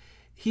 Like,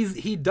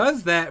 he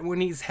does that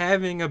when he's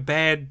having a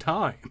bad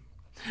time.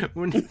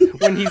 When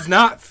he's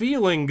not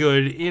feeling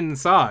good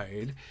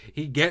inside,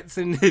 he gets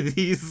into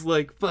these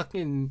like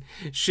fucking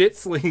shit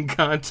sling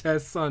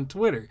contests on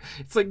Twitter.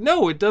 It's like,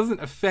 no, it doesn't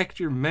affect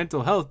your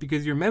mental health,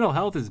 because your mental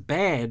health is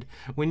bad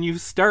when you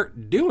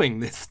start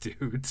doing this,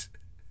 dude.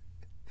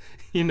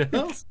 You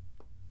know?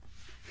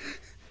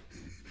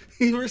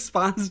 He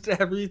responds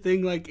to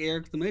everything like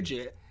Eric the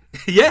Midget.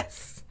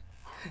 Yes.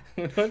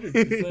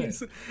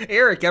 100%.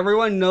 Eric,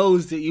 everyone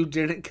knows that you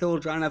didn't kill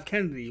John F.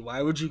 Kennedy.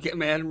 Why would you get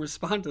mad and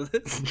respond to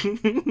this?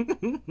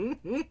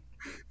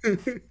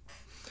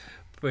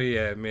 But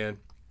yeah, man,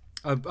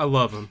 I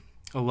love him.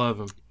 I love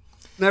him.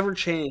 Never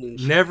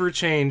change. Never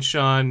change,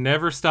 Sean.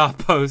 Never stop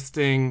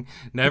posting.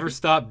 Never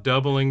stop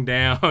doubling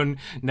down.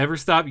 Never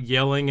stop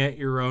yelling at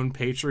your own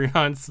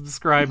Patreon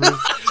subscribers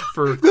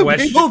for People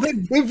questions.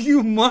 that give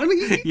you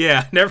money?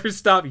 Yeah, never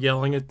stop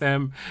yelling at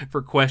them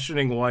for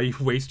questioning why you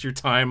waste your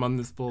time on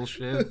this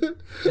bullshit.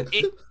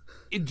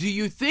 Do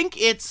you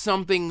think it's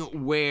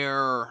something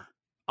where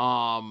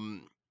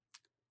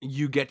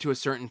you get to a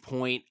certain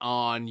point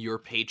on your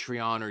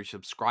Patreon or your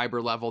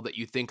subscriber level that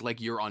you think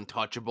like you're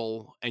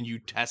untouchable and you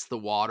test the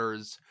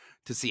waters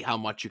to see how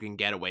much you can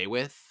get away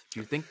with? Do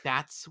you think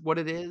that's what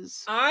it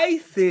is? I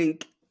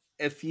think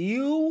if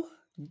you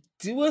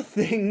do a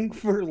thing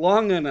for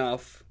long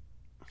enough,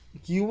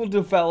 you will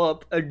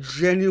develop a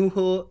genuine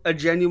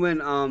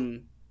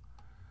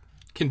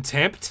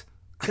Contempt?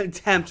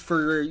 contempt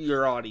for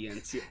your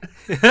audience.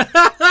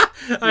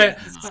 I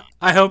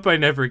hope I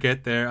never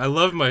get there. I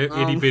love my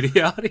itty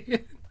bitty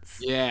audience.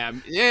 Yeah,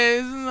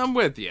 I'm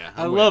with you.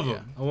 I love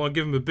them. I want to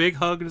give them a big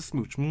hug and a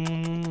smooch.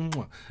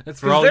 That's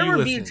for all There you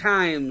would listening. be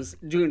times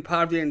doing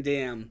Pod Van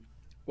Dam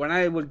when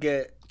I would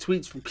get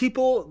tweets from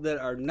people that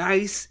are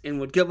nice and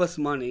would give us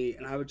money,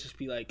 and I would just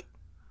be like,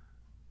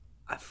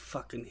 I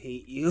fucking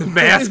hate you. The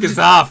mask is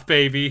off,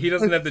 baby. He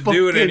doesn't have to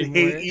do it fucking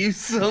anymore. hate you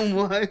so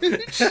much.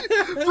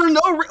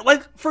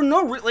 for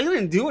no they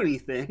didn't do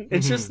anything.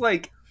 It's just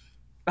like,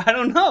 I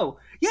don't know.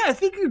 Yeah, I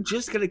think you're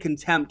just gonna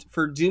contempt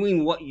for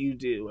doing what you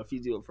do if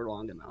you do it for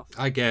long enough.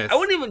 I guess. I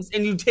wouldn't even,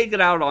 and you take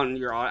it out on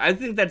your. I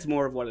think that's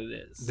more of what it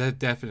is. That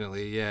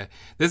definitely, yeah.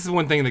 This is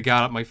one thing that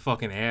got up my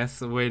fucking ass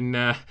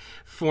when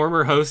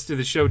former host of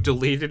the show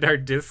deleted our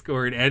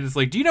Discord. Ed is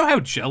like, do you know how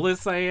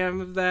jealous I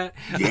am of that?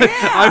 Yeah!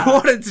 I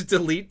wanted to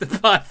delete the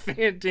Pod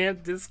Van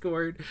Dam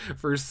Discord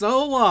for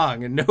so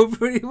long, and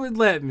nobody would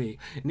let me.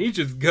 And he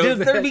just goes Dude,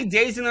 there'd ahead. be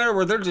days in there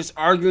where they're just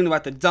arguing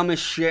about the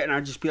dumbest shit, and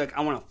I'd just be like,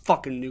 I want to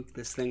fucking nuke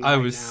this thing. I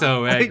right was now.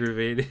 so Like,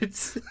 aggravated.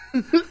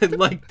 I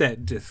like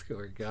that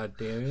Discord, god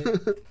damn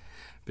it.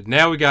 But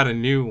now we got a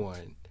new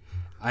one.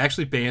 I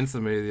actually banned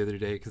somebody the other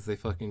day because they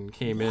fucking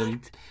came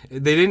in.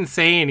 They didn't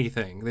say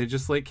anything. They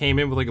just like came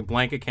in with like a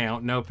blank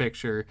account, no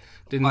picture,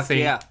 didn't Fuck say.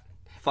 yeah.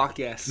 Fuck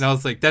yes. And I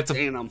was like, that's a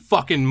Ban 'em.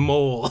 fucking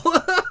mole.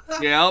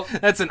 Yep.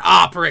 That's an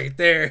op right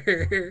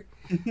there.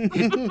 hit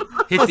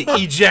the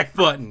eject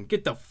button.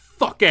 Get the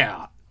fuck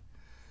out.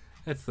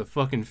 That's the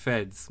fucking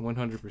feds,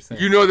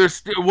 100%. You know,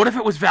 what if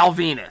it was Val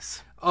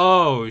Venus?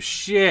 Oh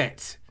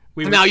shit.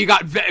 Now you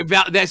got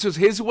this was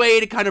his way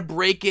to kind of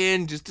break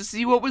in just to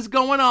see what was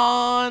going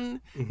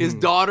on. His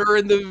daughter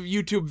in the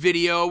YouTube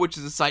video, which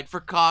is a site for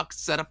cocks,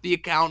 set up the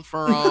account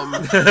for him.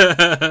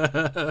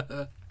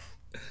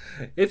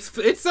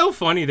 It's so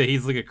funny that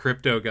he's like a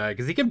crypto guy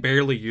because he can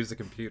barely use a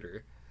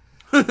computer.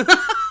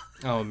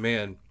 Oh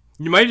man,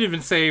 you might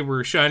even say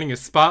we're shining a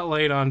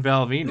spotlight on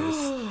Val Venus.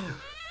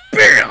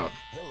 Bam!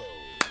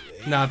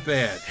 Not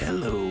bad.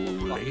 Hello,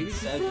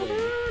 ladies.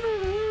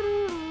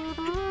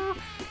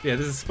 Yeah,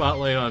 this is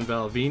Spotlight on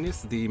Val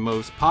Venus, the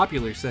most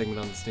popular segment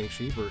on the Stink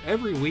Sheet, where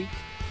every week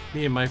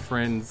me and my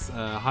friends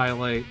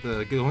highlight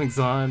the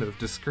goings-on of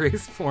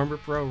disgraced former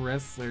pro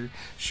wrestler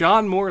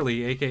Sean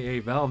Morley, a.k.a.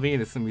 Val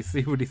Venus, and we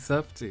see what he's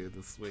up to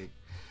this week.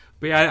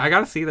 But yeah, I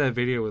gotta see that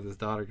video with his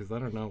daughter, because I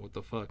don't know what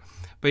the fuck.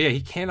 But yeah,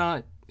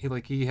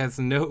 he has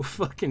no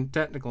fucking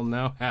technical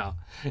know-how.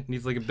 And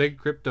he's like a big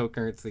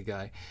cryptocurrency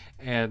guy.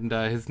 And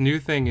his new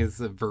thing is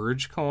a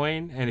Verge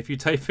coin. And if you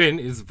type in,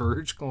 is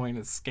Verge coin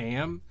a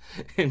scam,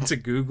 into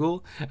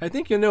Google, I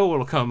think you know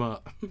what'll come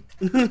up.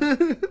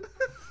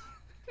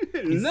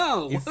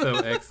 No. He's so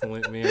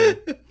excellent, man.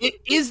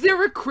 Is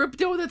there a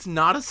crypto that's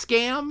not a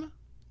scam?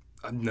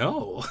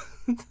 No.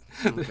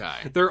 Okay.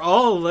 They're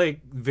all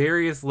like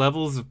various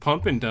levels of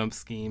pump and dump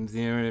schemes,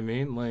 you know what I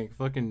mean? Like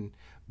fucking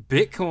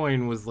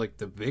Bitcoin was like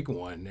the big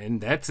one,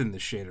 and that's in the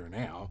shitter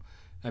now.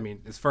 I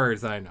mean, as far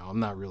as I know, I'm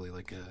not really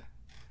like a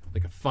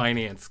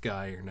finance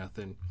guy or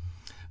nothing.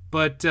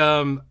 But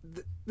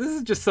this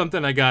is just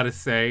something I gotta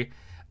say.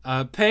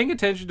 Paying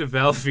attention to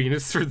Val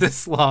Venus for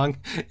this long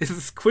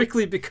is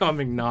quickly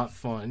becoming not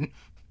fun.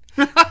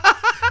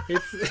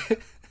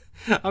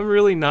 I'm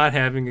really not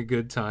having a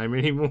good time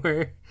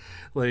anymore.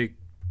 Like,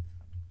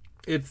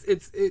 it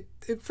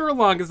for the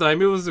longest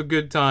time, it was a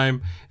good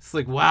time. It's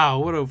like, wow,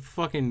 what a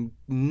fucking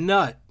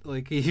nut.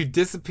 Like, he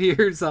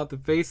disappears off the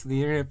face of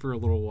the internet for a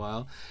little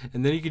while,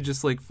 and then you could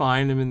just, like,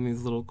 find him in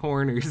these little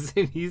corners,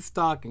 and he's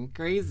talking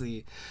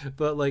crazy.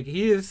 But, like,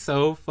 he is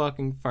so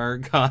fucking far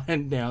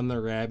gone down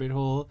the rabbit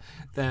hole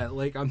that,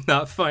 like, I'm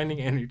not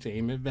finding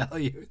entertainment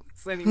value in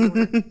this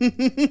anymore.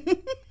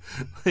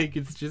 Like,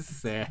 it's just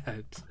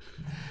sad.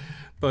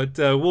 But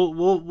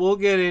we'll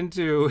get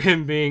into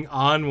him being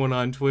on one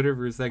on Twitter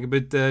for a second.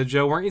 But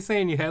Joe, weren't you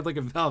saying you had like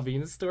a Val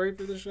Venus story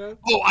for the show?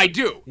 Oh, I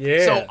do.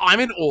 Yeah. So I'm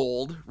an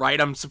old, right?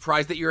 I'm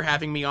surprised that you're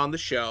having me on the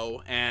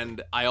show,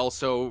 and I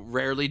also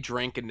rarely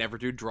drink and never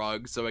do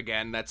drugs. So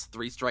again, that's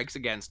 3 strikes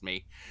against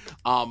me.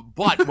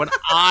 But when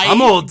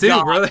I'm old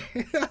too, brother.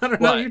 I don't know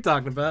What? what you're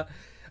talking about.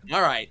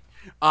 All right.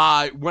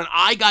 When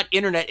I got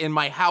internet in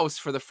my house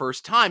for the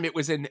first time, it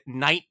was in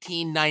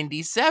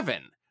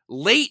 1997.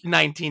 Late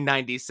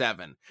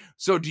 1997.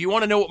 So do you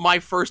want to know what my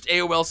first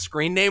AOL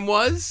screen name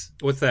was?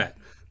 What's that?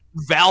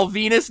 Val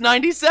Venus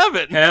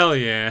 97. Hell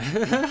yeah.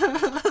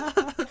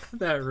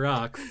 That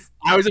rocks.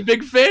 I was a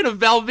big fan of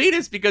Val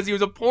Venus because he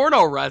was a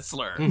porno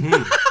wrestler.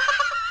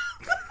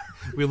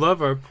 We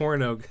love our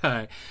porno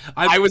guy.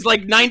 I was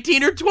like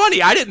 19 or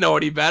 20. I didn't know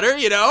any better,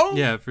 you know?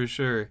 Yeah, for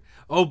sure.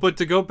 Oh, but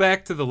to go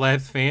back to the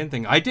Labs fan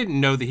thing, I didn't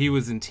know that he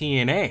was in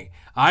TNA.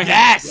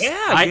 Yes!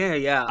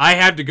 Yeah. I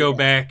had to go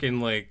back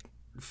and like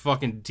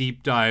fucking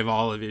deep dive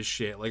all of his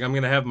shit. Like I'm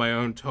gonna have my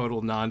own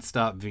total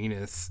nonstop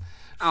Venus.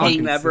 I'll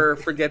fucking never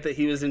forget that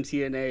he was in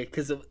TNA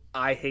because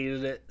I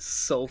hated it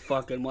so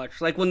fucking much.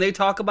 Like when they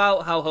talk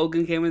about how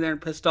Hogan came in there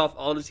and pissed off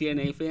all the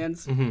TNA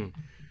fans.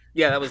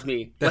 Yeah, that was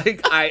me.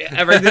 Like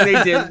everything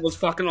they did was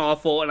fucking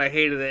awful, and I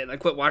hated it. And I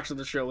quit watching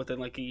the show within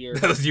like a year.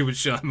 That was you with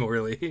Sean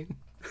Morley.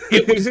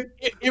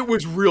 It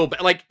was real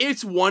bad. Like,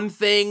 it's one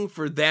thing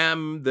for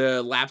them,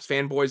 the Laps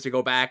fanboys, to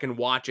go back and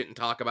watch it and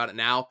talk about it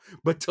now,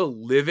 but to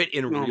live it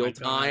in my real God.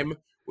 time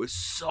was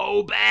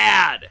so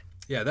bad.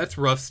 Yeah, that's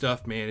rough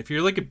stuff, man. If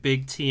you're like a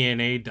big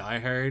TNA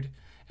diehard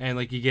and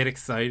like you get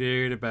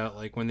excited about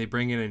like when they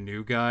bring in a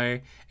new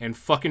guy and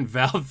fucking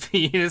Val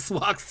Venus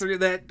walks through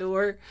that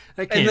door,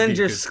 that can't And then be a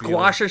just good feeling.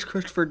 squashes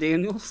Christopher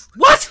Daniels.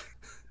 What?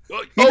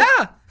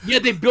 Yeah,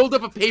 they build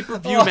up a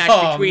pay-per-view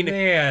match between...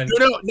 man.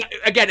 No,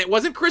 again, it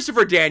wasn't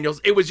Christopher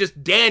Daniels, it was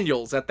just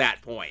Daniels at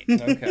that point.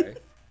 Okay.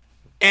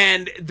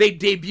 And they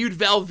debuted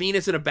Val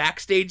Venus in a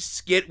backstage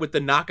skit with the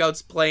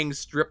Knockouts playing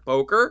strip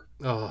poker.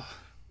 Oh.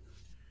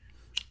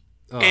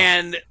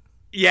 And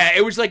yeah,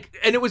 it was like,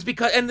 and it was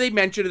because, and they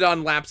mentioned it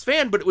on Laps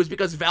Fan, but it was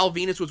because Val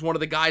Venus was one of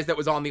the guys that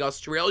was on the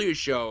Australia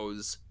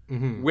shows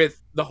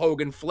with the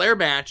Hogan Flair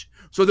match.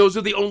 So those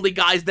are the only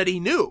guys that he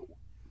knew.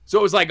 So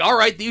it was like, all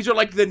right, these are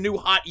like the new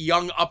hot,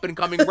 young, up and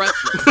coming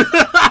wrestlers.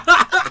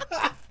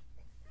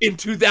 In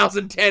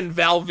 2010,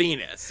 Val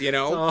Venus, you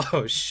know?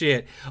 Oh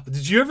shit!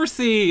 Did you ever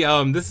see?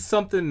 This is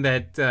something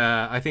that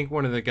I think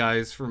one of the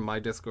guys from my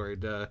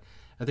Discord, I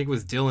think it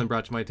was Dylan,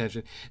 brought to my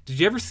attention. Did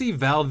you ever see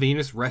Val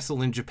Venus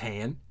wrestle in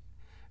Japan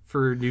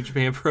for New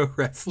Japan Pro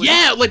Wrestling?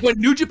 Yeah, like when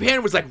New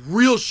Japan was like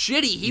real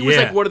shitty, he was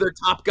Yeah. like one of their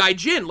top guy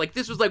Jin. Like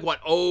this was like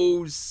what,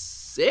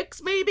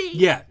 06 maybe?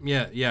 Yeah,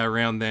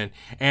 around then.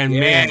 And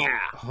man,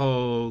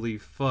 holy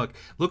fuck.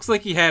 Looks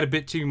like he had a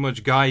bit too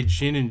much guy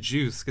gin and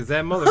juice, because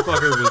that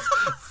motherfucker was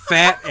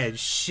fat as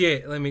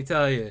shit, let me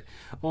tell you.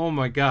 Oh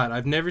my god,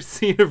 I've never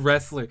seen a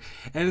wrestler.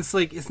 And it's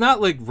like, it's not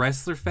like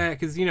wrestler fat,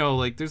 because, you know,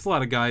 like, there's a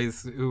lot of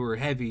guys who are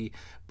heavy,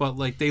 but,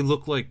 like, they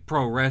look like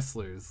pro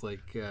wrestlers.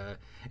 Like,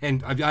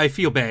 and I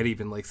feel bad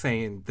even, like,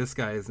 saying this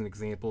guy as an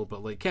example,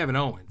 but, like, Kevin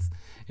Owens.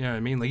 You know what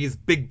I mean? Like, he's a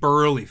big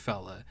burly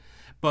fella.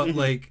 But,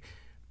 like...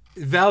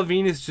 Val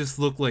Venus just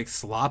looked like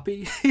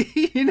sloppy,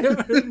 you know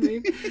what I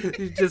mean?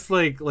 He's just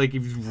like he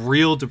was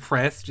real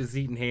depressed, just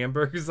eating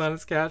hamburgers on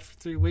his couch for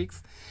 3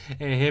 weeks,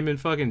 and him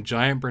and fucking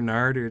Giant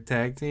Bernard are a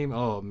tag team.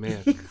 Oh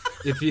man,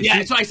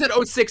 So I said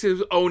 06, it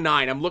was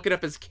 09. I'm looking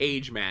up his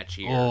cage match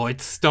here. Oh,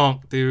 it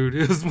stunk, dude.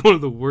 It was one of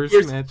the worst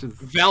Here's matches.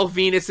 Val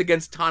Venus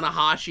against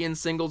Tanahashi in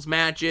singles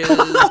matches.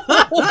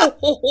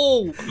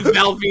 Oh,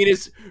 Val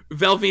Venus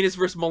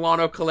versus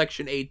Milano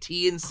Collection AT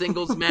in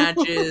singles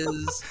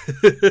matches.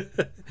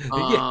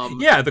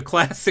 Yeah, the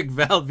classic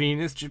Val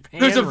Venus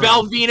Japan. There's a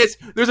run.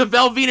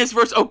 Val Venus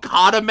versus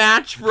Okada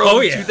match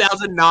from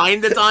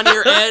 2009 that's on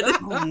here, Ed.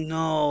 oh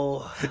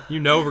no. You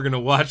know we're gonna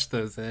watch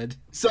those, Ed.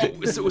 So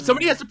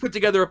somebody has to put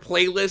together a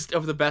playlist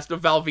of the best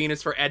of Val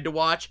Venus for Ed to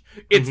watch.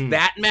 It's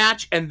that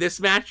match and this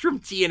match from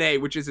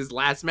TNA, which is his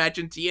last match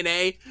in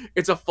TNA.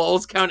 It's a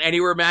Falls Count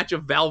Anywhere match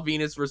of Val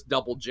Venus versus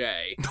Double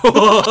J.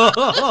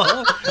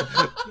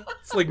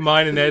 It's like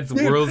mine and Ed's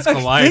worlds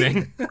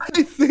colliding.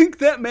 I think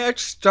that match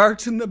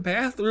starts in the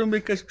bathroom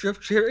because Jeff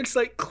Jarrett's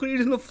like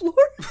cleaning the floor.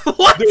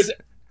 What?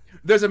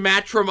 There's a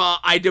match from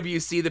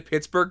IWC, the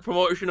Pittsburgh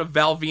promotion, of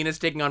Val Venus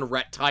taking on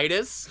Rhett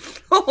Titus.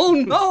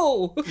 Oh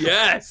no.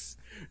 Yes.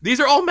 These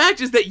are all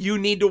matches that you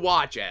need to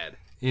watch, Ed.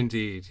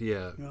 Indeed,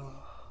 yeah.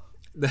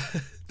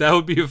 That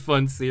would be a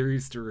fun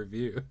series to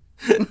review.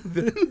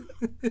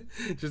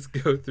 Just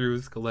go through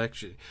his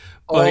collection.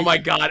 Oh my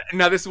god.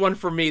 Now this one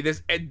for me.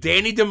 This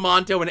Danny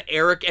DeMonto and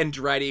Eric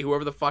Andretti,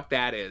 whoever the fuck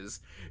that is,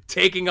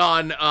 taking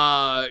on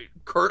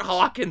Kurt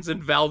Hawkins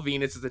and Val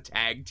Venus as a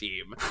tag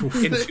team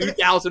in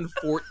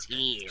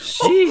 2014.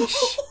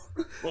 Sheesh.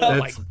 Oh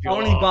my god. How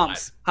many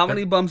bumps? How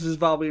many bumps is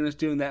Val Venus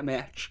doing that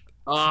match?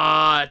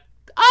 I'm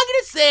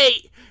gonna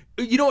say,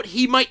 you know what,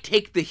 he might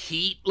take the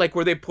heat, like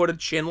where they put a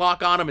chin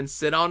lock on him and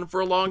sit on him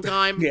for a long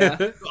time.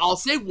 Yeah. I'll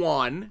say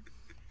one.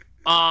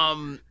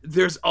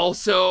 There's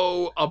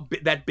also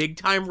that big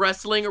time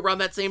wrestling around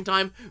that same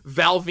time.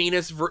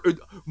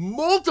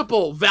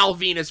 Multiple Val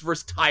Venus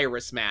versus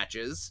Tyrus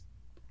matches.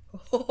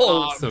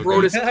 Oh, so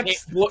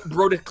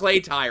Brodus Clay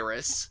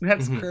Tyrus.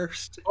 that's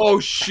cursed. Oh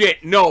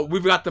shit! No,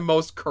 we've got the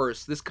most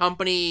cursed. This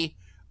company,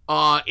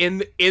 in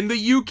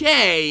the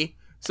UK.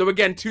 So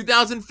again,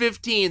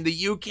 2015,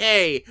 the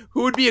UK.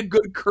 Who would be a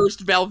good cursed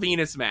Val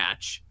Venus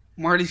match?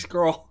 Marty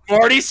Scurll.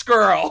 Marty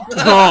Scurll.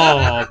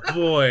 Oh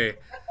boy,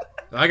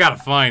 I gotta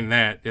find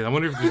that. I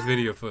wonder if there's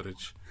video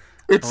footage.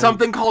 It's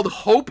something called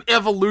Hope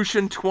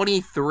Evolution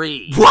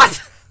 23.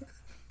 What?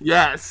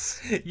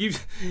 Yes.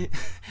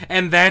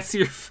 And that's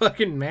your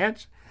fucking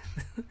match?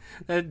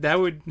 that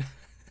would.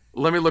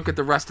 Let me look at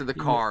the rest of the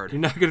card. You're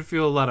not gonna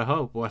feel a lot of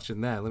hope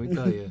watching that. Let me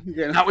tell you.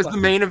 That was the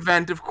main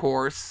event, of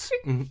course.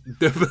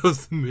 That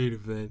was the main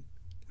event.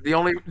 The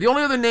only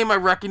other name I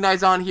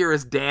recognize on here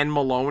is Dan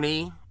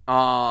Maloney.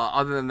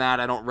 Other than that,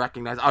 I don't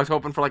recognize. I was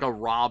hoping for like a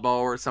Robbo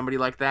or somebody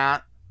like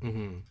that.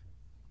 Mm-hmm.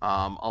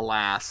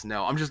 Alas,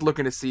 no. I'm just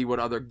looking to see what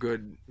other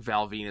good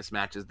Val Venus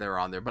matches there are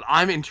on there. But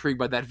I'm intrigued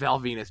by that Val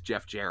Venus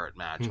Jeff Jarrett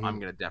match. Mm-hmm. I'm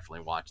gonna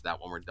definitely watch that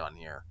when we're done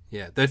here.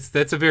 Yeah,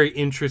 that's a very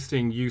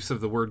interesting use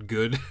of the word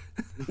good.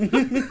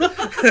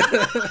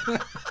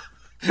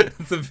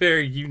 It's a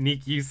very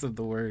unique use of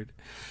the word.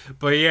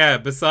 But yeah,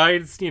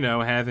 besides,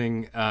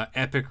 having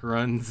epic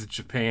runs in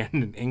Japan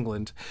and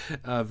England,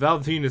 Val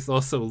Venus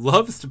also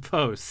loves to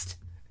post.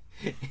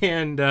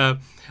 And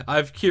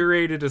I've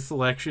curated a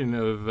selection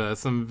of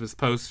some of his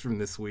posts from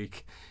this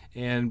week.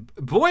 And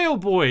boy, oh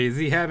boy, is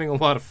he having a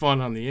lot of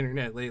fun on the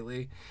internet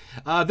lately.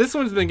 This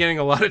one's been getting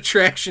a lot of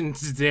traction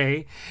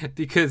today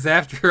because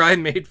after I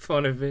made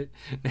fun of it,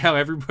 now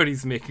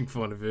everybody's making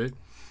fun of it.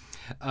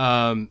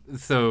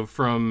 So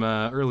from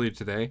earlier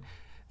today,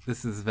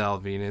 this is Val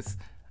Venus.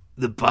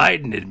 The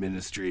Biden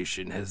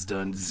administration has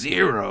done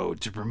zero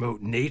to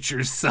promote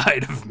nature's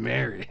side of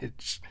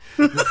marriage,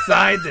 the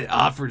side that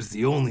offers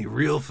the only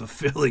real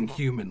fulfilling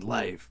human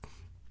life.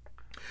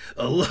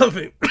 A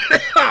loving...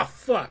 oh,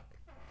 fuck.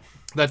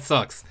 That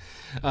sucks.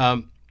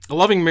 A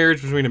loving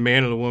marriage between a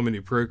man and a woman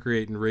who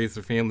procreate and raise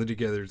their family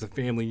together as a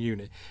family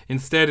unit.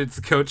 Instead, it's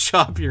go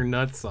chop your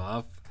nuts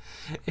off.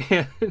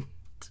 And...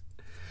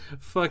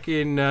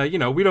 fucking,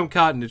 we don't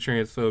cotton to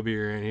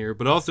transphobia around here,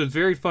 but also it's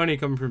very funny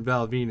coming from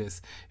Val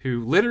Venus,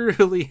 who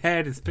literally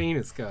had his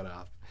penis cut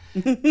off.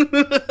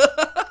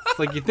 It's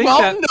like, you think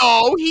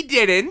no, he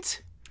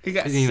didn't. He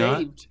got Did he not?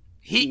 saved.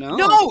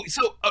 No.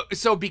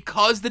 So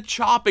because the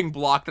chopping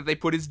block that they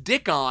put his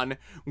dick on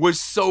was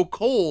so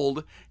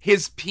cold,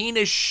 his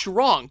penis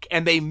shrunk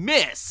and they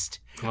missed.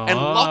 And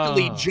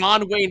luckily,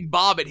 John Wayne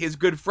Bobbitt, his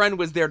good friend,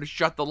 was there to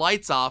shut the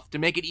lights off to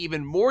make it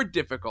even more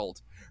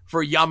difficult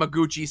for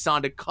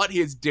Yamaguchi-san to cut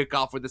his dick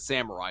off with a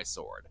samurai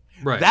sword.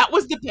 Right. That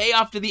was the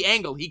payoff to the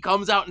angle. He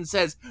comes out and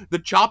says, the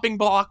chopping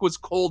block was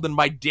cold and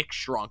my dick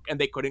shrunk, and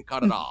they couldn't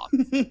cut it off.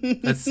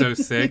 That's so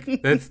sick.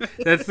 That's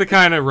the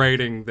kind of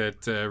writing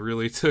that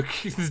really took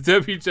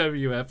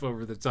WWF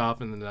over the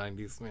top in the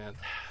 90s, man.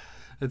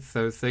 That's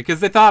so sick.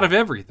 Because they thought of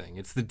everything.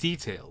 It's the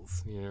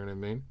details. You know what I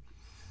mean?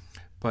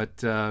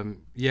 But,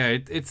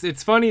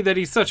 it's funny that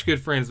he's such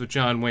good friends with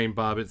John Wayne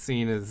Bobbitt,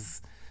 seen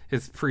as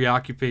his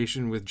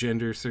preoccupation with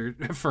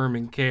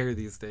gender-affirming care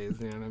these days.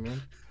 You know what I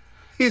mean?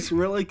 He's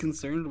really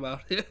concerned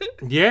about it.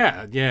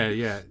 Yeah.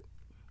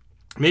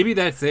 Maybe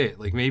that's it.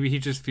 Like, maybe he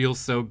just feels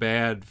so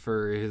bad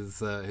for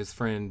his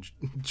friend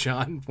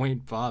John Wayne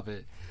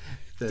Bobbitt.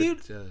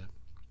 Dude,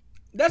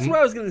 that's what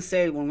I was going to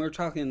say when we were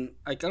talking.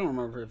 Like, I don't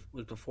remember if it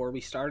was before we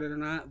started or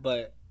not,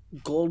 but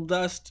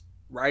Goldust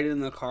riding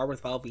in the car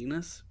with Val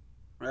Venus,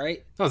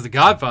 right? That was The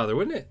Godfather,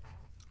 wasn't it?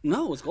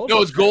 No, it was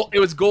Goldust. No, it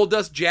was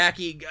Goldust,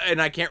 Jackie,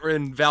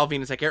 and Val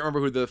Venus. I can't remember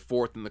who the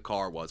fourth in the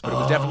car was, but it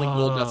was definitely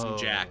Goldust and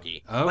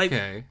Jackie.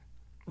 Okay.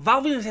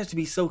 Val Venus has to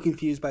be so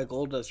confused by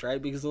Goldust,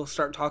 right? Because they'll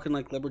start talking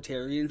like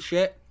libertarian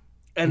shit,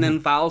 and then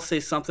Val say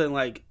something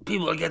like,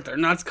 "People will get their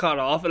nuts cut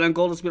off," and then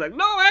Goldust be like,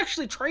 "No,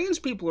 actually, trans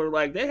people are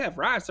like, they have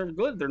rights. They're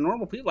good. They're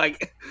normal people."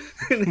 Like,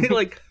 and they,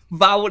 like,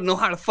 Val wouldn't know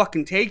how to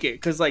fucking take it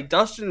because like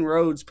Dustin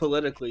Rhodes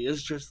politically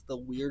is just the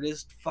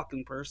weirdest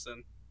fucking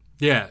person.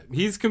 Yeah,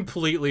 he's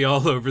completely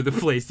all over the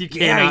place. You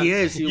cannot, he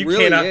is. He you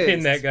really cannot is.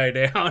 pin that guy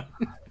down.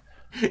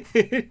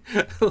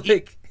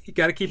 You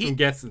got to keep him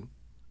guessing.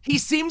 He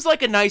seems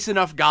like a nice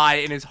enough guy,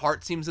 and his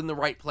heart seems in the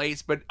right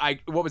place. But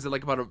what was it,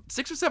 like about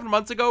 6 or 7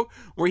 months ago,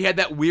 where he had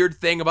that weird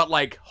thing about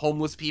like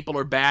homeless people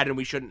are bad and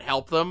we shouldn't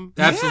help them?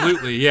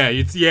 Absolutely,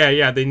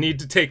 yeah. They need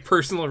to take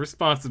personal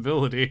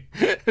responsibility.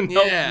 And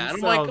yeah, and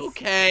I'm like,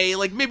 okay,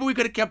 like maybe we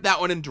could have kept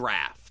that one in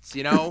drafts,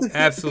 you know?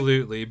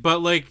 Absolutely,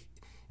 but like,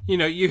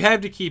 you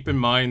have to keep in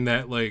mind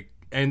that like,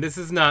 and this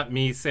is not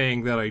me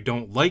saying that I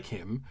don't like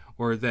him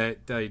or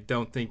that I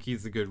don't think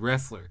he's a good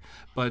wrestler,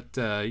 but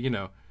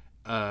Dustin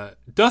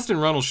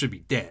Runnels should be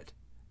dead.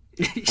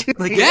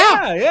 Like,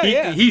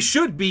 yeah. He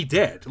should be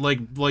dead.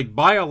 Like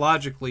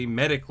biologically,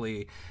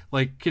 medically,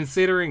 like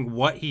considering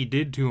what he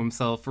did to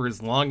himself for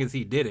as long as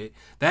he did it,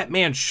 that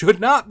man should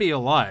not be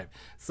alive.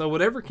 So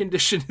whatever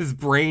condition his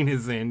brain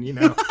is in, you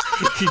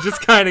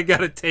just kind of got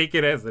to take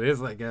it as it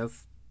is, I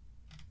guess.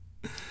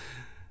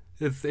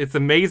 It's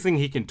amazing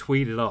he can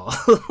tweet at all.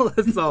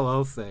 That's all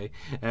I'll say.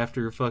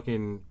 After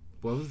fucking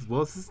what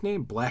was his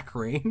name? Black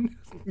Rain?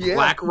 Yeah.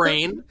 Black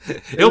Rain.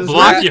 He'll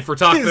block you for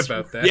talking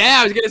about that. Yeah,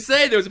 I was gonna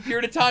say there was a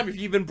period of time if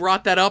you even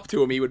brought that up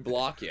to him, he would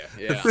block you.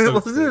 Yeah.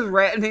 Wasn't his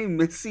rat named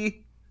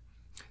Missy?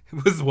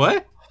 Was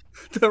what?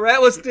 The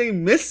rat was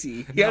named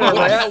Missy. He had a Oh,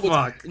 rat.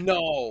 fuck.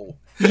 No.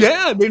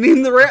 Yeah, they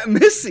named the rat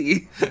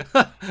Missy.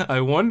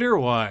 I wonder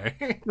why.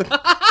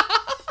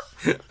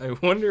 I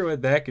wonder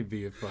what that could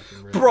be a fucking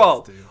reference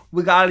Bro, to.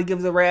 we gotta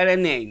give the rat a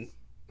name.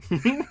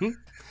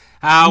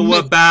 How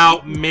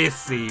about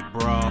Missy,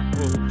 bro?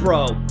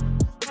 Bro.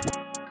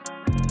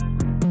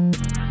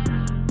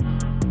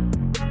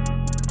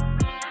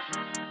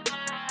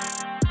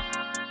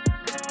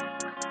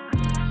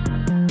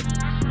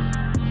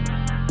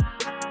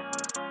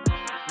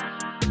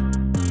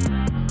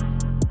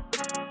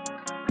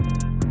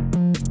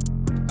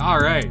 All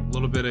right, a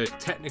little bit of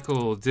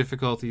technical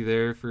difficulty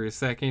there for a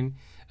second.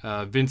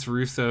 Vince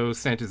Russo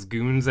sent his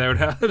goons out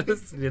at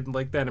us. Didn't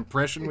like that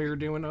impression we were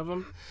doing of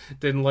him.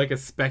 Didn't like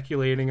us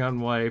speculating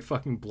on why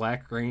fucking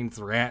Black Rain's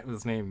rat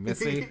was named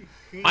Missy.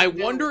 I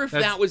wonder if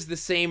That's- that was the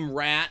same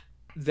rat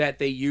that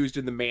they used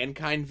in the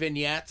Mankind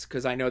vignettes,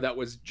 because I know that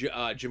was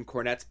Jim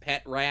Cornette's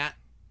pet rat,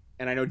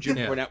 and I know Jim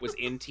Yeah. Cornette was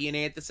in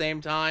TNA at the same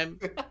time.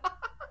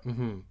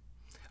 Mm-hmm.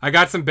 I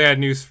got some bad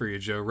news for you,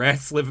 Joe.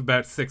 Rats live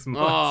about 6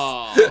 months.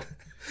 Oh,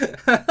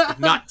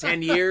 not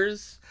 10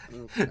 years.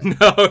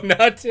 No,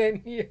 not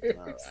 10 years.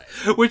 All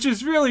right. Which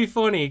is really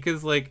funny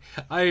because, like,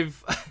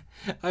 I've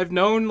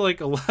known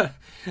like a lot.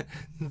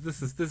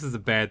 This is a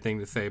bad thing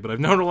to say, but I've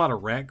known a lot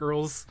of rat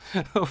girls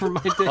over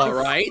my days. All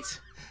right.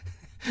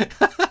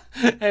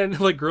 And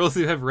like girls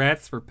who have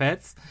rats for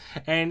pets,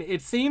 and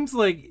it seems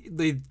like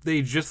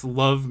they just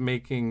love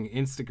making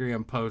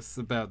Instagram posts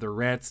about their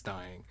rats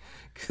dying,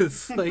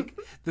 because like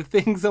the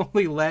things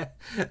only live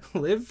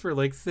for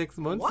like 6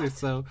 months or What?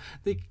 so.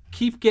 They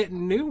keep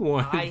getting new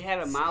ones. I had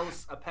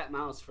a pet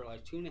mouse for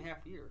like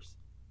 2.5 years.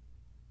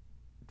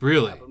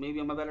 Really? Yeah, but maybe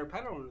I'm a better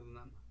pet owner than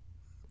them.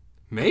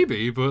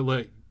 Maybe, but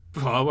like,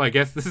 well, I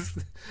guess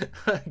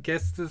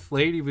this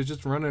lady was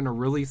just running a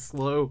really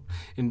slow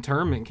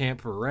internment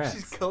camp for rats.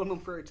 She's killing them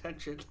for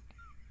attention.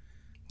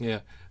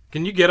 Yeah.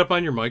 Can you get up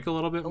on your mic a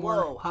little bit more?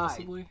 Hello, hi.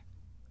 Possibly?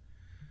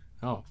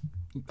 Oh,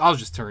 I'll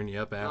just turn you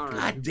up after.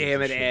 Alright. God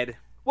damn it, Ed.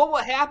 Well,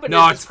 what happened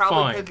No, is it's it's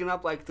probably fine. picking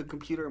up like the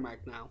computer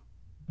mic now.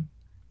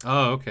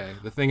 Oh, okay.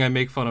 The thing I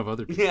make fun of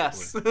other people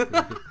Yes. with.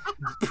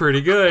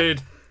 Pretty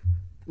good.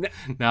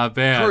 Not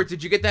bad. Kurt,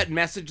 did you get that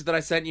message that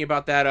I sent you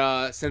about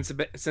that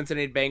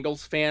Cincinnati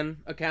Bengals fan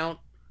account?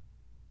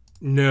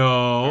 No.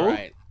 All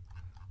right.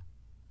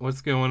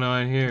 What's going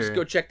on here? Just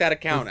go check that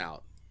account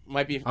out.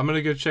 Might be. I'm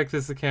gonna go check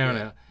this account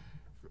Yeah.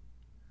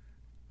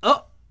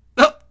 out.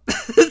 Oh.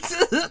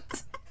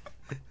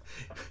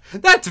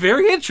 That's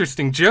very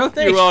interesting, Joe.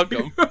 Thank You're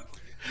welcome. you.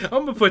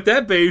 I'm gonna put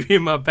that baby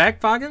in my back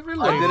pocket for I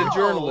later. did a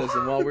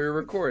journalism while we were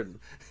recording.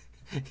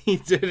 He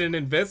did an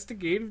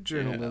investigative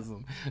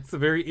journalism. It's a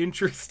very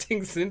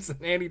interesting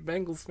Cincinnati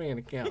Bengals fan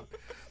account.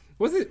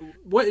 Was it?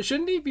 What?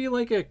 Shouldn't he be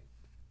like a?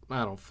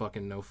 I don't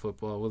fucking know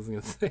football. I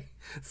wasn't gonna say.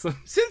 So,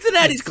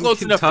 Cincinnati's Some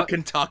close enough to Kentucky-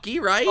 Kentucky,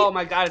 right? Oh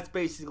my god, it's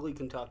basically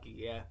Kentucky,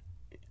 yeah.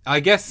 I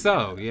guess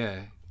so.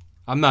 Yeah.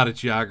 I'm not a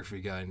geography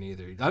guy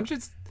neither. I'm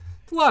just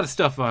a lot of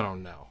stuff I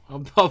don't know.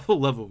 I'll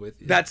level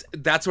with you. That's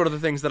one of the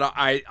things that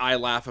I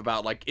laugh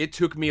about. Like, it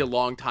took me a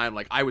long time.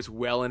 Like, I was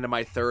well into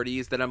my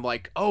 30s that I'm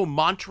like, oh,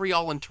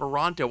 Montreal and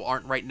Toronto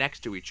aren't right next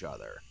to each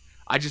other.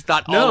 I just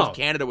thought all No. of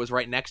Canada was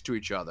right next to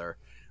each other.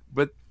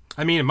 But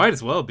I mean, it might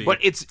as well be.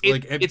 it's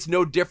like, it's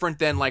no different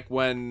than like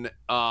when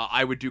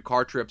I would do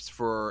car trips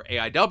for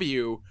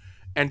AIW,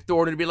 and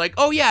Thornton would be like,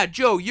 "Oh yeah,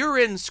 Joe, you're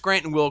in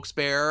Scranton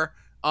Wilkes-Barre.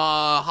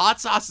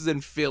 Hot Sauce is in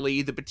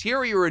Philly. The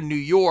Bateria are in New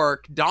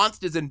York.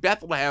 Donst is in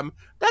Bethlehem.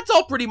 That's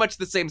all pretty much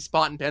the same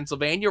spot in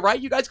Pennsylvania, right?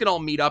 You guys can all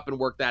meet up and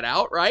work that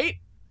out, right?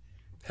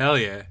 Hell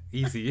yeah,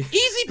 easy.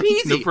 Easy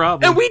peasy. No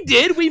problem. And we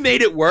did. We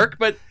made it work,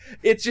 but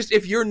it's just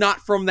if you're not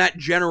from that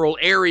general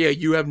area,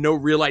 you have no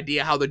real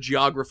idea how the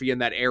geography in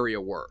that area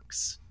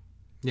works.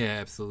 Yeah,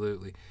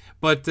 absolutely.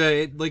 But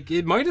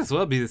it might as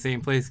well be the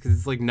same place because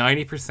it's like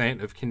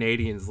 90% of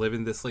Canadians live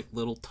in this like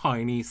little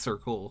tiny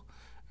circle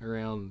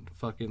around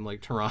fucking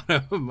like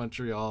Toronto,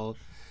 Montreal,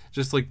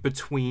 just like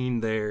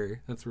between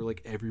there. That's where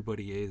like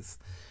everybody is.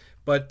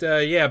 But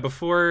yeah,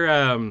 before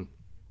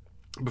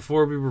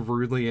we were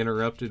rudely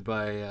interrupted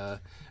by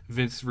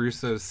Vince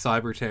Russo's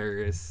cyber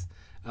terrorists,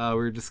 we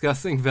were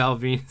discussing Val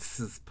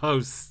Venus's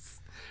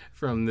posts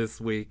from this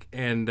week,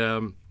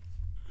 and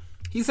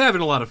he's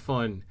having a lot of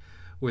fun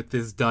with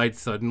this died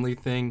suddenly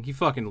thing. He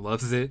fucking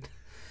loves it.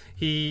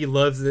 He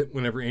loves it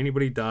whenever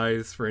anybody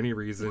dies for any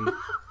reason.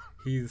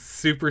 He's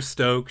super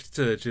stoked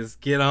to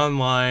just get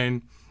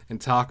online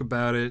and talk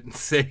about it and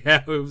say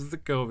how it was the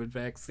COVID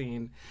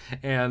vaccine.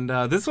 And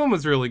this one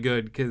was really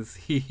good because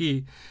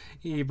he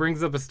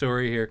brings up a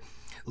story here.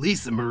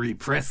 Lisa Marie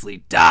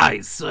Presley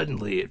dies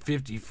suddenly at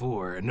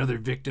 54. Another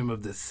victim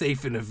of the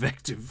safe and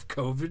effective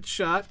COVID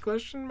shot? ?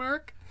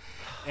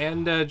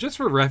 And just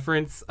for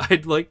reference,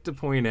 I'd like to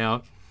point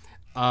out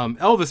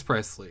Elvis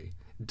Presley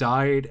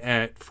died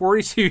at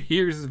 42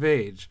 years of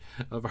age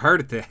of a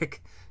heart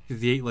attack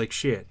because he ate like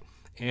shit.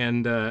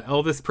 And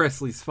Elvis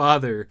Presley's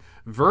father,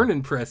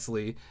 Vernon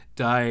Presley,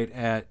 died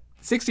at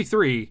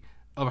 63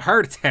 of a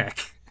heart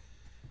attack.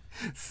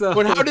 So,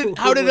 But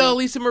how did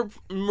Lisa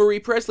Marie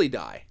Presley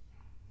die?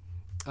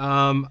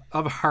 Of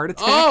a heart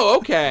attack. Oh,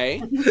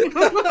 okay.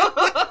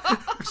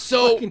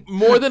 So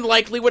more than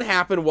likely what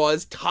happened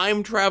was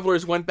time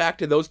travelers went back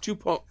to those two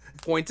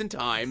points in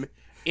time,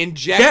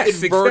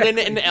 injected Vernon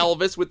and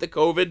Elvis with the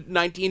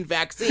COVID-19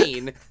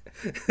 vaccine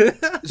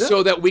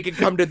so that we could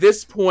come to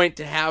this point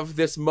to have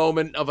this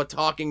moment of a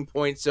talking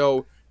point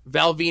so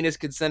Val Venus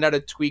could send out a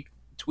tweet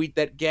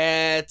that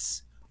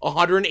gets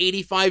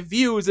 185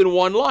 views and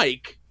 1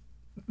 like.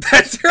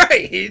 That's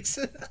right.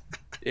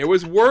 It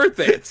was worth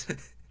it.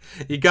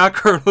 He got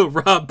Colonel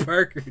Rob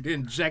Parker to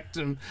inject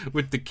him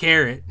with the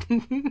carrot.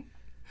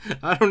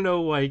 I don't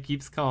know why he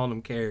keeps calling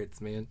them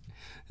carrots, man.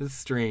 It's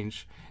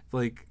strange.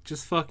 Like,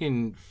 just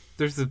fucking.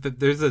 There's a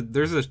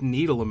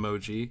needle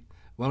emoji.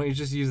 Why don't you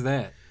just use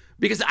that?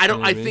 Because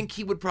I think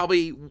he would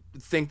probably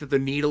think that the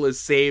needle is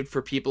saved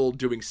for people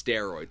doing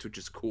steroids, which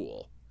is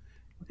cool.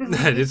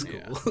 That is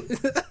cool.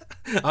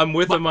 I'm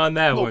with him on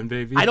that one,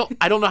 baby. I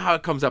don't know how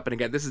it comes up, and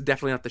again, this is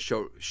definitely not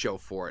the show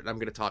for it. I'm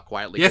going to talk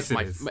quietly. Yes, it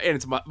is. And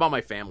it's about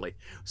my family.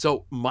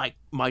 So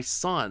my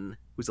son,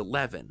 who's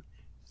 11,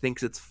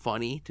 thinks it's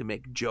funny to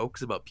make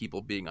jokes about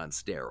people being on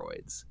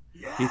steroids.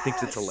 Yes. He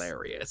thinks it's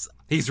hilarious.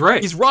 He's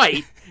right. He's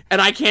right,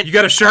 and I can't. You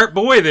got a sharp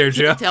boy there,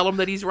 Joe. Tell him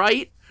that he's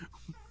right.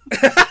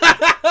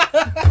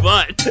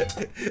 But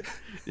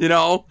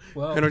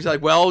and it's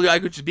like, well, I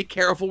could just be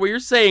careful where you're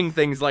saying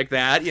things like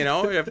that. You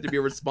have to be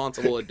a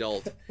responsible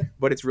adult.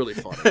 But it's really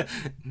funny.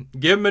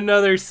 Give him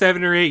another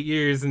 7 or 8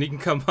 years, and he can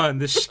come on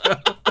the show,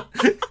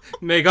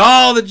 make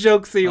all the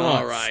jokes he wants.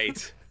 All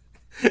right.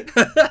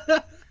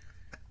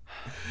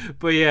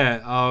 But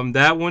yeah,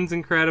 that one's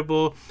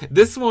incredible.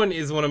 This one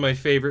is one of my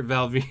favorite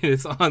Val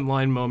Venus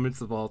online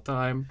moments of all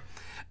time.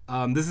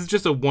 This is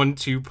just a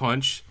 1-2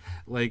 punch.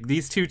 Like,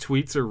 these two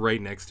tweets are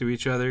right next to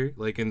each other,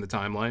 like, in the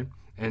timeline.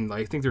 And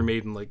I think they're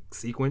made in, like,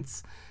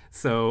 sequence.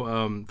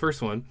 So,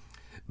 first one.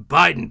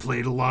 Biden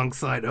played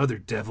alongside other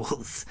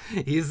devils.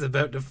 He is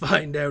about to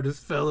find out his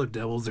fellow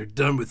devils are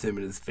done with him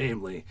and his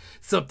family.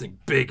 Something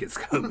big is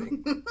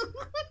coming.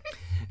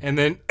 And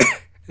then...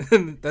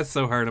 that's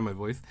so hard on my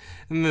voice.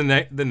 And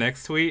the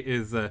next tweet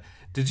is,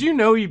 did you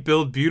know you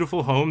build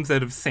beautiful homes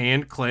out of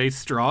sand, clay,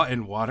 straw,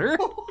 and water?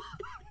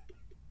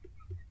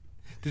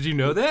 Did you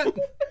know that?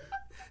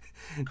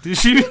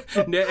 Did you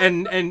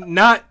and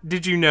not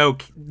did you know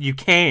you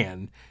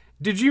can?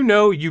 Did you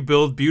know you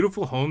build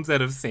beautiful homes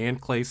out of sand,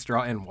 clay,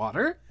 straw, and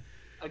water?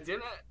 I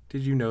didn't.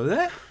 Did you know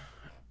that?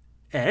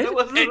 Ed? I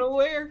wasn't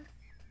aware.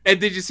 And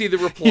did you see the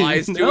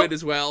replies to it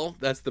as well?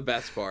 That's the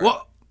best part.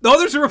 Well, no,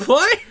 there's a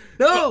reply?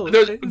 No.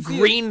 There's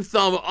green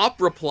thumb up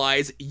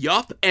replies,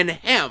 yup, and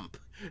hemp.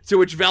 To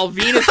which Val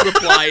Venus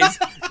replies,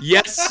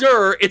 yes,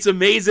 sir, it's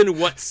amazing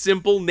what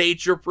simple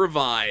nature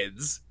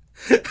provides.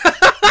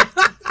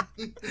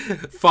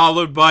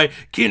 Followed by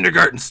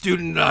kindergarten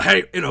student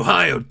in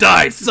Ohio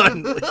died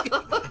suddenly.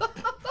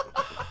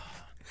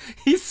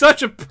 He's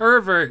such a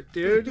pervert,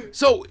 dude.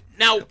 So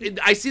now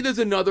I see there's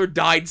another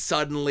died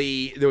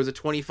suddenly. There was a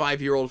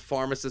 25-year-old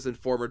pharmacist and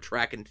former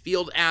track and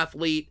field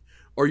athlete.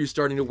 Are you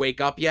starting to wake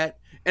up yet?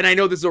 And I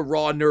know this is a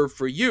raw nerve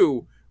for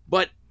you,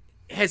 but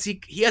he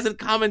hasn't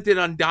commented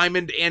on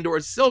Diamond and or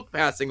Silk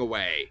passing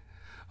away.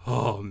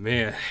 Oh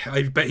man,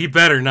 I bet he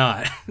better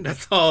not.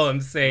 That's all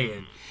I'm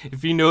saying.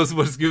 If he knows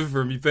what's good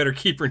for him, he better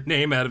keep her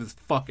name out of his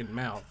fucking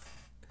mouth.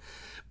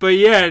 But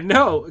yeah,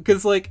 no,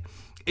 because like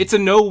it's a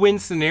no-win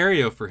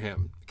scenario for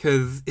him.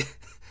 Because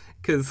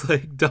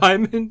like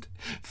Diamond,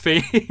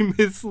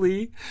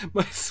 famously,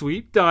 my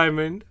sweet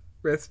Diamond,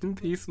 rest in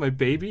peace, my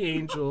baby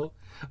angel,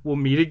 will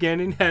meet again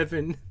in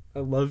heaven. I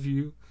love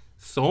you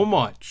so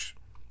much.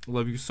 I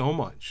love you so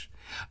much.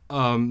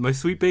 My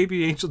sweet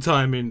baby angel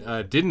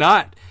Diamond did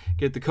not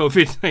get the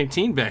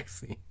COVID-19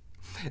 vaccine,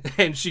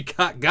 and she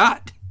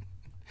got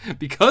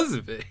because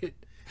of it.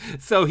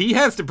 So he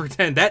has to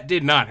pretend that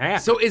did not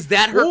happen. So is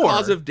that her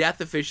cause of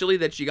death officially,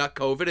 that she got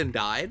COVID and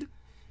died?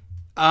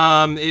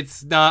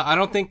 It's not. I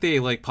don't think they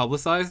like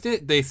publicized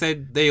it. They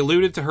said they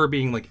alluded to her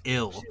being like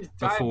ill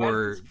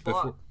before.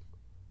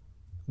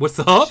 What's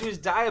up? She was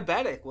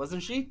diabetic,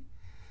 wasn't she?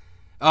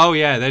 Oh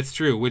yeah, that's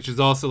true. Which is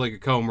also like a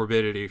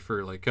comorbidity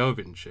for like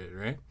COVID and shit,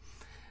 right?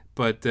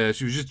 But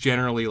she was just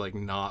generally like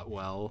not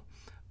well.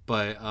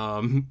 But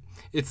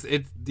it's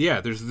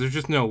yeah. There's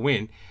just no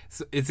win.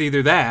 So it's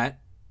either that,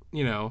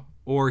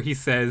 or he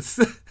says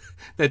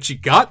that she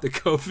got the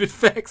COVID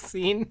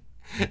vaccine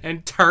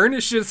and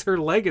tarnishes her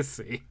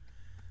legacy,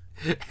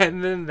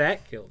 and then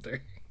that killed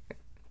her.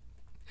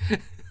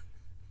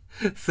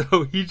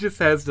 So he just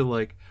has to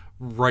like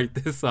write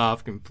this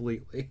off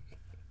completely.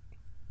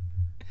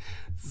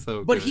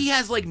 So But good. he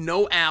has like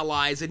no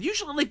allies, and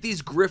usually like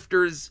these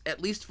grifters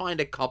at least find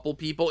a couple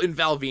people in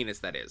Val Venus,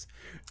 that is.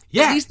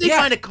 Yeah, At least they yeah.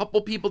 find a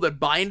couple people that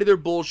buy into their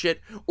bullshit,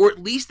 or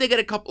at least they get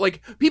a couple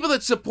like people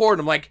that support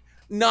him, like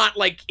not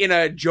like in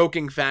a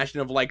joking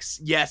fashion of like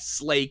yes,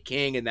 Slay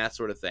King and that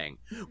sort of thing.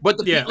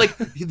 But Yeah. like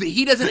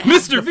he doesn't have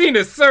Mr.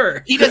 Venus,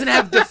 sir. he doesn't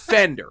have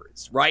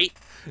defenders, right?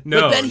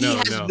 No, but then he no,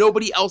 has no.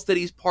 nobody else that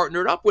he's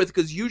partnered up with,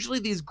 because usually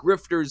these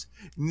grifters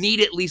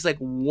need at least like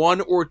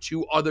one or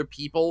two other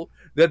people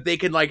that they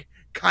can like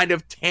kind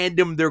of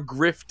tandem their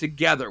grift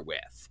together with.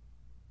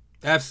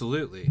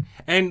 Absolutely.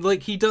 And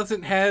like he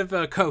doesn't have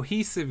a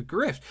cohesive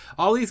grift.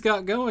 All he's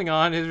got going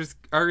on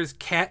are his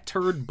cat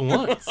turd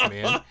blunts,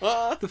 man.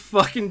 The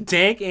fucking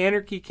dank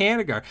anarchy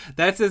Canagar.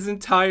 That's his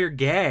entire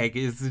gag,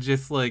 is to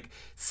just like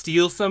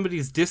steal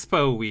somebody's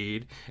dispo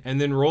weed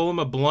and then roll him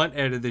a blunt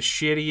out of the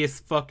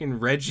shittiest fucking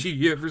Reggie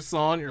you ever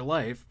saw in your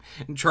life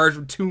and charge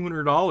him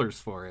 $200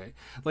 for it.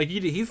 Like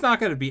he's not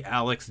going to be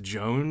Alex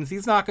Jones.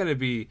 He's not going to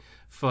be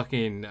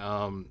fucking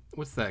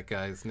what's that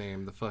guy's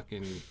name? The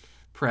fucking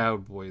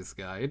Proud Boys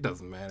guy. It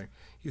doesn't matter.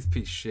 He's a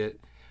piece of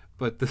shit.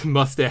 But the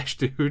mustache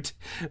dude.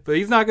 But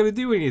he's not going to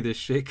do any of this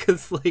shit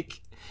because, like,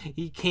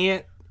 he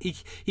can't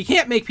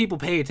make people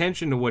pay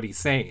attention to what he's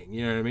saying.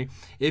 You know what I mean?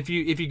 If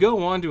you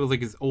go on to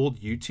like his old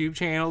YouTube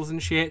channels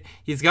and shit,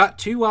 he's got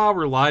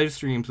 2-hour live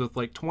streams with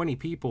like 20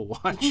 people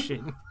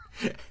watching.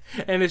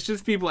 And it's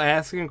just people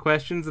asking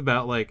questions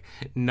about like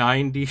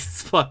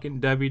 90s fucking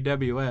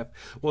WWF.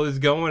 Well, he's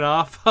going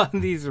off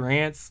on these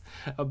rants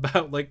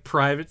about like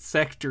private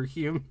sector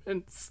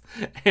humans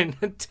and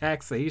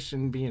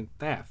taxation being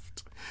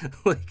theft.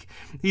 Like,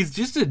 he's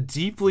just a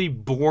deeply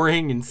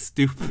boring and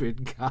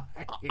stupid guy.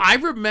 I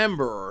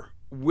remember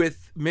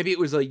with maybe it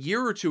was a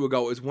year or two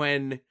ago, it was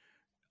when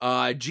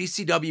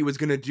GCW was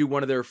going to do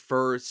one of their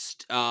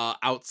first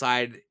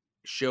outside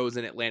shows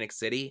in Atlantic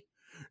City.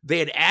 They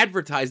had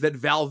advertised that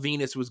Val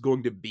Venus was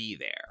going to be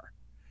there.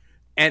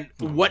 And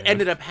what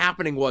ended up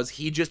happening was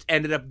he just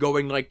ended up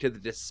going like to the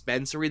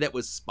dispensary that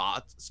was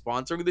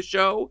sponsoring the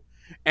show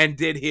and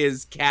did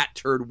his cat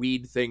turd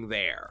weed thing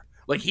there.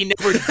 Like he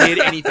never did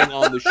anything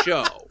on the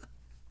show.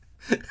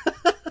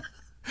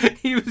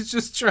 He was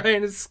just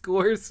trying to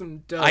score some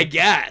dough. I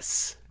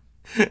guess.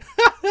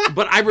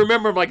 But I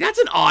remember I'm like, that's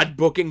an odd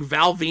booking,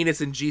 Val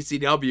Venus and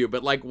GCW,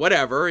 but like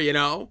whatever, you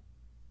know?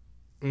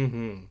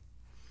 Mm-hmm.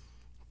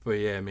 But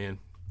yeah, man,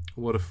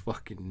 what a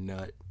fucking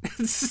nut.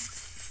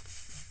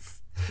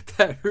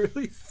 That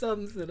really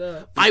sums it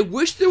up. I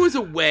wish there was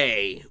a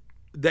way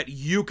that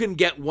you can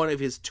get one of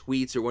his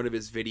tweets or one of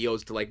his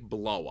videos to like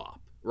blow up,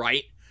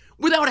 right?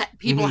 Without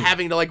people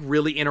having to like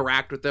really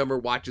interact with them or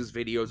watch his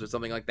videos or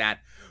something like that.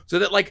 So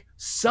that like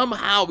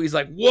somehow he's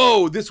like,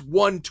 whoa, this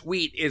one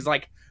tweet is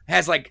like,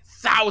 has like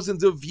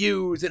thousands of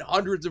views and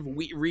hundreds of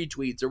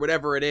retweets or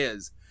whatever it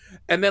is.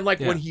 And then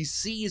like when he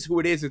sees who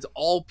it is, it's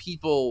all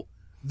people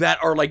that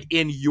are like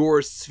in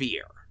your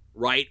sphere,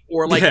 right?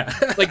 Or like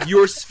like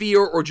your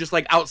sphere or just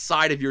like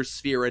outside of your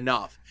sphere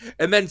enough.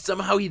 And then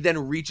somehow he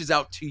then reaches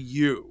out to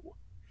you.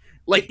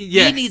 Like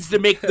he needs to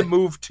make the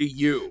move to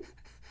you.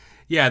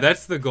 Yeah,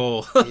 that's the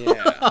goal.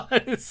 Yeah.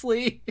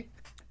 Honestly,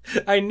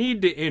 I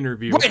need to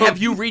interview Right, him. have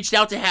you reached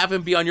out to have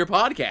him be on your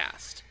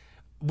podcast?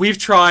 We've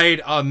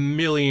tried a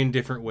million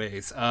different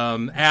ways.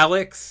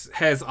 Alex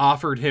has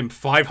offered him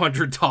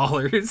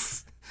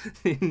 $500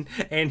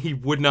 and he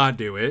would not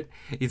do it.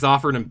 He's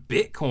offered him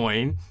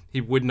Bitcoin.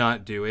 He would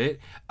not do it.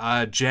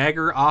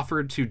 Jagger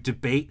offered to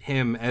debate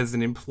him as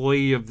an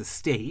employee of the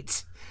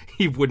state.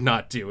 He would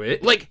not do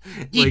it. Like,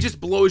 he just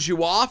blows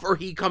you off, or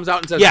he comes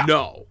out and says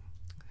no?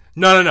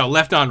 No.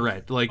 Left on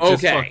red. Like,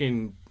 just Okay.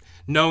 fucking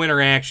no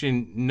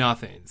interaction,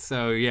 nothing.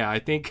 So, yeah, I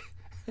think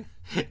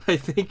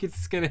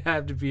it's going to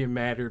have to be a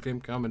matter of him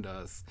coming to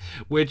us.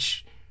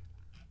 Which,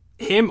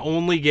 him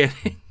only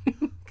getting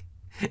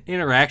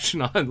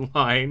interaction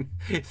online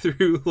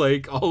through,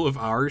 like, all of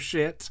our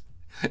shit.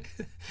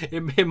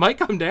 It might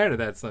come down to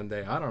that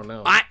Sunday. I don't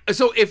know.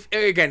 So if,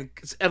 again,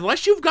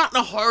 unless you've gotten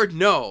a hard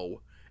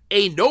no,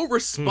 a no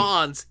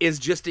response is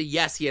just a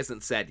yes he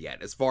hasn't said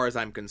yet, as far as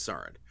I'm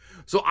concerned.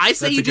 So I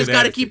say That's you a just good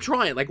got to attitude. keep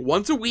trying. Like,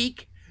 once a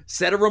week,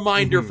 set a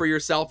reminder for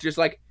yourself, just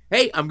like,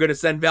 hey, I'm going to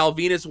send Val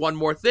Venus one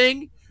more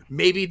thing.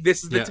 Maybe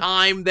this is the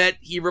time that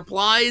he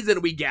replies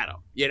and we get him,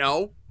 you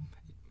know?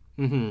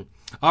 Mm-hmm.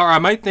 Or I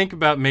might think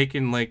about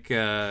making, like,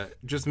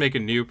 just make a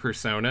new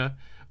persona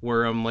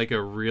where I'm, like,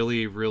 a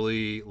really,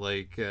 really,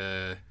 like,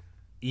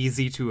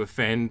 easy to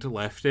offend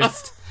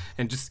leftist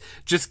and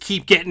just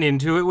keep getting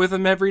into it with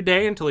him every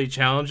day until he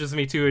challenges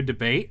me to a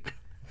debate.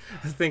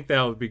 I think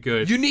that would be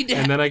good. You need to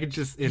and then I could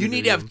just You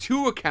need to interview have him.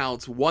 two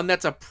accounts, one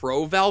that's a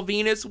pro Val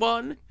Venus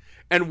one,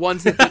 and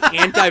one's the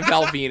anti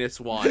Val Venus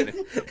one.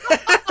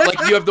 Like,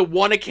 you have the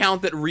one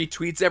account that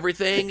retweets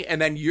everything,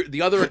 and then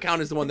the other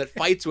account is the one that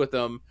fights with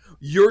them.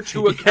 Your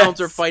two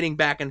accounts are fighting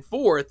back and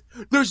forth.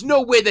 There's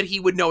no way that he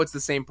would know it's the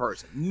same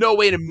person. No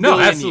way in a million No,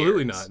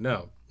 absolutely years.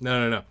 not.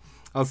 No.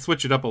 I'll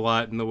switch it up a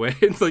lot in the way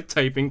it's like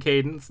typing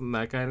cadence and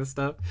that kind of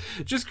stuff.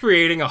 Just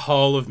creating a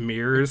hall of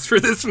mirrors for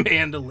this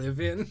man to live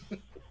in.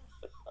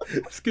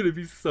 It's gonna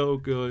be so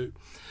good.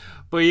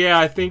 But yeah,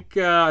 I think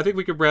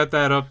we could wrap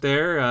that up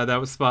there. That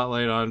was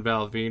Spotlight on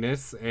Val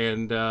Venus.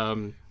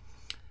 And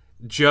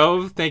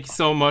Joe, thank you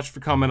so much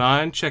for coming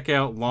on. Check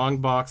out Long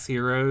Box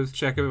Heroes.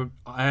 Check out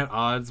At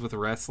Odds with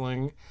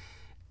Wrestling.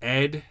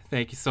 Ed,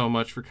 thank you so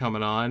much for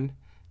coming on.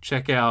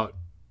 Check out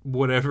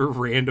whatever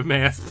random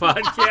ass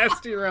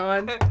podcast you're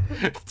on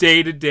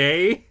day to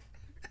day.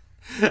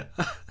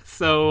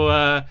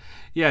 So,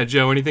 yeah,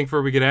 Joe, anything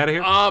before we get out of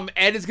here?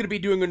 Ed is going to be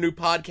doing a new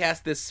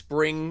podcast this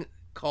spring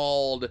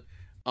called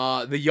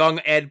The Young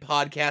Ed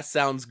Podcast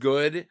Sounds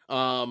Good.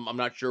 I'm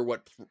not sure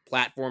what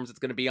platforms it's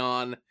going to be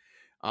on,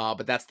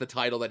 but that's the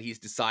title that he's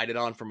decided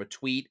on from a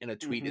tweet, and a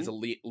tweet is a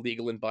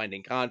legal and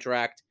binding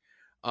contract.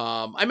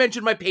 I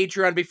mentioned my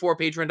Patreon before,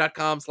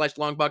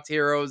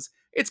 patreon.com/longboxheroes.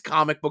 It's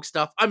comic book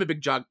stuff. I'm a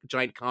big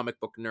giant comic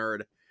book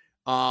nerd.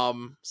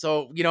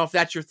 So, you know, if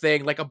that's your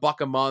thing, like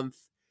 $1 a month,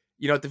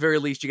 you know, at the very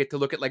least, you get to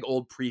look at like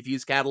old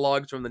previews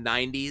catalogs from the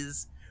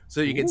 90s.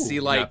 So you can see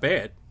like, not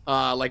bad.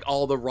 Like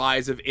all the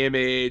Rise of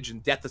Image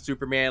and Death of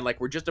Superman. Like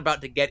we're just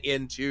about to get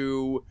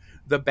into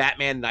the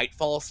Batman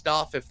Nightfall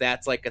stuff, if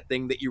that's like a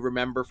thing that you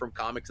remember from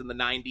comics in the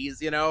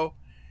 90s, you know?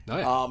 Oh,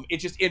 yeah.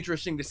 It's just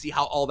interesting to see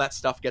how all that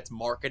stuff gets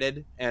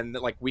marketed. And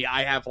like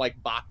I have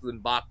like boxes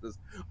and boxes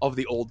of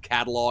the old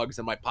catalogs,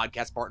 and my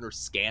podcast partner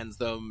scans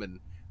them, and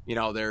you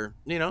know,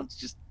 it's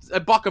just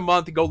 $1 a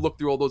month to go look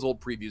through all those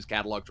old previews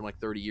catalogs from like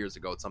 30 years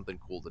ago. It's something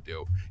cool to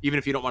do, even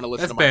if you don't want to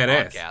listen That's to my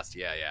badass. podcast.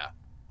 Yeah.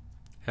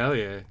 Hell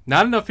yeah.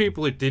 Not enough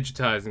people are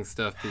digitizing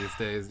stuff these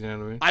days, you know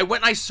what I mean? I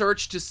went and I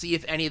searched to see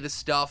if any of the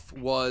stuff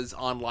was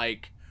on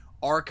like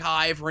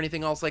Archive or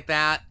anything else like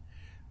that.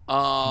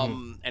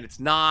 And it's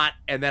not.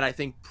 And then I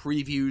think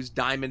Previews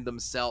Diamond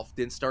themselves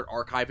didn't start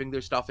archiving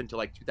their stuff until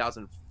like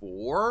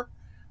 2004.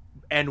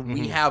 And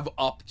we have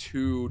up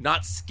to,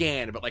 not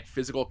scanned, but like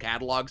physical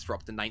catalogs for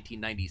up to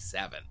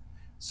 1997.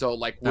 So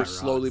like we're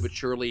slowly but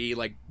surely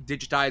like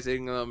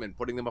digitizing them and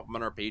putting them up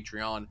on our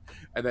Patreon.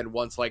 And then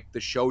once like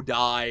the show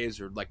dies,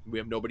 or like we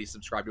have nobody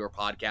subscribed to our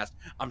podcast,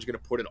 I'm just going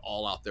to put it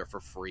all out there for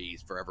free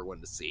for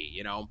everyone to see,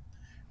 you know?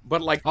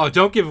 But like, oh,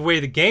 don't give away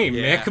the game,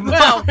 yeah. man. Come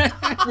well, on.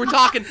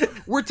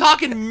 we're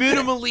talking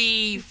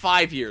minimally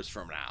 5 years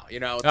from now,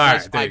 you know? It's a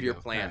nice 5-year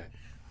plan. Right.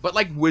 But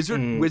like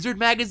Wizard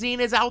Magazine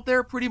is out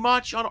there pretty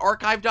much on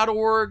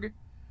archive.org.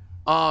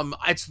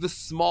 It's the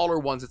smaller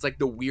ones. It's like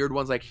the weird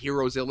ones like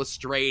Heroes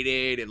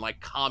Illustrated and like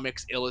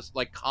Comic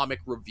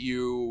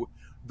Review.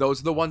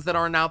 Those are the ones that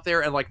aren't out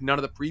there, and like none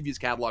of the previous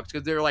catalogs,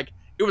 because they're like,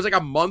 it was like a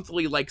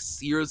monthly like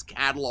Sears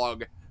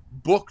catalog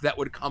book that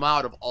would come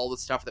out of all the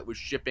stuff that was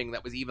shipping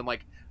that was even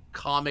like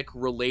comic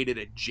related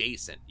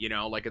adjacent, you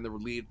know, like in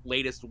the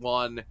latest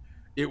one,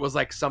 it was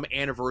like some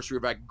anniversary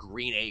of like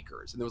Green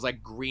Acres, and there was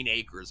like Green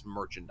Acres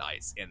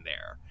merchandise in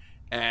there.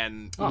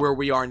 And where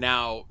we are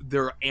now,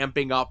 they're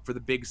amping up for the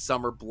big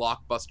summer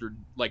blockbuster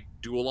like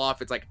duel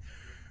off. It's like,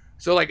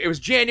 so like it was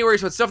January,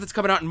 so it's stuff that's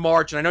coming out in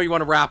March, and I know you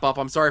want to wrap up.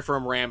 I'm sorry for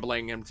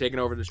rambling. I'm taking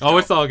over the show. Oh,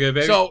 it's all good,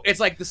 baby. So it's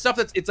like the stuff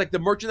it's like the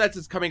merchandise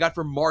that's coming out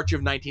for March of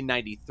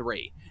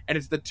 1993, and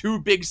it's the two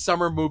big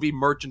summer movie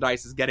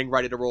merchandise is getting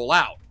ready to roll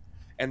out.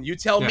 And you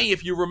tell me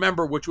if you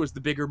remember which was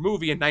the bigger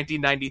movie in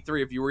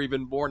 1993, if you were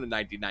even born in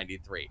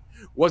 1993.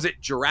 Was it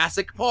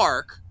Jurassic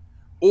Park,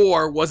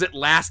 or was it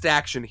Last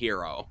Action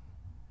Hero?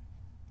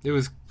 It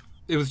was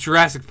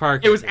Jurassic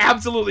Park. It was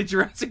absolutely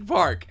Jurassic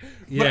Park.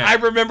 Yeah. But I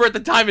remember at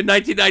the time in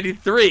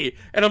 1993,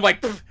 and I'm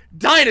like,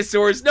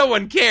 dinosaurs, no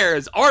one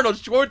cares. Arnold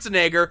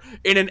Schwarzenegger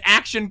in an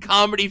action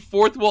comedy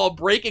fourth wall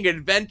breaking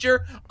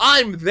adventure,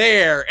 I'm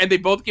there. And they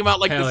both came out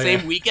like the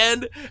same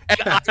weekend.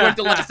 And I went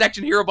to Last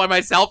Action Hero by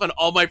myself, and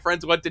all my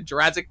friends went to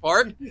Jurassic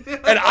Park.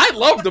 And I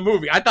loved the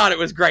movie. I thought it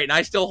was great. And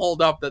I still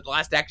hold up that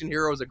Last Action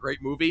Hero is a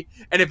great movie.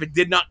 And if it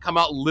did not come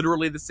out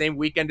literally the same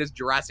weekend as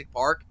Jurassic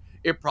Park,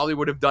 it probably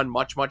would have done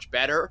much, much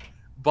better.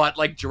 But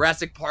like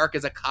Jurassic Park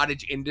is a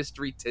cottage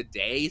industry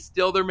today.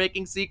 Still, they're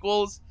making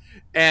sequels.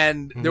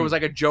 And there was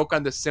like a joke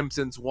on The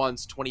Simpsons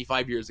once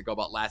 25 years ago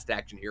about Last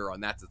Action Hero,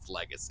 and that's its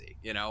legacy,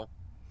 you know?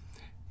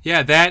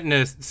 Yeah, that and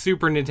a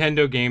Super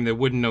Nintendo game that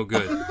wouldn't know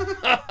good.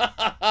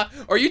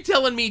 Are you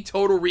telling me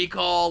Total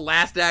Recall,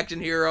 Last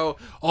Action Hero,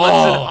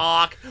 Hudson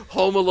Hawk,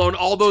 Home Alone,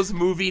 all those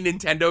movie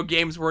Nintendo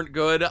games weren't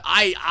good?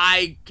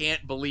 I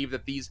can't believe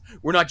that these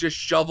were not just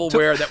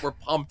shovelware that were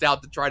pumped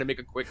out to try to make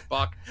a quick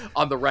buck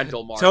on the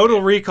rental market.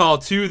 Total Recall,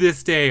 to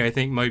this day, I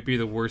think might be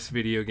the worst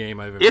video game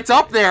I've ever It's played.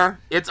 up there.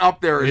 It's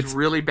up there. It's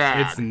really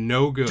bad. It's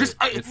no good. It's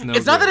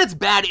not that it's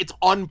bad. It's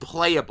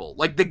unplayable.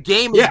 Like, the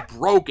game is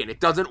broken. It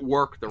doesn't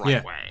work the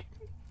right way.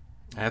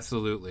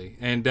 Absolutely.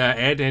 And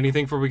Ed,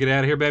 anything before we get out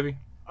of here, baby?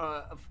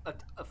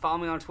 Follow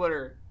me on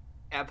Twitter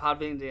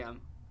 @PodVanDam.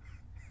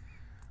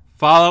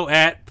 Follow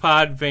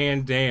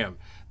 @PodVanDam,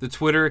 the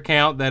Twitter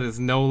account that is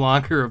no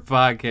longer a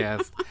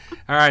podcast.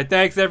 All right,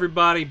 thanks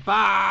everybody.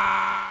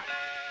 Bye.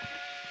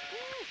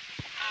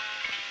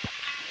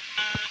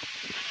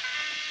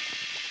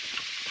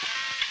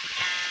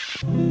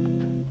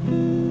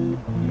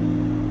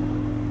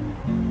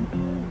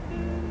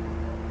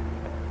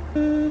 I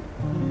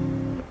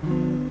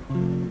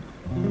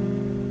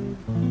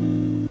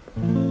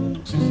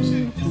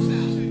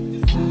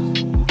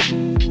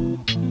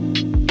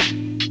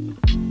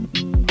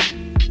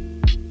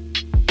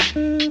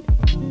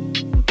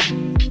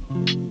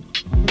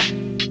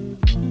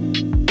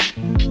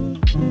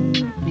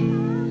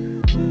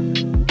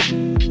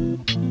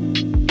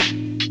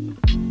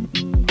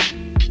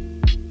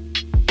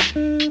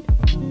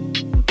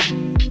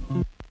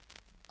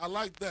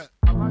like that.